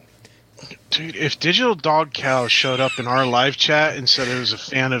about it. Dude, if Digital Dog Cow showed up in our live chat and said it was a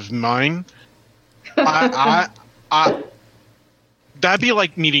fan of mine, I that'd be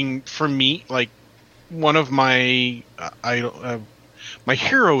like meeting, for me, one of my my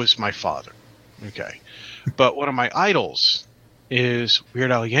hero is my father, okay, but one of my idols is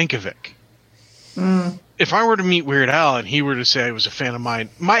Weird Al Yankovic. If I were to meet Weird Al and he were to say I was a fan of mine,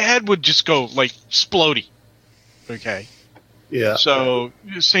 my head would just go splody, okay. Yeah. So,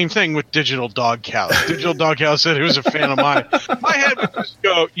 same thing with Digital Dog Cow. Digital Dog Cow said he was a fan of mine. My head would just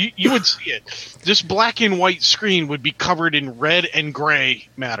go, you would see it. This black and white screen would be covered in red and gray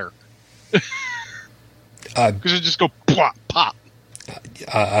matter. Because it just go pop, pop.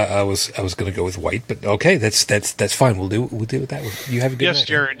 I was going to go with white, but okay, that's fine. We'll do it that way. You have a good night. Yes,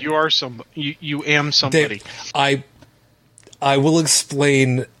 Jared, you are you am somebody. I will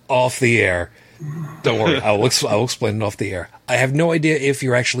explain off the air. Don't worry, I'll explain it off the air. I have no idea if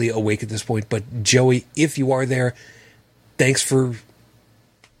you're actually awake at this point, but Joey, if you are there, thanks for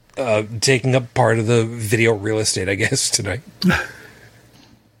taking up part of the video real estate, I guess, tonight.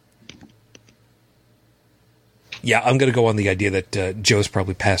 Yeah, I'm going to go on the idea that Joe's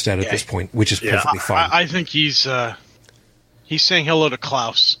probably passed out at this point, which is perfectly fine. I think he's saying hello to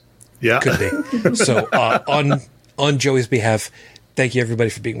Klaus. Yeah, could be. So on Joey's behalf, thank you, everybody,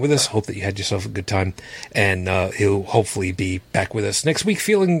 for being with us. Hope that you had yourself a good time. And he'll hopefully be back with us next week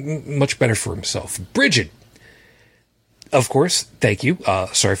feeling much better for himself. Bridget, of course, thank you.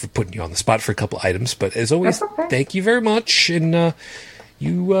 Sorry for putting you on the spot for a couple items. But as always, thank you very much. And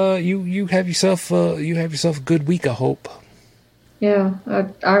you have yourself a good week, I hope. Yeah,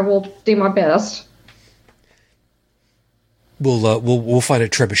 I will do my best. We'll find a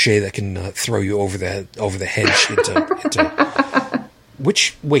trebuchet that can throw you over the hedge into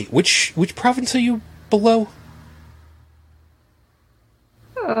which province are you below?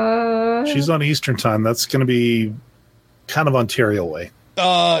 She's on Eastern time. That's going to be kind of Ontario way.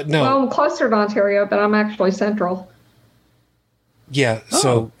 No. Well, I'm closer to Ontario, but I'm actually central. Yeah.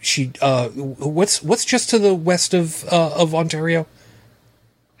 So she. What's just to the west of Ontario?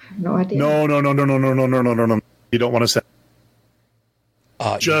 I have no idea. No. You don't want to say.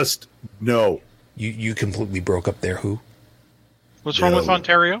 Just no. You completely broke up there. Who? What's wrong with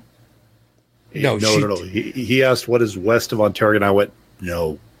Ontario? No. He asked what is west of Ontario, and I went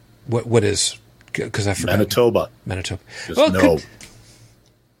no. What is? Because I forgot. Manitoba. Just Well, no.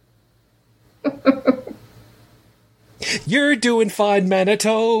 You're doing fine,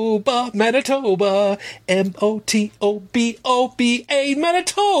 Manitoba, Manitoba, Motoboba,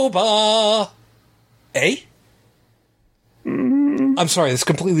 Manitoba. Eh? I'm sorry, it's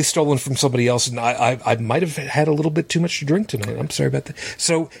completely stolen from somebody else, and I might have had a little bit too much to drink tonight. I'm sorry about that.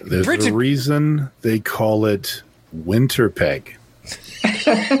 So, There's a reason they call it Winterpeg.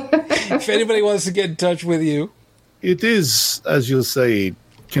 If anybody wants to get in touch with you, it is, as you'll say,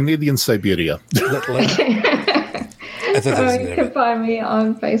 Canadian Siberia. I thought that was You can find me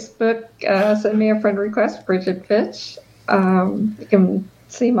on Facebook. Send me a friend request, Bridget Fitch. You can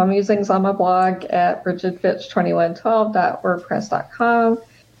see my musings on my blog at bridgetfitch2112.wordpress.com,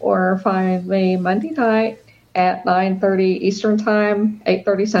 or find me Monday night at 9:30 Eastern Time,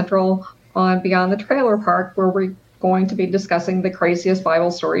 8:30 Central on Beyond the Trailer Park, where we're going to be discussing the craziest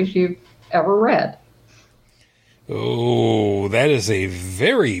Bible stories you've ever read. Oh, that is a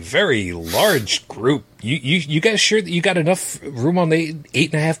very, very large group. You guys sure that you got enough room on the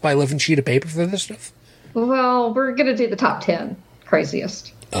 8.5 by 11 sheet of paper for this stuff? Well, we're going to do the top 10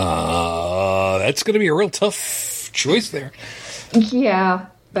 craziest. That's going to be a real tough choice there. Yeah,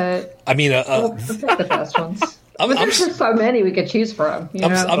 but I mean, we'll pick the best ones. There's just so many we could choose from.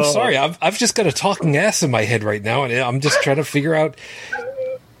 I'm sorry. I've just got a talking ass in my head right now, and I'm just trying to figure out.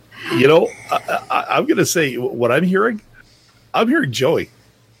 You know, I'm going to say what I'm hearing. I'm hearing Joey.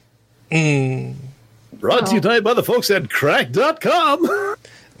 Brought to you tonight by the folks at crack.com.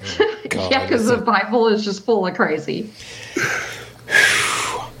 Yeah, because the Bible is just full of crazy.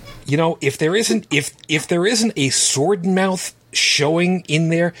 You know, if there isn't a sword mouth showing in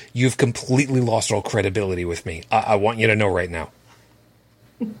there, you've completely lost all credibility with me. I want you to know right now.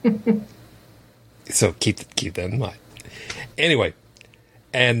 So keep that in mind. Anyway,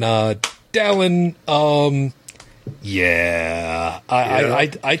 and Dallin,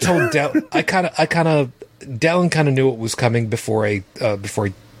 I told Dallin, Dallin kind of knew it was coming before I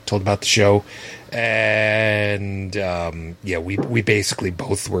told about the show, and we basically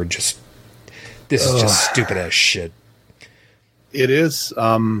both were just, this is just stupid ass shit. It is.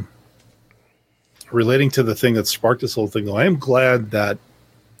 Relating to the thing that sparked this whole thing, though, I am glad that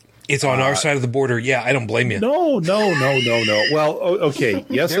it's on our side of the border. Yeah, I don't blame you. No. Well, okay,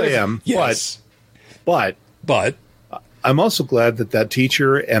 yes, I am. Yes. But I'm also glad that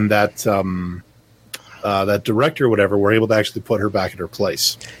teacher and that that director or whatever were able to actually put her back in her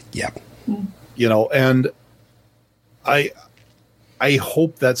place. Yeah. You know, and I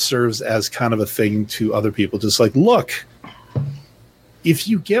hope that serves as kind of a thing to other people. Just like, look, if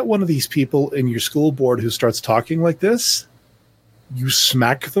you get one of these people in your school board who starts talking like this, you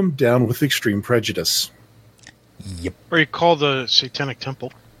smack them down with extreme prejudice. Yep. Or you call the Satanic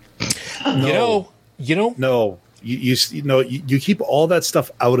Temple. No. No. You keep all that stuff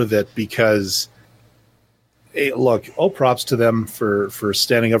out of it because, hey, look, all props to them for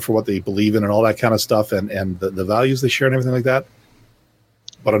standing up for what they believe in and all that kind of stuff and the values they share and everything like that.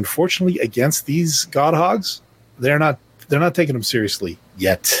 But unfortunately, against these God hogs, they're not taking them seriously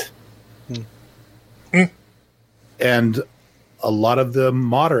yet. And a lot of the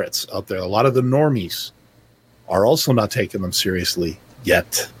moderates out there, a lot of the normies, are also not taking them seriously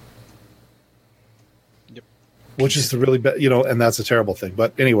yet. Yep. Which is the really bad, and that's a terrible thing.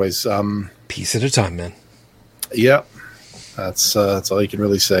 But anyways, piece at a time, man. Yeah, that's all you can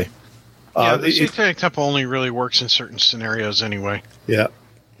really say. Yeah, the Satanic Temple only really works in certain scenarios anyway. Yeah.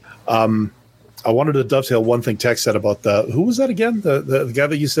 I wanted to dovetail one thing Tex said about who was that again? The guy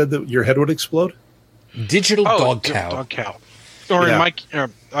that you said that your head would explode? Digital Dog Cow. Dog Cow. Or Yeah.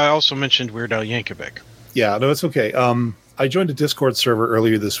 I also mentioned Weird Al Yankovic. Yeah, no, it's okay. I joined a Discord server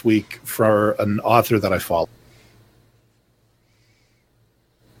earlier this week for an author that I follow.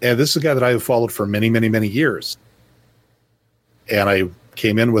 And this is a guy that I have followed for many, many, many years. And I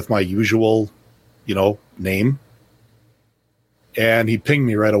came in with my usual, name. And he pinged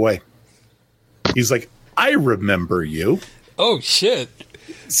me right away. He's like, I remember you. Oh, shit.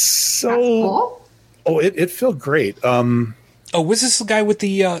 So, That's cool. It felt great. Was this the guy with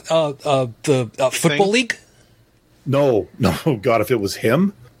the football league? No, God, if it was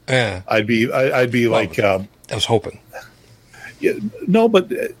him, Yeah. I'd be like, I was hoping. yeah, no,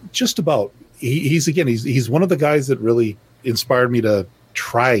 but just about. He's one of the guys that really inspired me to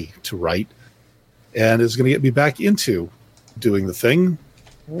try to write, and is going to get me back into doing the thing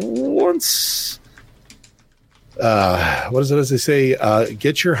once. What is it as they say?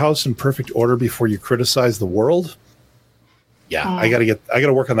 Get your house in perfect order before you criticize the world. Yeah, I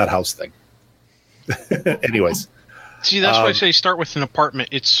gotta work on that house thing. Anyways, See, that's why I say start with an apartment.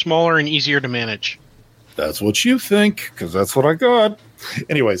 It's smaller and easier to manage. that's what you think, because that's what I got.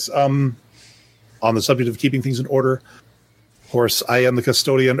 Anyways, on the subject of keeping things in order, of course, I am the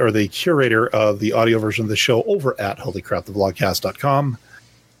custodian or the curator of the audio version of the show over at holycrapthevlogcast.com.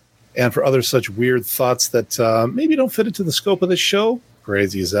 And for other such weird thoughts that maybe don't fit into the scope of this show,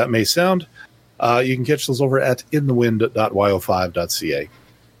 crazy as that may sound, you can catch those over at inthewind.yo5.ca.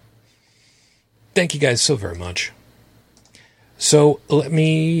 Thank you guys so very much. So let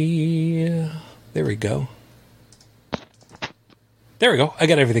me... there we go. There we go. I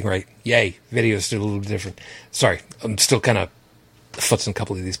got everything right. Yay. Video's still a little different. Sorry. I'm still kind of futzing a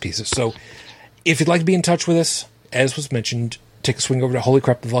couple of these pieces. So if you'd like to be in touch with us, as was mentioned, take a swing over to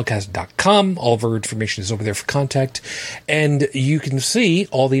holycrapthevlogcast.com. All of our information is over there for contact. And you can see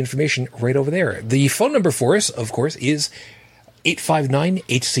all the information right over there. The phone number for us, of course, is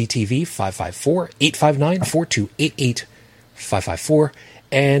 859-HCTV 554, 859-4288 554.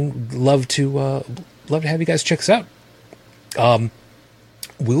 And love to have you guys check us out.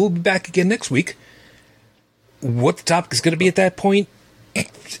 We will be back again next week. What the topic is going to be at that point,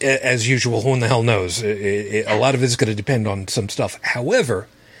 as usual, who in the hell knows? A lot of it is going to depend on some stuff. However,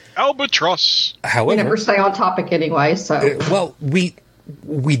 Albatross. We never stay on topic anyway, so. Well, we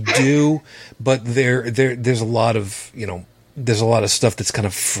do, but there's a lot of, there's a lot of stuff that's kind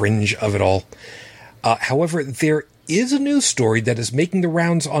of fringe of it all. However, there is a news story that is making the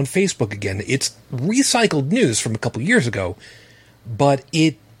rounds on Facebook again. It's recycled news from a couple years ago, but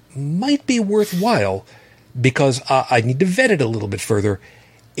it might be worthwhile because I need to vet it a little bit further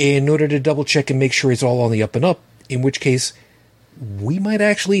in order to double check and make sure it's all on the up and up, in which case we might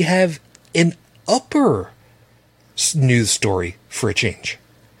actually have an upper news story for a change.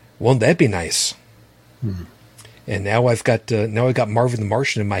 Won't that be nice? And now I've got Marvin the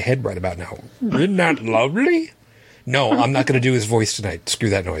Martian in my head right about now. Isn't that lovely? No, I'm not going to do his voice tonight.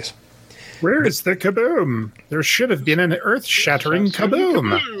 Screw that noise. Where is the kaboom? There should have been an earth-shattering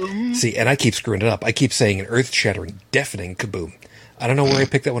kaboom. See, and I keep screwing it up. I keep saying an earth-shattering, deafening kaboom. I don't know where I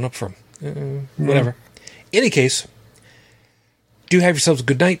picked that one up from. Whatever. In any case, do have yourselves a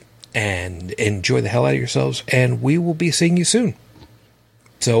good night and enjoy the hell out of yourselves, and we will be seeing you soon.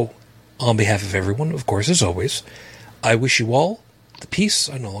 So, on behalf of everyone, of course, as always, I wish you all the peace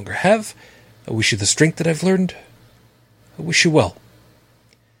I no longer have. I wish you the strength that I've learned. I wish you well.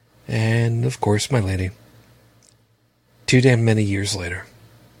 And, of course, my lady, too damn many years later,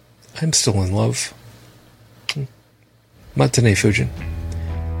 I'm still in love. Matane Fujin.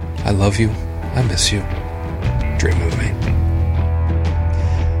 I love you. I miss you. Dream with me.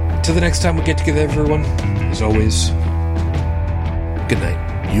 Till the next time we get together, everyone, as always, good night.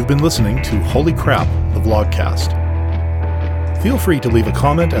 You've been listening to Holy Crap, the Vlogcast. Feel free to leave a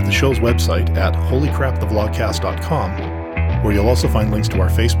comment at the show's website at holycrapthevlogcast.com, where you'll also find links to our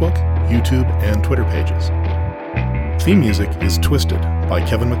Facebook, YouTube, and Twitter pages. Theme music is Twisted by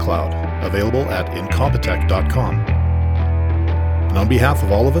Kevin MacLeod, available at incompetech.com. And on behalf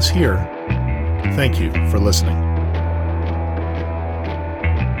of all of us here, thank you for listening.